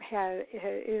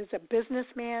is a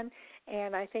businessman,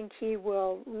 and I think he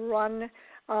will run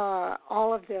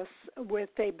all of this with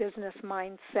a business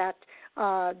mindset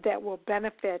that will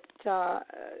benefit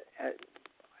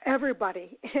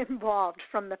everybody involved,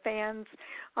 from the fans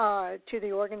to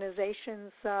the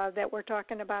organizations that we're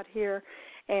talking about here,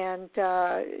 and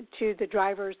to the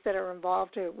drivers that are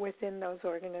involved within those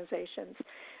organizations.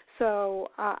 So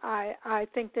I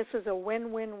think this is a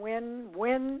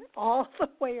win-win-win-win all the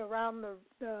way around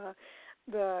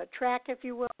the track, if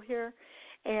you will, here.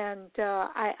 And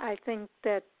I think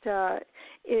that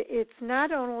it's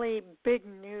not only big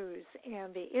news,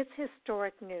 Andy. It's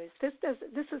historic news. This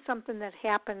is something that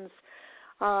happens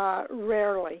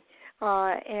rarely,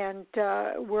 and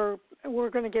we're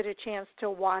going to get a chance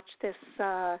to watch this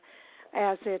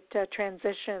as it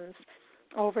transitions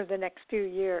over the next few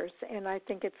years, and I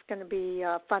think it's going to be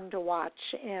fun to watch.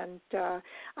 And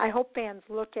I hope fans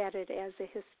look at it as a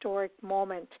historic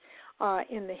moment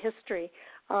in the history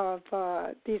of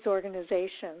these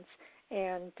organizations,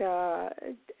 and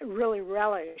really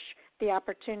relish the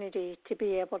opportunity to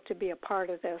be able to be a part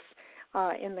of this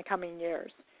in the coming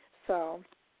years. So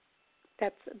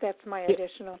that's my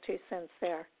additional 2 cents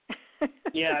there.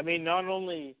 Yeah, I mean, not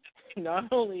only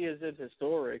is it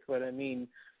historic, but I mean,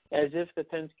 as if the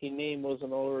Penske name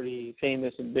wasn't already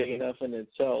famous and big enough in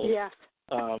itself. Yes.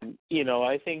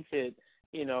 I think that,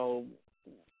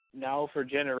 now for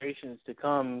generations to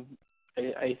come,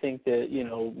 I think that,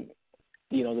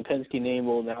 the Penske name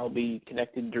will now be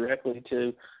connected directly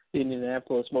to the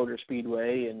Indianapolis Motor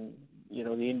Speedway and, the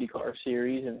IndyCar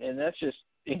Series, and that's just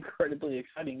incredibly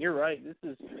exciting. You're right.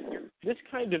 This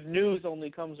kind of news only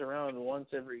comes around once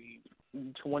every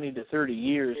 20 to 30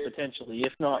 years, potentially,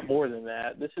 if not more than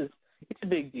that. It's a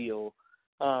big deal.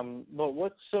 But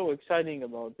what's so exciting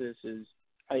about this is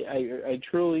I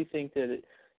truly think that it,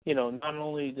 not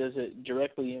only does it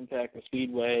directly impact the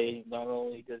Speedway, not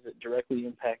only does it directly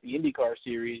impact the IndyCar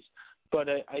Series, but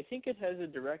I think it has a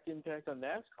direct impact on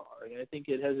NASCAR, and I think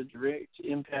it has a direct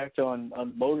impact on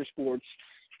motorsports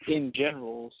in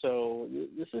general. So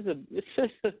this is a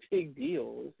big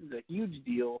deal. This is a huge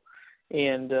deal,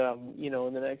 and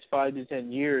in the next 5 to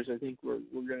 10 years, I think we're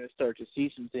going to start to see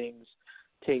some things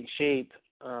take shape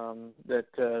that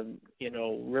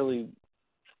really,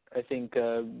 I think.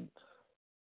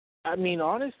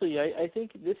 Honestly, I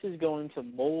think this is going to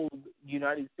mold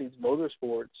United States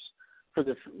motorsports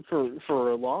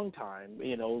for a long time.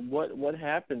 What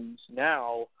happens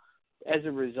now as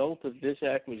a result of this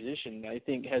acquisition, I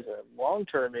think, has a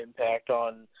long-term impact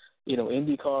on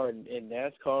IndyCar and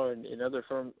NASCAR and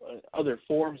other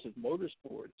forms of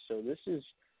motorsports. So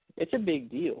it's a big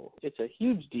deal. It's a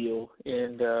huge deal,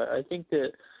 and I think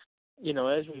that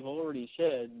as we've already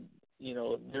said,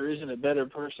 there isn't a better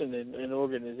person in an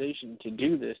organization to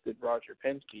do this than Roger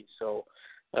Penske. So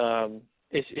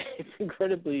it's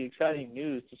incredibly exciting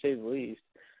news, to say the least.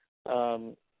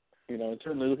 I'm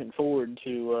certainly looking forward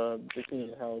to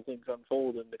seeing how things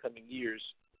unfold in the coming years.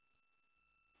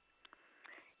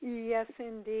 Yes,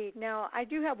 indeed. Now, I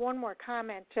do have one more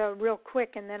comment real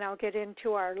quick, and then I'll get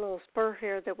into our little spur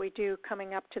here that we do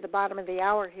coming up to the bottom of the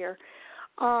hour here.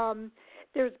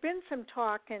 There's been some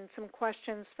talk and some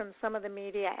questions from some of the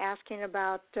media asking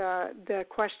about the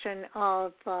question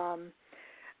of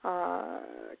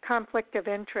conflict of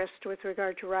interest with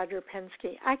regard to Roger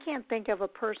Penske. I can't think of a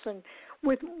person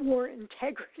with more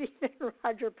integrity than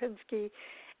Roger Penske.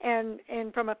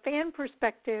 And from a fan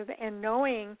perspective and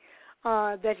knowing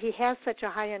that he has such a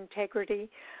high integrity,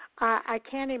 I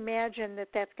can't imagine that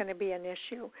that's going to be an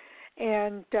issue.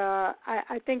 And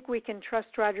I think we can trust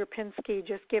Roger Penske,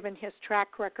 just given his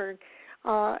track record,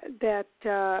 that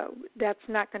that's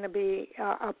not going to be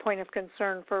a point of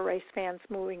concern for race fans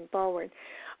moving forward.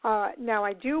 Now,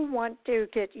 I do want to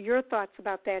get your thoughts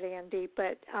about that, Andy,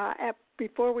 but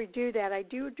before we do that, I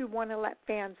do want to let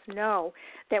fans know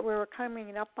that we're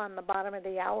coming up on the bottom of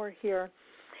the hour here,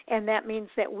 and that means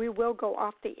that we will go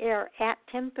off the air at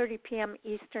 10:30 p.m.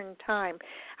 Eastern Time.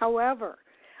 However,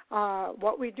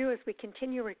 what we do is we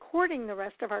continue recording the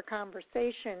rest of our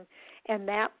conversation, and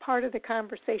that part of the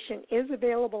conversation is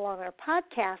available on our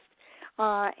podcast.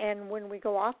 And when we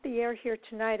go off the air here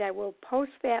tonight, I will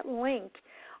post that link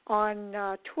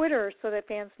on Twitter so that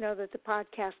fans know that the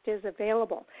podcast is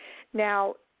available.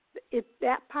 Now, if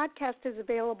that podcast is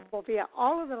available via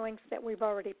all of the links that we've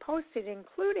already posted,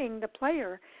 including the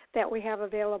player that we have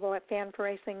available at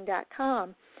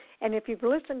Fan4Racing.com. And if you've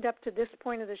listened up to this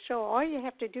point of the show, all you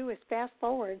have to do is fast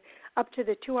forward up to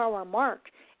the 2-hour mark,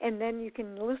 and then you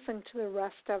can listen to the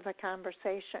rest of the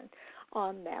conversation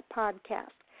on that podcast.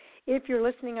 If you're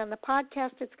listening on the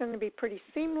podcast, it's going to be pretty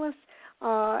seamless,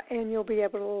 and you'll be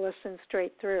able to listen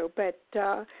straight through. But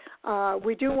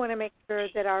we do want to make sure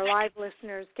that our live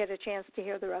listeners get a chance to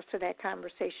hear the rest of that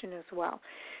conversation as well.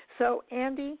 So,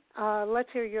 Andy, let's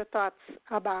hear your thoughts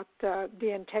about the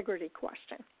integrity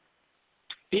question.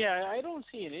 Yeah, I don't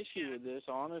see an issue with this,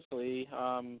 honestly.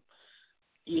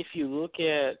 If you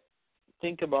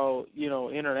think about,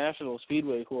 International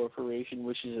Speedway Corporation,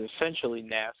 which is essentially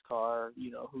NASCAR,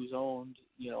 who's owned,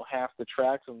 half the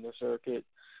tracks on the circuit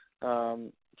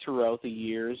throughout the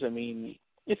years. I mean,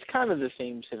 it's kind of the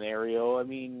same scenario. I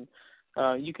mean,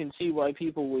 you can see why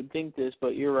people would think this,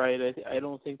 but you're right. I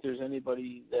don't think there's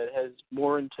anybody that has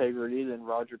more integrity than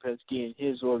Roger Penske and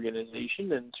his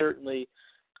organization, and certainly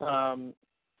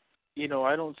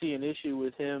I don't see an issue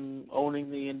with him owning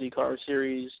the IndyCar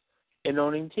Series and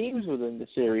owning teams within the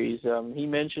series. He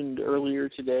mentioned earlier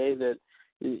today that,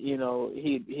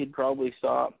 he'd probably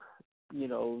stop,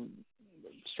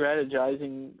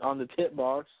 strategizing on the pit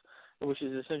box, which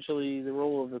is essentially the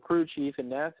role of the crew chief in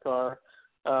NASCAR,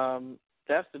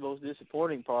 that's the most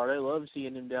disappointing part. I love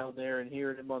seeing him down there and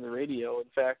hearing him on the radio. In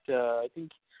fact, I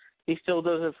think he still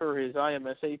does it for his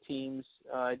IMSA teams.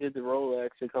 I did the Rolex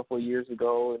a couple of years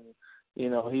ago, and he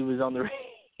was on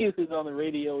the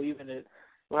radio even at,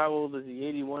 how old is he?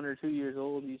 81 or 2 years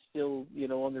old. He's still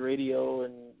on the radio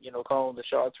and calling the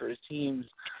shots for his teams,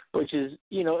 which is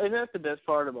and that's the best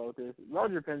part about this.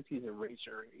 Roger Penske's a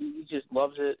racer. He just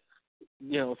loves it,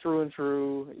 through and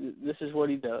through. This is what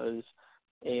he does,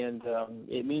 and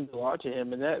it means a lot to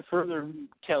him. And that further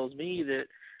tells me that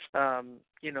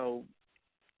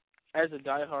as a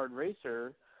diehard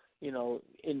racer,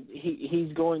 and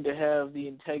he's going to have the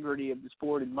integrity of the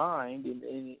sport in mind and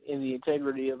the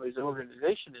integrity of his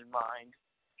organization in mind.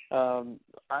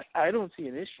 I don't see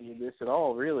an issue with this at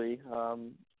all, really.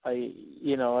 I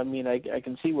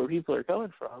can see where people are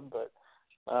coming from, but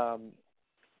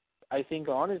I think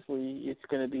honestly it's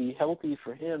going to be healthy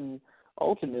for him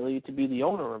ultimately to be the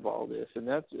owner of all this, and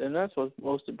that's what's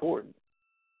most important.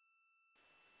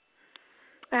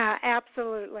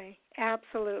 Absolutely,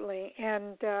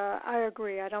 and I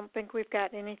agree. I don't think we've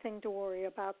got anything to worry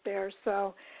about there.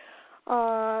 So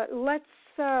let's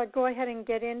go ahead and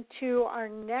get into our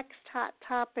next hot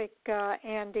topic,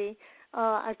 Andy.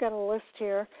 I've got a list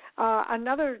here.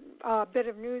 Another bit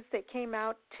of news that came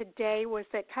out today was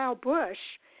that Kyle Busch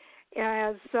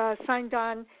has signed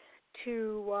on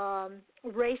to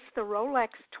race the Rolex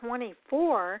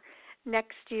 24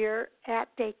 next year at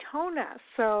Daytona.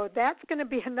 So that's going to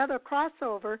be another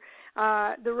crossover.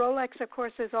 The Rolex, of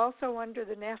course, is also under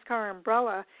the NASCAR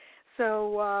umbrella.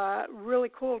 So really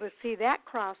cool to see that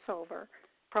crossover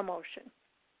promotion.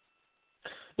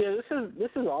 Yeah,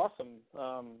 this is awesome.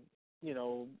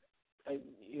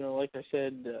 Like I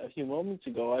said a few moments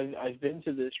ago, I've been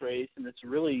to this race, and it's a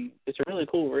really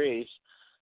cool race.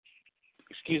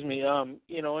 Excuse me. And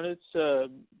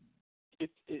it's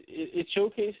it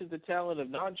showcases the talent of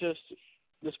not just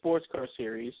the sports car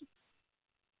series,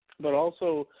 but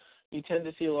also you tend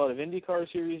to see a lot of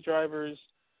IndyCar series drivers.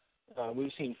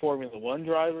 We've seen Formula One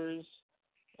drivers,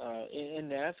 in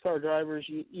NASCAR drivers.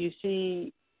 You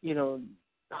see,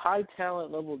 high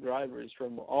talent level drivers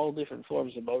from all different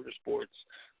forms of motorsports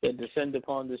that descend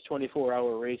upon this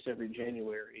 24-hour race every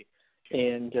January.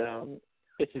 And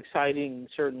it's exciting,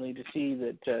 certainly, to see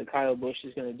that Kyle Busch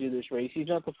is going to do this race. He's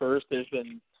not the first. There's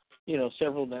been,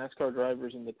 several NASCAR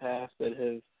drivers in the past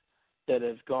that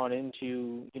have gone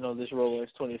into, this Rolex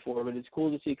 24. But it's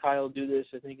cool to see Kyle do this.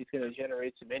 I think it's going to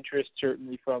generate some interest,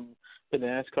 certainly from the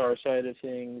NASCAR side of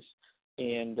things.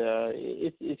 And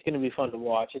it's going to be fun to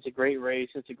watch. It's a great race.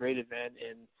 It's a great event.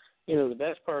 And, the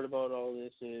best part about all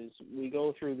this is we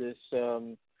go through this,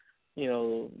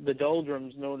 the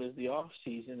doldrums known as the off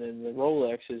season, and the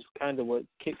Rolex is kind of what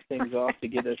kicks things off to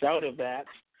get us out of that.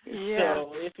 Yeah.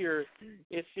 So if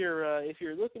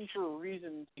you're looking for a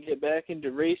reason to get back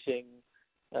into racing,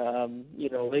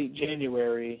 late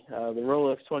January, the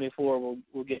Rolex 24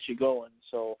 will get you going.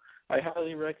 So I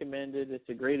highly recommend it. It's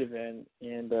a great event,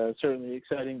 and certainly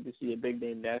exciting to see a big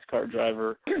name NASCAR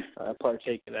driver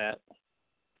partake in that.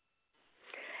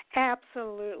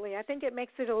 Absolutely. I think it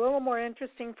makes it a little more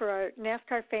interesting for our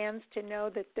NASCAR fans to know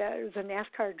that there's a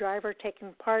NASCAR driver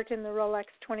taking part in the Rolex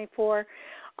 24.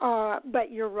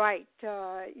 But you're right.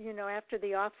 After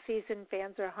the off-season,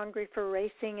 fans are hungry for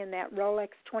racing, and that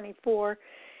Rolex 24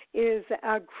 is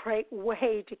a great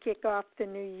way to kick off the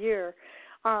new year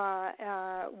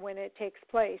when it takes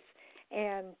place.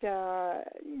 And,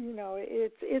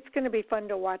 it's going to be fun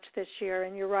to watch this year.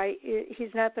 And you're right.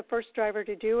 He's not the first driver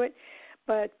to do it.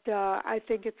 But I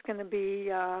think it's going to be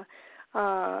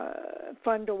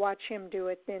fun to watch him do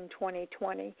it in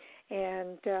 2020.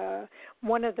 And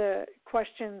one of the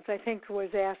questions I think was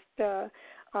asked,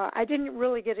 I didn't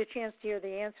really get a chance to hear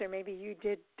the answer. Maybe you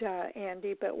did,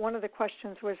 Andy. But one of the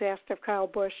questions was asked of Kyle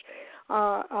Busch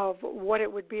of what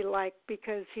it would be like,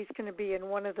 because he's going to be in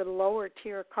one of the lower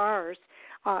tier cars.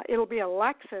 It'll be a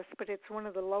Lexus, but it's one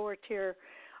of the lower tier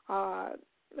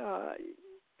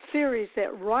series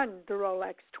that run the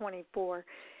Rolex 24,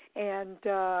 and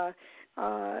a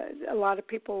lot of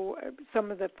people,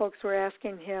 some of the folks were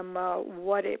asking him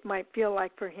what it might feel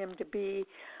like for him to be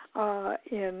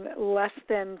in less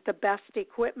than the best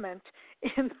equipment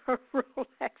in the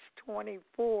Rolex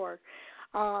 24.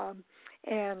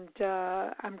 And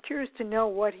I'm curious to know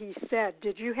what he said.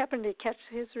 Did you happen to catch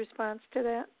his response to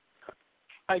that?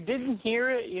 I didn't hear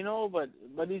it,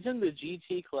 but he's in the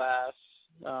GT class.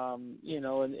 And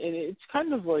it's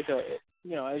kind of like as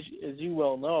you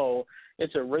well know,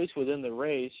 it's a race within the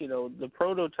race. The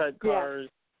prototype cars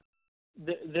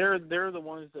they're the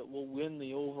ones that will win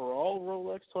the overall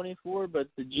Rolex 24, but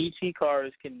the GT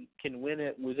cars can win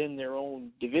it within their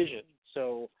own division.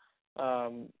 So,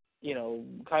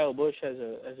 Kyle Busch has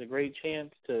a great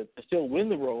chance to still win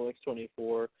the Rolex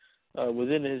 24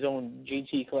 within his own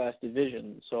GT class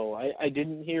division. So I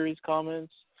didn't hear his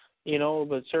comments,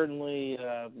 but certainly,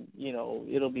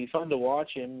 it'll be fun to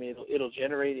watch him. It'll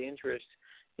generate interest,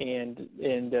 and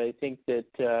I think that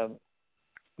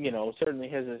certainly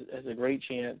has a great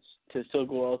chance to still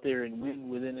go out there and win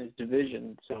within his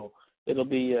division. So it'll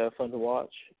be fun to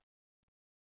watch.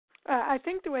 I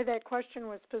think the way that question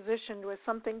was positioned was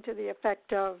something to the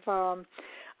effect of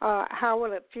how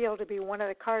will it feel to be one of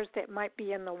the cars that might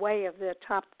be in the way of the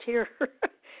top tier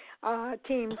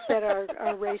teams that are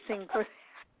racing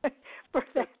for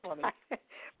that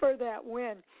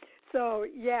win. So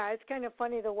yeah, it's kind of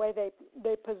funny the way they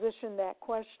position that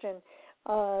question.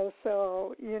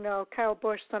 So Kyle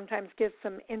Busch sometimes gives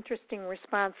some interesting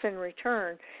response in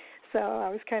return. So I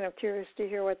was kind of curious to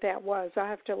hear what that was. I'll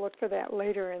have to look for that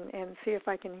later and see if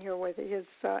I can hear what his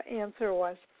answer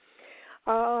was.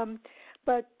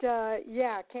 But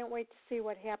can't wait to see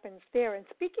what happens there. And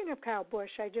speaking of Kyle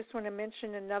Busch, I just want to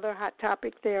mention another hot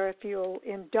topic there, if you'll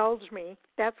indulge me.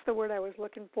 That's the word I was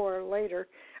looking for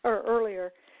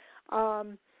earlier.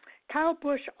 Kyle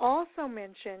Busch also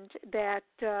mentioned that,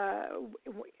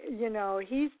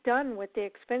 he's done with the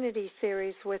Xfinity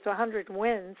Series with 100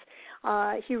 wins.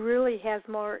 He really has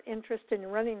more interest in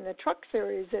running the Truck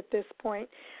Series at this point,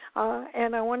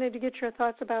 and I wanted to get your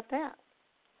thoughts about that.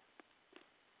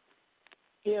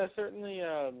 Yeah, certainly.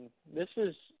 This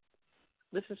is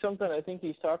something I think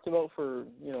he's talked about for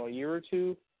a year or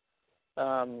two.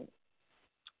 And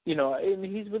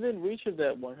he's within reach of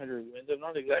that 100 wins. I'm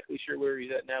not exactly sure where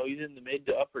he's at now. He's in the mid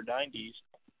to upper 90s.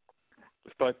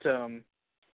 But, I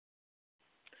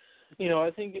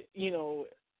think,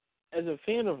 as a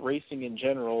fan of racing in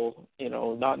general,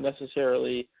 not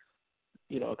necessarily,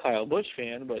 a Kyle Busch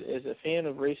fan, but as a fan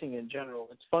of racing in general,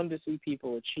 it's fun to see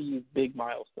people achieve big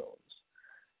milestones.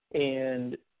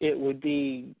 And it would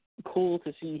be cool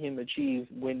to see him achieve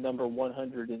win number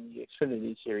 100 in the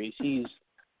Xfinity Series. He's,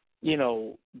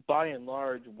 by and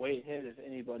large, way ahead of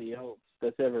anybody else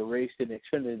that's ever raced an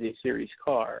Xfinity Series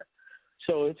car.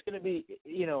 So it's going to be,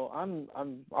 I'm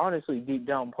honestly deep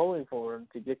down pulling for him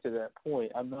to get to that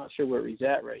point. I'm not sure where he's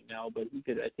at right now, but he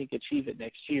could, I think, achieve it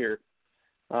next year.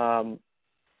 So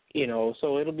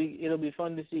it'll be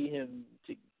fun to see him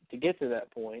to get to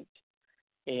that point.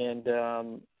 And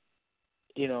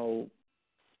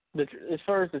as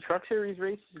far as the Truck Series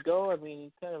races go, I mean,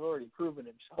 he's kind of already proven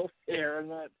himself there. I'm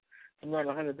not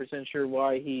 100% sure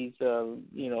why he's,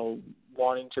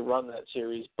 wanting to run that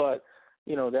series. But,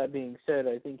 that being said,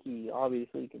 I think he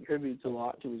obviously contributes a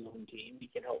lot to his own team. He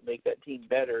can help make that team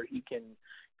better. He can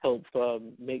help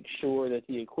make sure that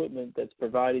the equipment that's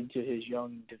provided to his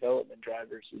young development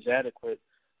drivers is adequate.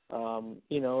 And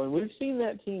we've seen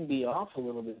that team be off a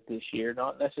little bit this year,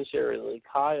 not necessarily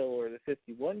Kyle or the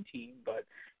 51 team, but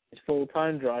his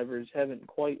full-time drivers haven't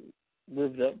quite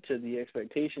lived up to the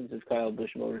expectations of Kyle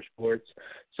Busch Motorsports.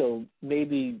 So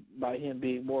maybe by him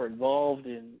being more involved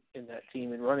in that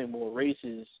team and running more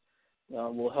races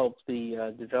will help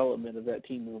the development of that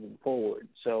team moving forward.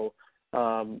 So,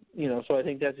 so I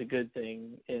think that's a good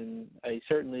thing. And I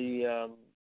certainly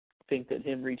think that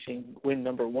him reaching win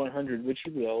number 100, which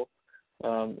he will,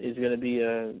 is going to be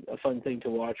a fun thing to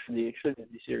watch for the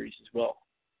Xfinity Series as well.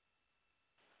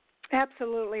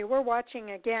 Absolutely. We're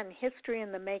watching, again, history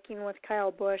in the making with Kyle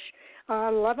Busch.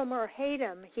 Love him or hate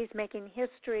him, he's making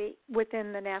history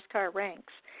within the NASCAR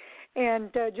ranks.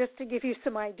 And just to give you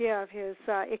some idea of his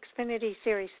Xfinity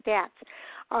Series stats,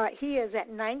 he is at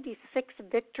 96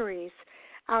 victories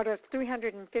out of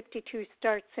 352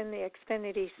 starts in the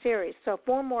Xfinity Series. So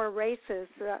 4 more race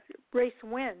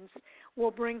wins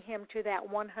will bring him to that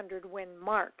 100-win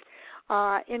mark.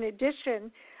 In addition,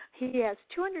 he has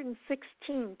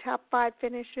 216 top 5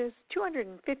 finishes,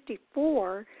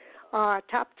 254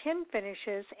 top 10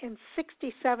 finishes, and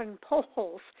 67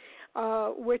 poles,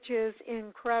 which is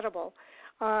incredible.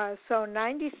 So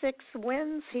 96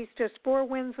 wins. He's just 4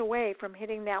 wins away from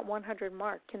hitting that 100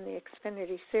 mark in the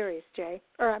Xfinity Series,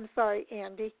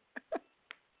 Andy.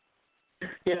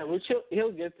 Yeah, which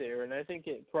he'll get there, and I think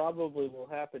it probably will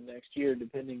happen next year,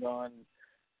 depending on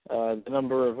the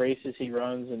number of races he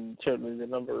runs and certainly the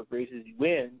number of races he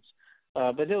wins.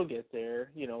 But he'll get there,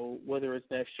 whether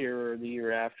it's next year or the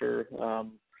year after.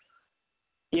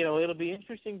 It'll be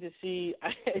interesting to see.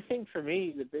 I think for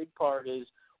me, the big part is,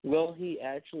 will he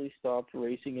actually stop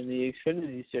racing in the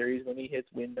Xfinity Series when he hits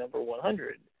win number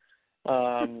 100?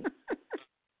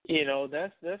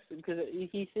 That's because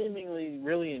he seemingly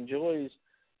really enjoys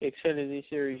Xfinity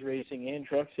Series racing and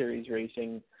Truck Series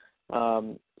racing.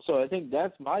 So I think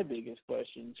that's my biggest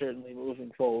question, certainly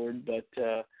moving forward. But,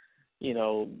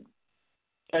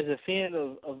 as a fan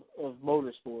of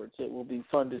motorsports, it will be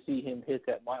fun to see him hit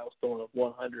that milestone of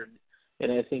 100, and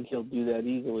I think he'll do that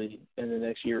easily in the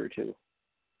next year or two.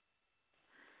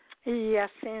 Yes,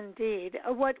 indeed.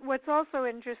 What's also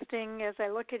interesting as I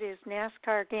look at his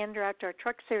NASCAR Gander Outdoors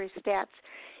Truck Series stats,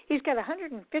 he's got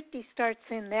 150 starts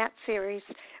in that series,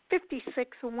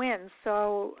 56 wins,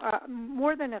 so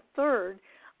more than a third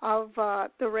of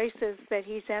the races that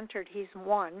he's entered, he's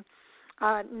won.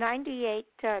 98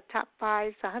 top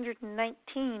fives,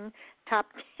 119 top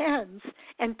tens,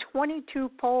 and 22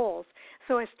 poles.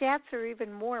 So his stats are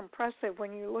even more impressive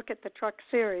when you look at the Truck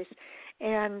Series,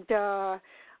 and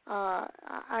I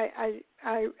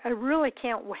really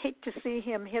can't wait to see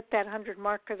him hit that 100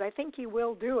 mark because I think he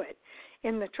will do it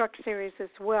in the Truck Series as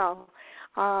well.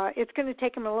 It's going to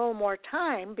take him a little more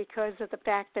time because of the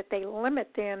fact that they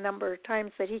limit the number of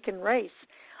times that he can race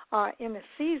in a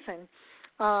season.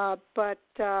 But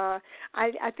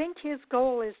I think his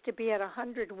goal is to be at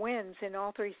 100 wins in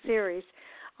all three series.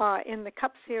 In the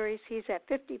Cup Series, he's at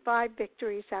 55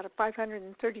 victories out of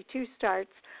 532 starts,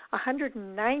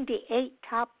 198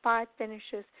 top five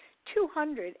finishes,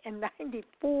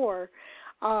 294,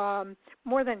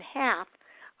 more than half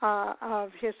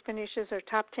of his finishes are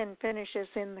top 10 finishes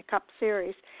in the Cup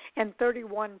Series, and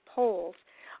 31 poles.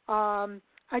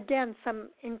 Again, some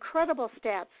incredible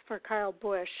stats for Kyle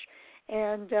Busch.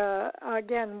 And,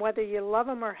 again, whether you love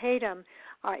him or hate him,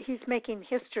 he's making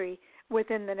history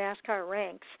within the NASCAR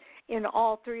ranks in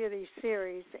all three of these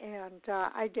series. And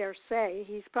I dare say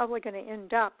he's probably going to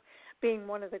end up being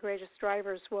one of the greatest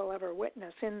drivers we'll ever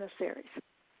witness in the series.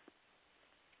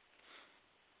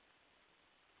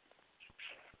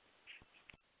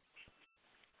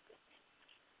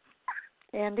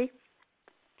 Andy?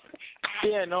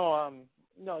 Yeah, no,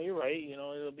 you're right.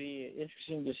 It'll be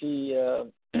interesting to see,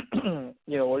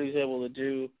 what he's able to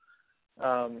do.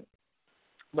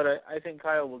 But I think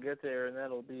Kyle will get there, and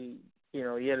that'll be,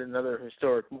 yet another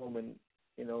historic moment,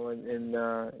 in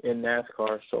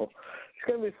NASCAR. So it's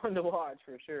going to be fun to watch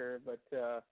for sure. But,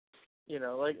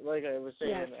 like I was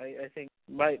saying, yes. I think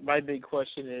my big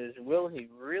question is, will he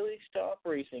really stop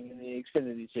racing in the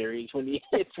Xfinity Series when he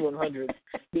hits 100?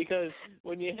 Because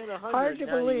when you hit 100, hard to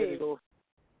believe. You got to go.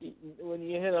 When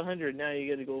you hit 100, now you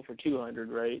got to go for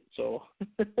 200, right? So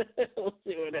we'll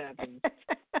see what happens.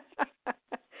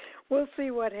 We'll see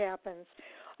what happens.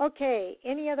 Okay,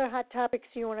 any other hot topics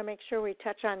you want to make sure we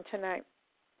touch on tonight?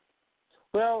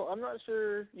 Well, I'm not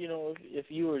sure, if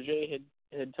you or Jay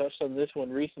had touched on this one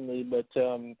recently, but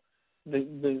the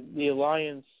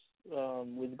alliance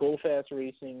with Go Fast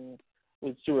Racing,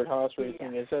 with Stewart-Haas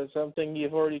Racing, is that something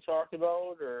you've already talked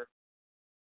about, or?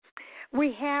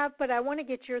 We have, but I want to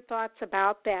get your thoughts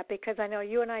about that because I know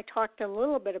you and I talked a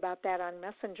little bit about that on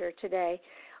Messenger today.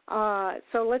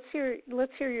 So let's hear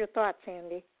your thoughts,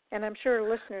 Andy, and I'm sure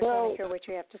listeners want to hear what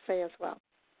you have to say as well.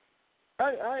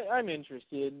 I'm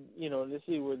interested, to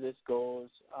see where this goes.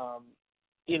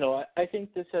 I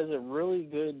think this has a really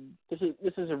good.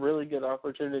 This is a really good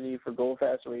opportunity for Go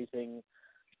Fast Racing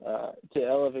to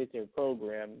elevate their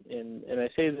program, and I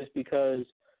say this because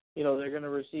they're going to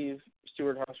receive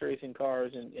Stewart-Haas Racing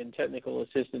cars and technical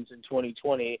assistance in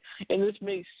 2020, and this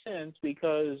makes sense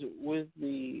because with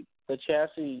the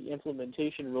chassis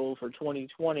implementation rule for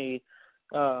 2020,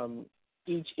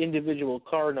 each individual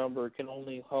car number can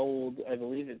only hold, I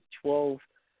believe it's 12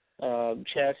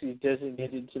 chassis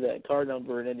designated to that car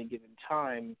number at any given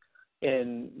time.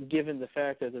 And given the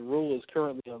fact that the rule is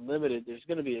currently unlimited, there's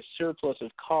going to be a surplus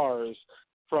of cars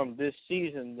from this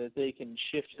season that they can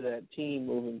shift to that team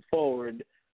moving forward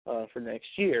for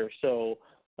next year. So,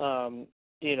 there's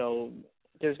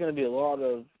going to be a lot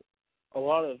of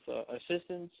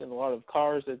assistance and a lot of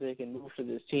cars that they can move to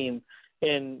this team.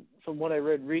 And from what I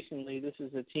read recently, this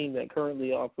is a team that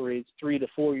currently operates 3 to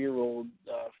 4 year old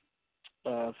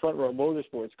front row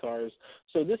motorsports cars.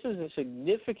 So this is a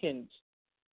significant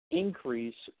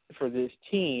increase for this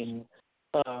team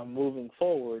moving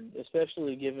forward,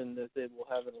 especially given that they will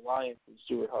have an alliance with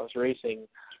Stewart-Haas Racing.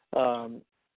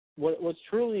 What's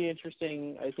truly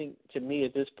interesting, I think, to me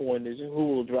at this point is who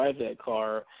will drive that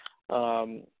car.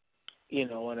 And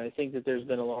I think that there's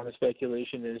been a lot of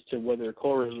speculation as to whether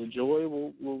Corey LaJoie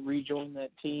will rejoin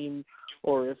that team,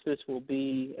 or if this will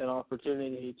be an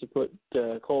opportunity to put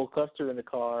Cole Custer in the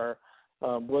car,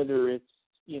 whether it's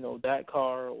that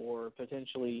car or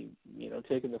potentially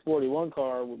taking the 41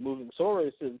 car, moving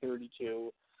Soares to the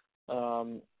 32.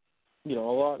 a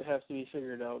lot has to be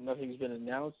figured out. Nothing's been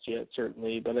announced yet,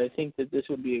 certainly, but I think that this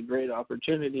would be a great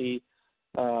opportunity.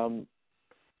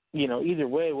 Either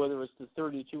way, whether it's the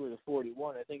 32 or the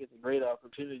 41, I think it's a great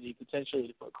opportunity potentially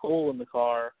to put Cole in the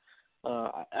car.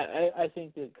 I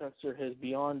think that Custer has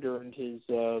beyond earned his,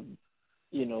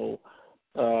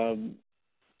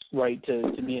 right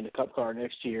to be in the Cup car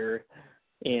next year,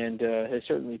 and has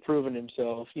certainly proven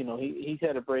himself. He's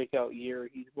had a breakout year.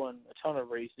 He's won a ton of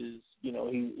races.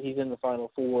 He's in the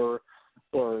Final Four,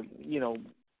 or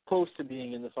close to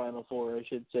being in the Final Four, I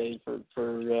should say, for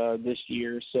this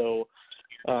year. So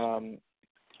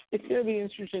it's going to be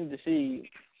interesting to see.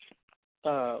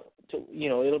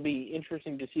 It'll be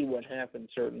interesting to see what happens,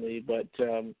 certainly, but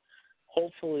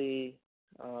hopefully,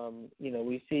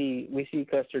 we see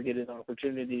Custer get an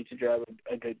opportunity to drive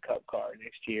a good Cup car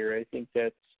next year. I think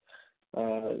that's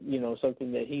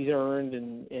something that he's earned,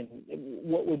 and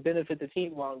what would benefit the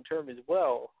team long term as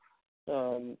well.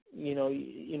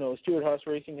 Stewart-Haas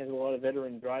Racing has a lot of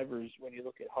veteran drivers. When you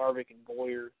look at Harvick and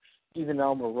Boyer, even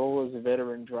Almirola is a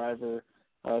veteran driver.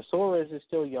 Suarez is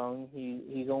still young.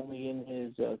 He's only in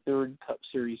his third Cup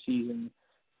Series season,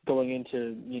 going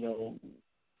into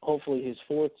hopefully his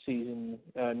fourth season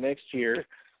next year.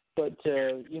 But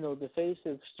the face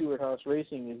of Stewart-Haas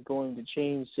Racing is going to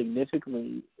change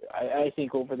significantly, I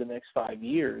think, over the next 5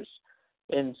 years,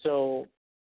 and so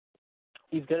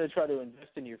you've got to try to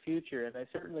invest in your future. And I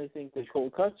certainly think that Cole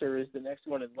Custer is the next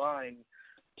one in line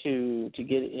to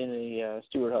get in a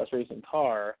Stewart-Haas Racing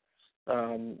car.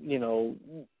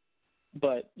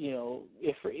 But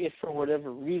if for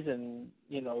whatever reason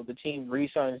the team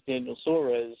re-signs Daniel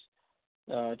Suarez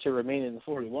to remain in the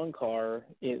 41 car,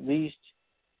 at least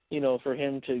for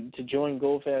him to join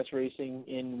GoFast Racing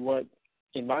in what,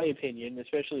 in my opinion,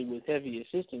 especially with heavy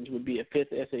assistance, would be a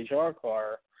fifth SHR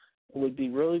car, would be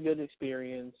really good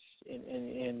experience,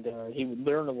 and he would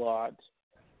learn a lot.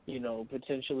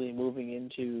 Potentially moving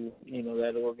into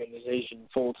that organization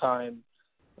full time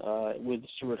with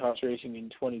Stewart-Haas Racing in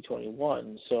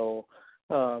 2021. So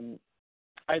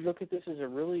I look at this as a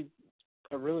really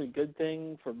good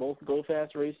thing for both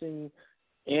GoFast Racing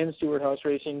and Stewart-Haas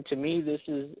Racing. To me, this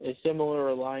is a similar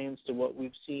alliance to what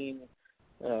we've seen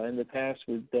in the past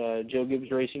with Joe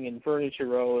Gibbs Racing in Furniture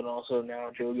Row, and also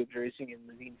now Joe Gibbs Racing in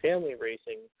Levine Family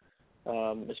Racing,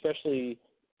 especially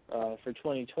for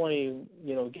 2020,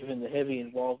 given the heavy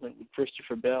involvement with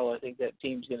Christopher Bell. I think that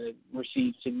team's going to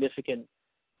receive significant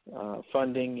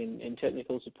funding and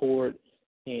technical support,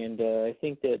 and I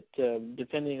think that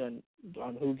depending on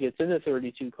who gets in the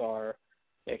 32 car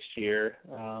next year,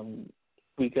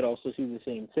 we could also see the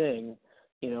same thing,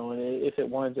 and if it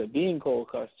winds up being Cole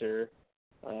Custer,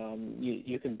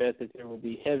 you can bet that there will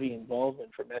be heavy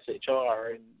involvement from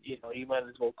SHR, and you might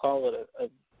as well call it a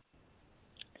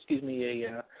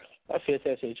fifth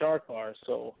SHR car.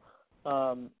 So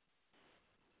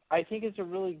I think it's a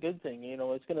really good thing.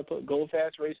 It's going to put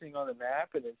GoFast Racing on the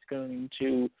map, and it's going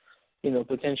to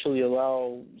potentially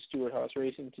allow Stewart-Haas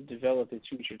Racing to develop its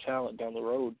future talent down the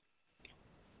road.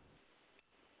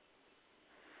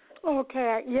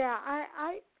 Okay, yeah,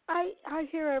 I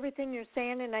hear everything you're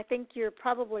saying, and I think you're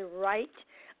probably right,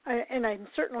 and I'm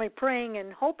certainly praying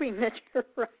and hoping that you're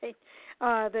right,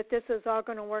 that this is all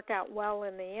going to work out well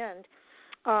in the end.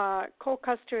 Cole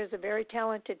Custer is a very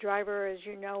talented driver. As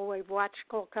you know, we've watched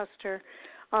Cole Custer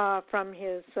from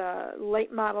his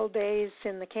late model days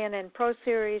in the Can-Am Pro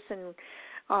Series, and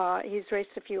he's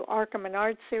raced a few ARCA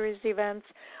Menards Series events.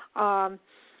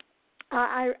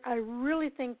 I really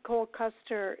think Cole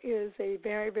Custer is a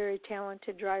very, very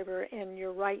talented driver, and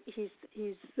you're right. He's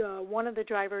one of the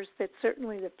drivers that's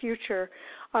certainly the future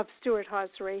of Stewart-Haas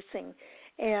Racing.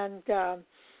 And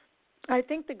I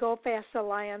think the GoFast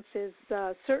Alliance is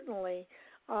certainly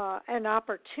an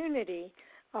opportunity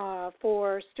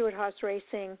for Stewart-Haas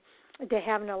Racing to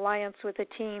have an alliance with a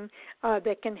team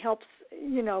that can help,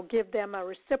 give them a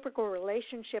reciprocal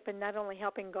relationship, and not only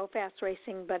helping GoFast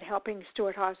Racing, but helping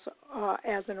Stewart-Haas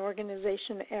as an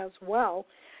organization as well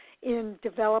in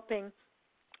developing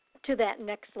to that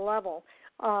next level.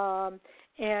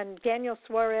 And Daniel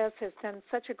Suarez has done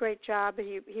such a great job.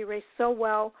 He raced so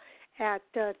well at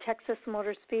Texas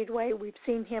Motor Speedway. We've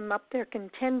seen him up there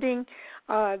contending.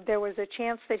 There was a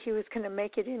chance that he was going to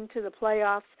make it into the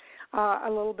playoffs a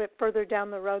little bit further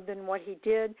down the road than what he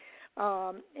did.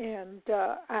 And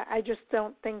I just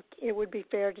don't think it would be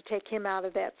fair to take him out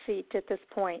of that seat at this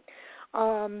point.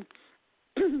 At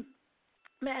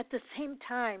the same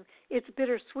time, it's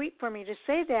bittersweet for me to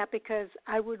say that, because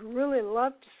I would really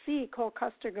love to see Cole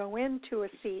Custer go into a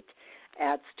seat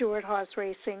at Stewart-Haas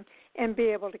Racing and be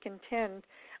able to contend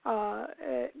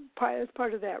as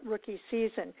part of that rookie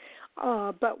season.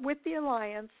 But with the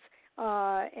alliance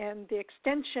and the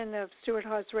extension of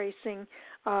Stewart-Haas Racing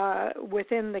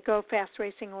within the Go Fast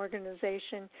Racing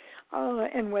organization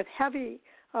and with heavy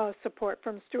support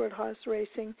from Stewart-Haas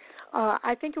Racing,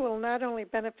 I think it will not only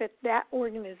benefit that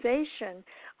organization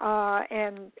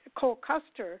and Cole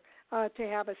Custer to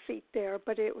have a seat there,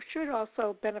 but it should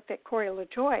also benefit Corey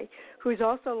LaJoie, who's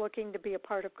also looking to be a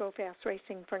part of Go Fast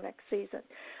Racing for next season.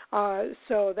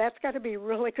 So that's got to be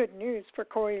really good news for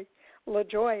Corey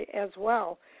LaJoie as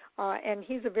well. And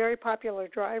he's a very popular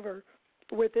driver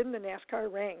within the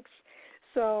NASCAR ranks.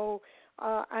 So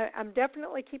I'm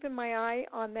definitely keeping my eye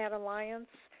on that alliance.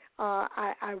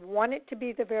 I want it to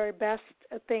be the very best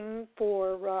thing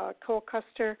for Cole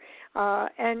Custer.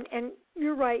 And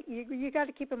you're right, you got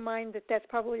to keep in mind that that's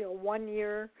probably a 1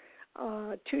 year,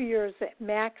 2 years at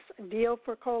max deal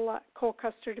for Cole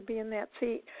Custer to be in that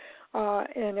seat.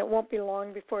 And it won't be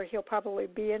long before he'll probably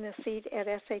be in a seat at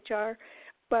SHR.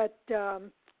 But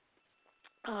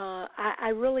I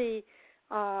really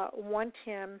want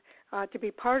him to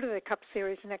be part of the Cup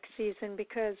Series next season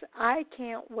because I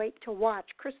can't wait to watch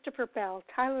Christopher Bell,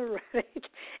 Tyler Reddick,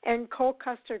 and Cole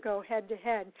Custer go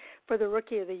head-to-head for the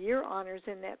Rookie of the Year honors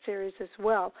in that series as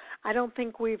well. I don't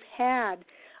think we've had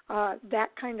that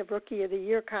kind of Rookie of the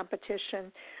Year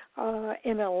competition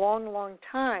in a long, long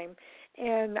time,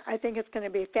 and I think it's going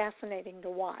to be fascinating to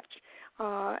watch.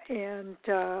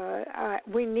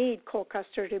 We need Cole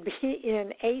Custer to be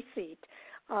in a seat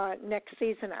next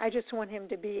season. I just want him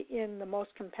to be in the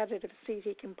most competitive seat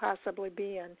he can possibly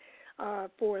be in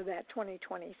for that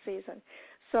 2020 season.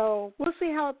 So we'll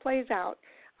see how it plays out.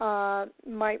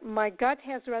 My gut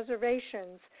has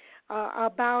reservations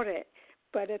about it,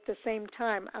 but at the same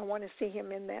time, I want to see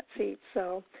him in that seat.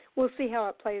 So we'll see how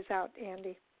it plays out,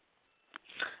 Andy.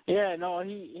 Yeah, no,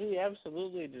 he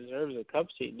absolutely deserves a Cup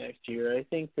seat next year. I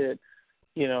think that,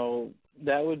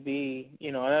 that would be,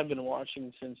 and I've been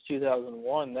watching since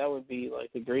 2001, that would be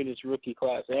like the greatest rookie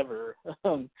class ever.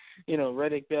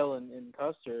 Reddick, Bell, and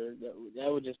Custer,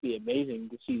 that would just be amazing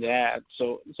to see that.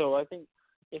 So I think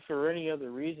if for any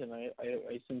other reason,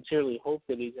 I sincerely hope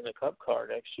that he's in a Cup car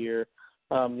next year.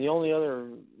 The only other,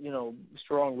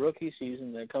 strong rookie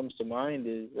season that comes to mind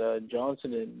is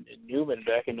Johnson and Newman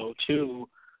back in 2002.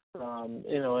 I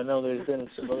know there's been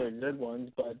some other good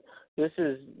ones, but this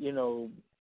is,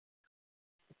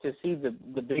 to see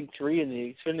the big three in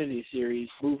the Xfinity Series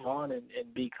move on and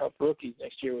be Cup rookies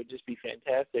next year would just be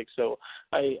fantastic. So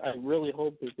I really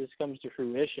hope that this comes to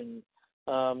fruition.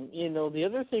 The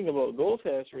other thing about Go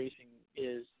Fast Racing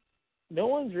is no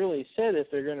one's really said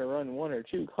if they're going to run one or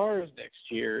two cars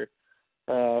next year.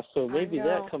 So maybe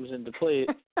that comes into play.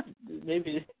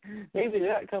 maybe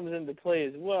that comes into play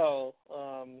as well.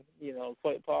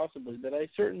 Quite possibly. But I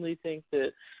certainly think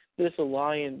that this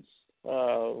alliance,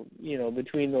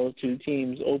 between those two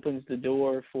teams opens the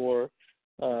door for,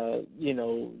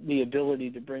 the ability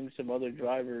to bring some other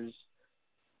drivers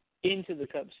into the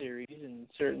Cup Series, and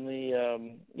certainly,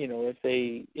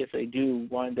 if they do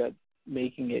wind up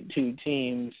making it two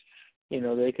teams,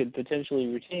 they could potentially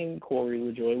retain Corey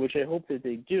LaJoie, which I hope that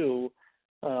they do,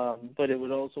 but it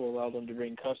would also allow them to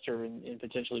bring Custer and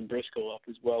potentially Briscoe up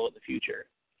as well in the future.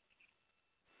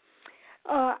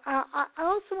 I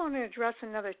also want to address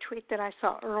another tweet that I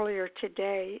saw earlier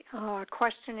today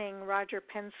questioning Roger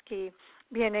Penske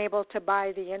being able to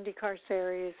buy the IndyCar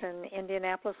Series and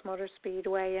Indianapolis Motor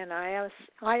Speedway and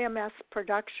IMS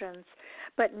Productions,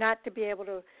 but not to be able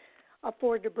to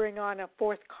afford to bring on a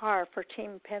fourth car for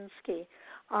Team Penske.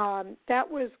 That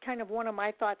was kind of one of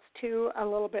my thoughts, too, a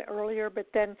little bit earlier, but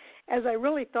then as I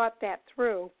really thought that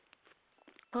through,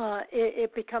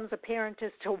 it becomes apparent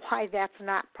as to why that's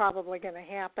not probably going to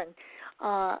happen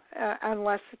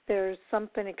unless there's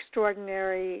something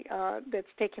extraordinary that's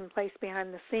taking place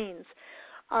behind the scenes.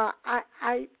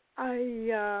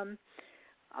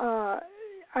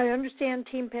 I understand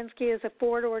Team Penske is a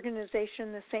Ford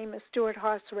organization, the same as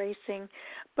Stewart-Haas Racing,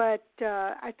 but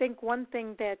I think one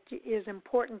thing that is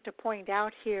important to point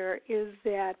out here is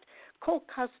that Cole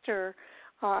Custer,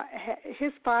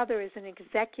 his father is an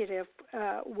executive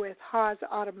with Haas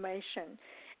Automation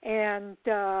and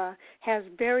has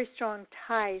very strong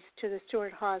ties to the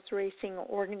Stewart-Haas Racing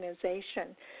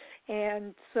organization.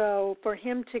 And so for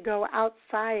him to go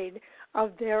outside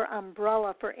of their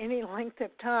umbrella for any length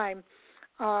of time,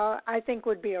 I think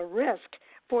would be a risk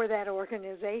for that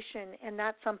organization and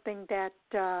not something that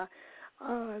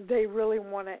they really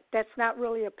want to, that's not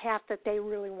really a path that they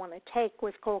really want to take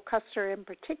with Cole Custer in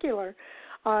particular.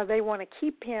 They want to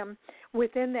keep him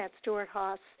within that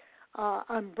Stewart-Haas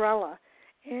umbrella.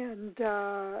 And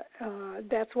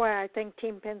that's why I think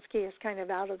Team Penske is kind of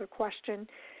out of the question.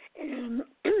 And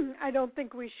I don't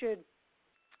think we should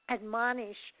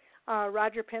admonish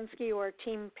Roger Penske or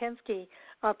Team Penske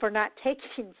for not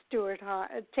taking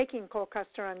taking Cole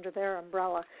Custer under their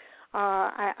umbrella.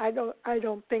 I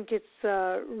don't think it's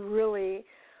really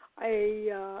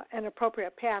an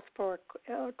appropriate path for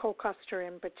Cole Custer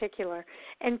in particular.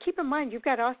 And keep in mind, you've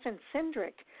got Austin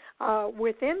Cindric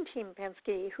within Team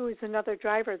Penske, who is another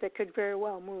driver that could very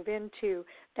well move into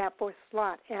that fourth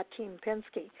slot at Team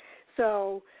Penske.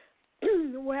 So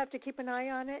we'll have to keep an eye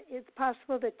on it. It's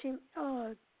possible that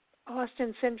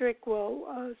Austin Cindric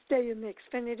will stay in the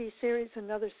Xfinity Series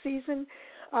another season,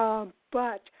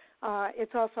 but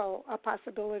it's also a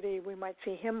possibility we might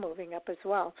see him moving up as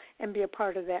well and be a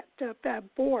part of that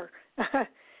Bohr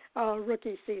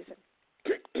rookie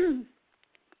season.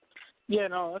 Yeah,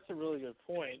 no, that's a really good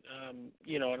point.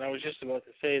 And I was just about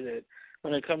to say that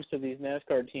when it comes to these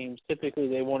NASCAR teams, typically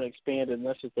they won't expand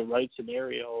unless it's the right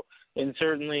scenario. And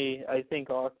certainly I think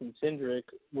Austin Cindric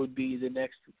would be the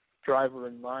next driver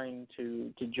in line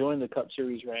to join the Cup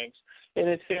Series ranks. And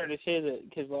it's fair to say that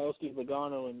Keselowski,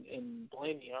 Logano, and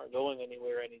Blaney aren't going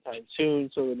anywhere anytime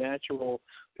soon, so the natural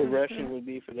progression would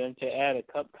be for them to add a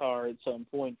Cup car at some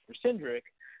point for Cindric.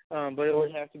 But it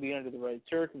would have to be under the right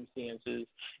circumstances.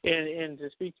 And to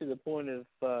speak to the point of,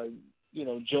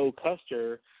 Joe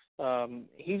Custer,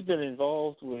 he's been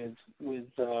involved with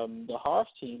the Haas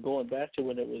team going back to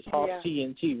when it was Haas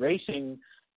TNT Racing,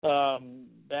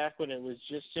 back when it was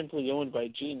just simply owned by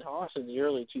Gene Haas in the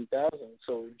early 2000s.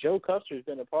 So Joe Custer's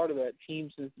been a part of that team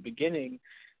since the beginning,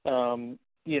 and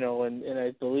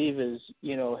I believe is,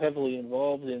 heavily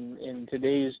involved in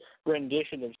today's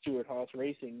rendition of Stewart-Haas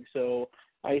Racing. So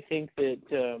I think that,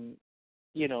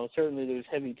 certainly there's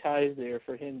heavy ties there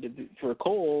for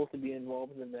Cole to be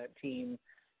involved in that team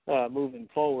moving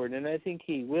forward. And I think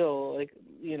he will,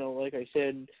 like I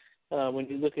said, when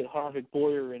you look at Harvick,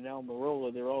 Boyer, and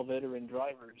Almirola, they're all veteran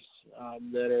drivers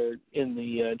that are in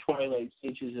the twilight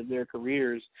stages of their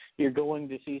careers. You're going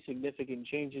to see significant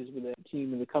changes with that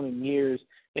team in the coming years,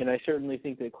 and I certainly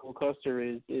think that Cole Custer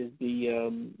is the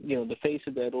the face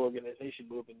of that organization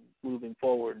moving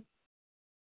forward.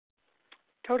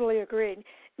 Totally agreed.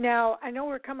 Now, I know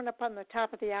we're coming up on the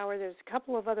top of the hour. There's a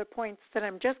couple of other points that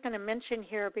I'm just going to mention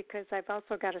here because I've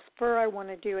also got a spur I want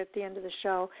to do at the end of the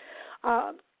show.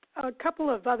 A couple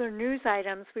of other news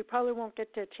items we probably won't get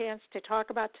a chance to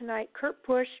talk about tonight. Kurt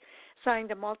Busch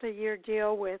signed a multi-year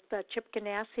deal with Chip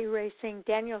Ganassi Racing.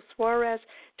 Daniel Suarez,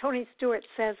 Tony Stewart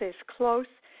says, is close,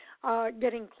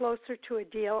 getting closer to a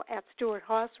deal at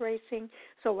Stewart-Haas Racing,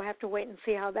 so we'll have to wait and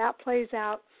see how that plays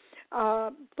out.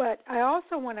 But I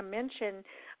also want to mention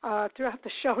throughout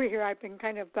the show here, I've been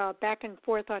kind of back and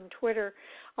forth on Twitter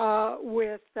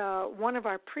with one of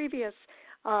our previous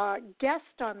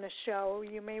guests on the show.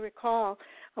 You may recall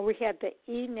we had the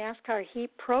NASCAR Heat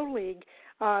Pro League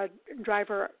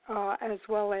driver as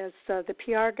well as the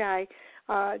PR guy,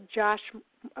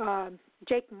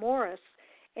 Jake Morris,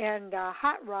 and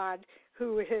Hot Rod,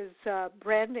 who is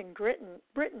Brandon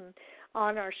Britton,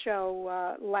 on our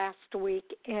show last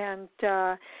week, and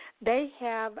they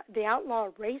have the Outlaw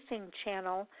Racing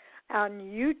channel on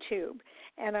YouTube,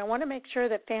 and I want to make sure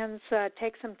that fans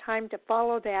take some time to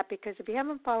follow that, because if you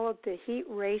haven't followed the heat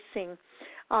racing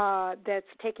that's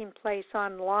taking place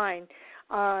online,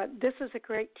 this is a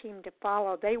great team to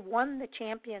follow. They won the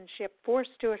championship for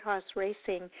Stewart-Haas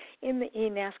Racing in the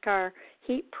NASCAR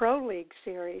Heat Pro League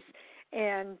Series,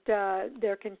 and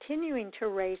they're continuing to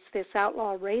race. This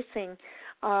Outlaw Racing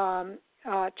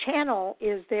channel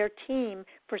is their team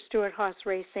for Stewart-Haas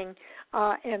Racing,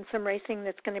 and some racing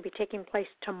that's going to be taking place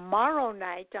tomorrow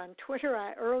night. On Twitter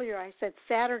earlier I said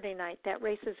Saturday night. That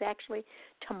race is actually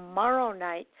tomorrow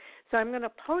night. So I'm going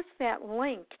to post that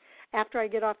link after I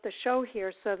get off the show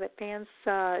here so that fans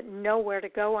know where to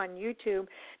go on YouTube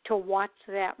to watch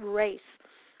that race.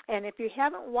 And if you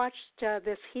haven't watched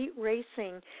this heat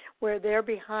racing where they're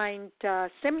behind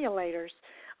simulators,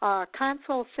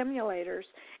 console simulators,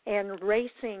 and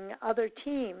racing other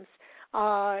teams,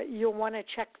 you'll want to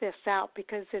check this out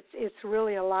because it's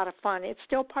really a lot of fun. It's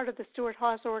still part of the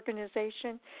Stewart-Haas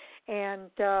organization, and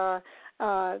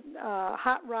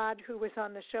Hot Rod, who was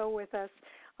on the show with us,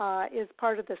 is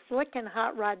part of the Slick and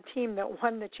Hot Rod team that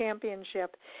won the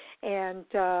championship, and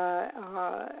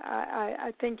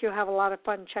I think you'll have a lot of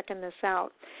fun checking this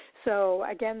out. So,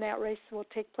 again, that race will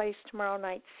take place tomorrow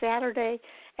night, Saturday,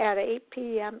 at 8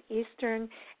 p.m. Eastern,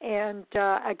 and,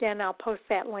 again, I'll post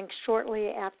that link shortly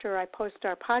after I post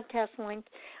our podcast link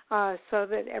so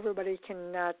that everybody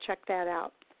can check that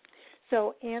out.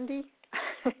 So, Andy,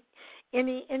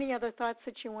 Any other thoughts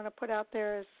that you want to put out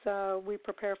there as we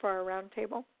prepare for our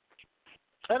roundtable?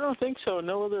 I don't think so.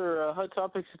 No other hot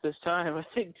topics at this time. I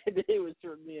think today was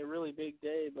certainly a really big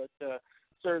day, but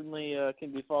certainly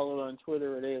can be followed on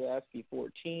Twitter at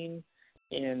Laskey14,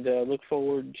 and look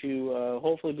forward to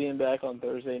hopefully being back on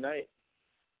Thursday night.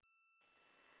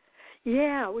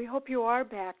 Yeah, we hope you are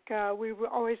back. We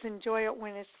always enjoy it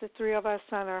when it's the three of us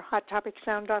on our Hot Topic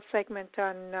Sound Off segment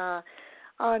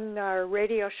on our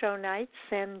radio show nights,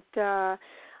 and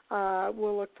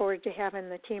we'll look forward to having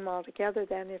the team all together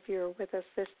then if you're with us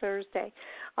this Thursday.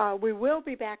 We will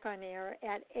be back on air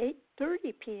at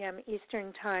 8:30 p.m.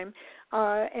 Eastern Time,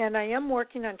 and I am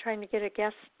working on trying to get a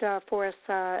guest for us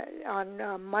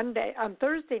on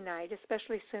Thursday night,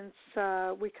 especially since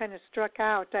we kind of struck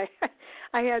out.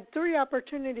 I had 3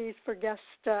 opportunities for guest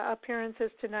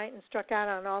appearances tonight and struck out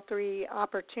on all 3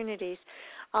 opportunities.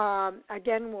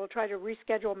 Again, we'll try to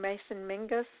reschedule Mason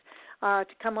Mingus to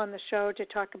come on the show to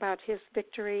talk about his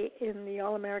victory in the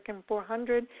All-American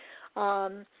 400.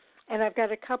 And I've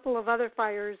got a couple of other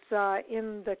fires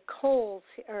in the coals,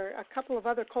 or a couple of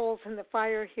other coals in the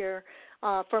fire here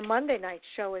for Monday night's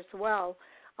show as well.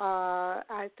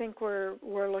 I think we're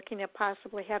looking at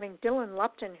possibly having Dylan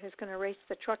Lupton, who's going to race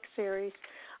the Truck Series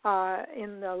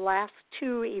in the last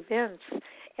 2 events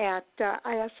at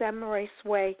ISM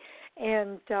Raceway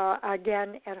and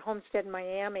again at Homestead,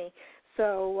 Miami.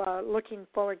 So looking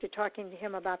forward to talking to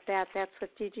him about that. That's with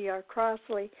DGR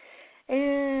Crossley.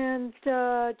 And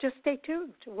just stay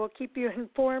tuned. We'll keep you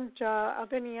informed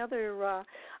of any other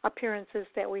appearances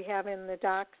that we have in the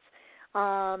docks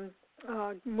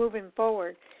moving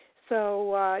forward.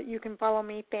 So you can follow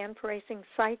me, Fan4Racing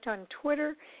site on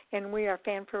Twitter, and we are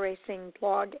Fan4Racing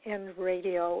blog and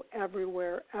radio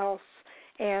everywhere else.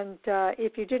 And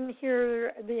if you didn't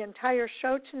hear the entire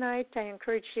show tonight, I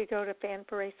encourage you to go to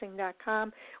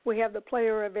fan4racing.com. We have the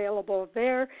player available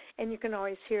there, and you can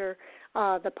always hear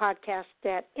the podcast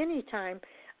at any time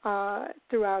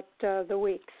throughout the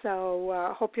week.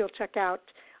 So hope you'll check out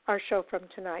our show from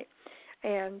tonight.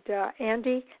 And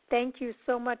Andy, thank you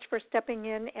so much for stepping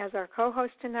in as our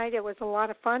co-host tonight. It was a lot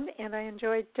of fun, and I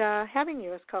enjoyed having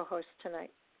you as co-host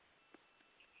tonight.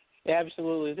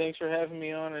 Absolutely. Thanks for having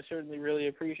me on. I certainly really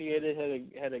appreciate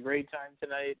it. Had a great time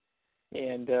tonight,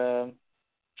 and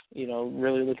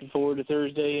really looking forward to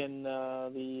Thursday and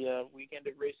the weekend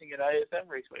of racing at ISM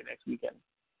Raceway next weekend.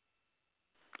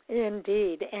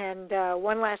 Indeed. And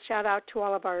one last shout out to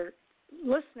all of our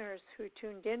listeners who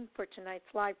tuned in for tonight's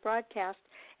live broadcast,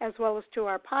 as well as to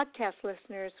our podcast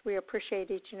listeners. We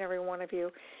appreciate each and every one of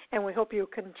you, and we hope you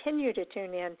continue to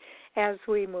tune in as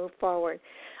we move forward.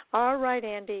 All right,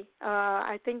 Andy.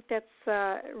 I think that's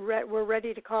we're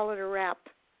ready to call it a wrap.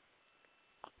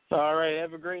 All right.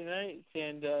 Have a great night.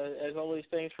 And as always,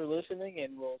 thanks for listening,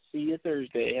 and we'll see you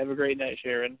Thursday. Have a great night,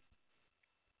 Sharon.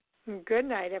 Good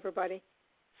night, everybody.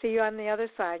 See you on the other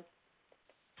side.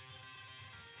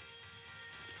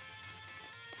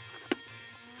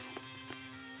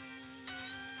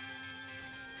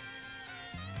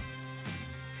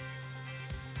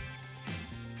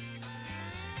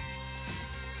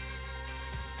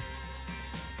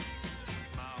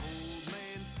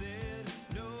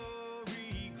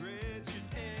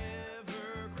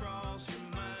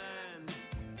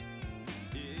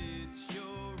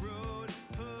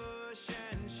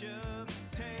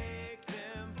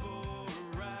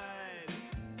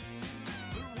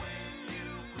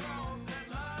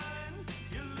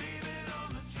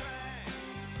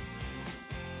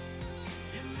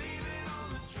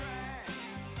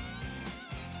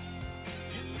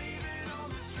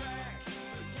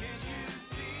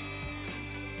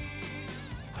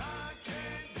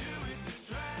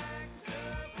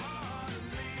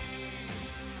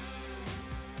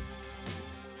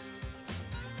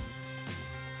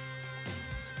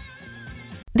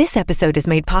 This episode is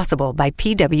made possible by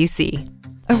PwC.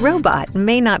 A robot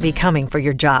may not be coming for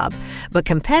your job, but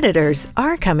competitors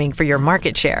are coming for your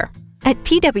market share. At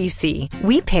PwC,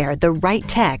 we pair the right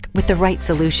tech with the right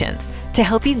solutions to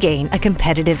help you gain a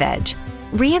competitive edge.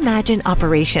 Reimagine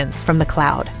operations from the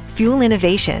cloud, fuel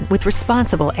innovation with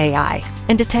responsible AI,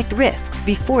 and detect risks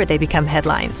before they become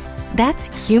headlines.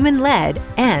 That's human-led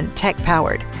and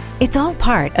tech-powered. It's all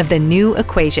part of the new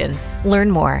equation. Learn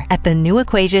more at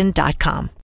thenewequation.com.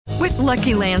 With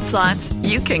Lucky Land Slots,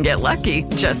 you can get lucky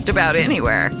just about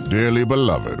anywhere. Dearly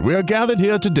beloved, we are gathered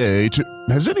here today to...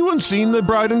 Has anyone seen the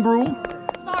bride and groom?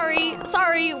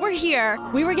 Sorry, we're here.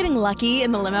 We were getting lucky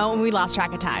in the limo and we lost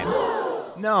track of time.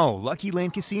 No, Lucky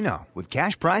Land Casino, with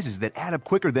cash prizes that add up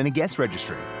quicker than a guest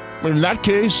registry. In that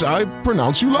case, I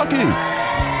pronounce you lucky.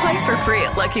 Play for free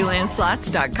at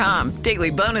LuckyLandSlots.com.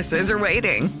 Daily bonuses are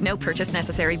waiting. No purchase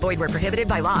necessary. Void where prohibited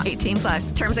by law.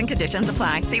 18+. Terms and conditions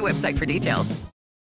apply. See website for details.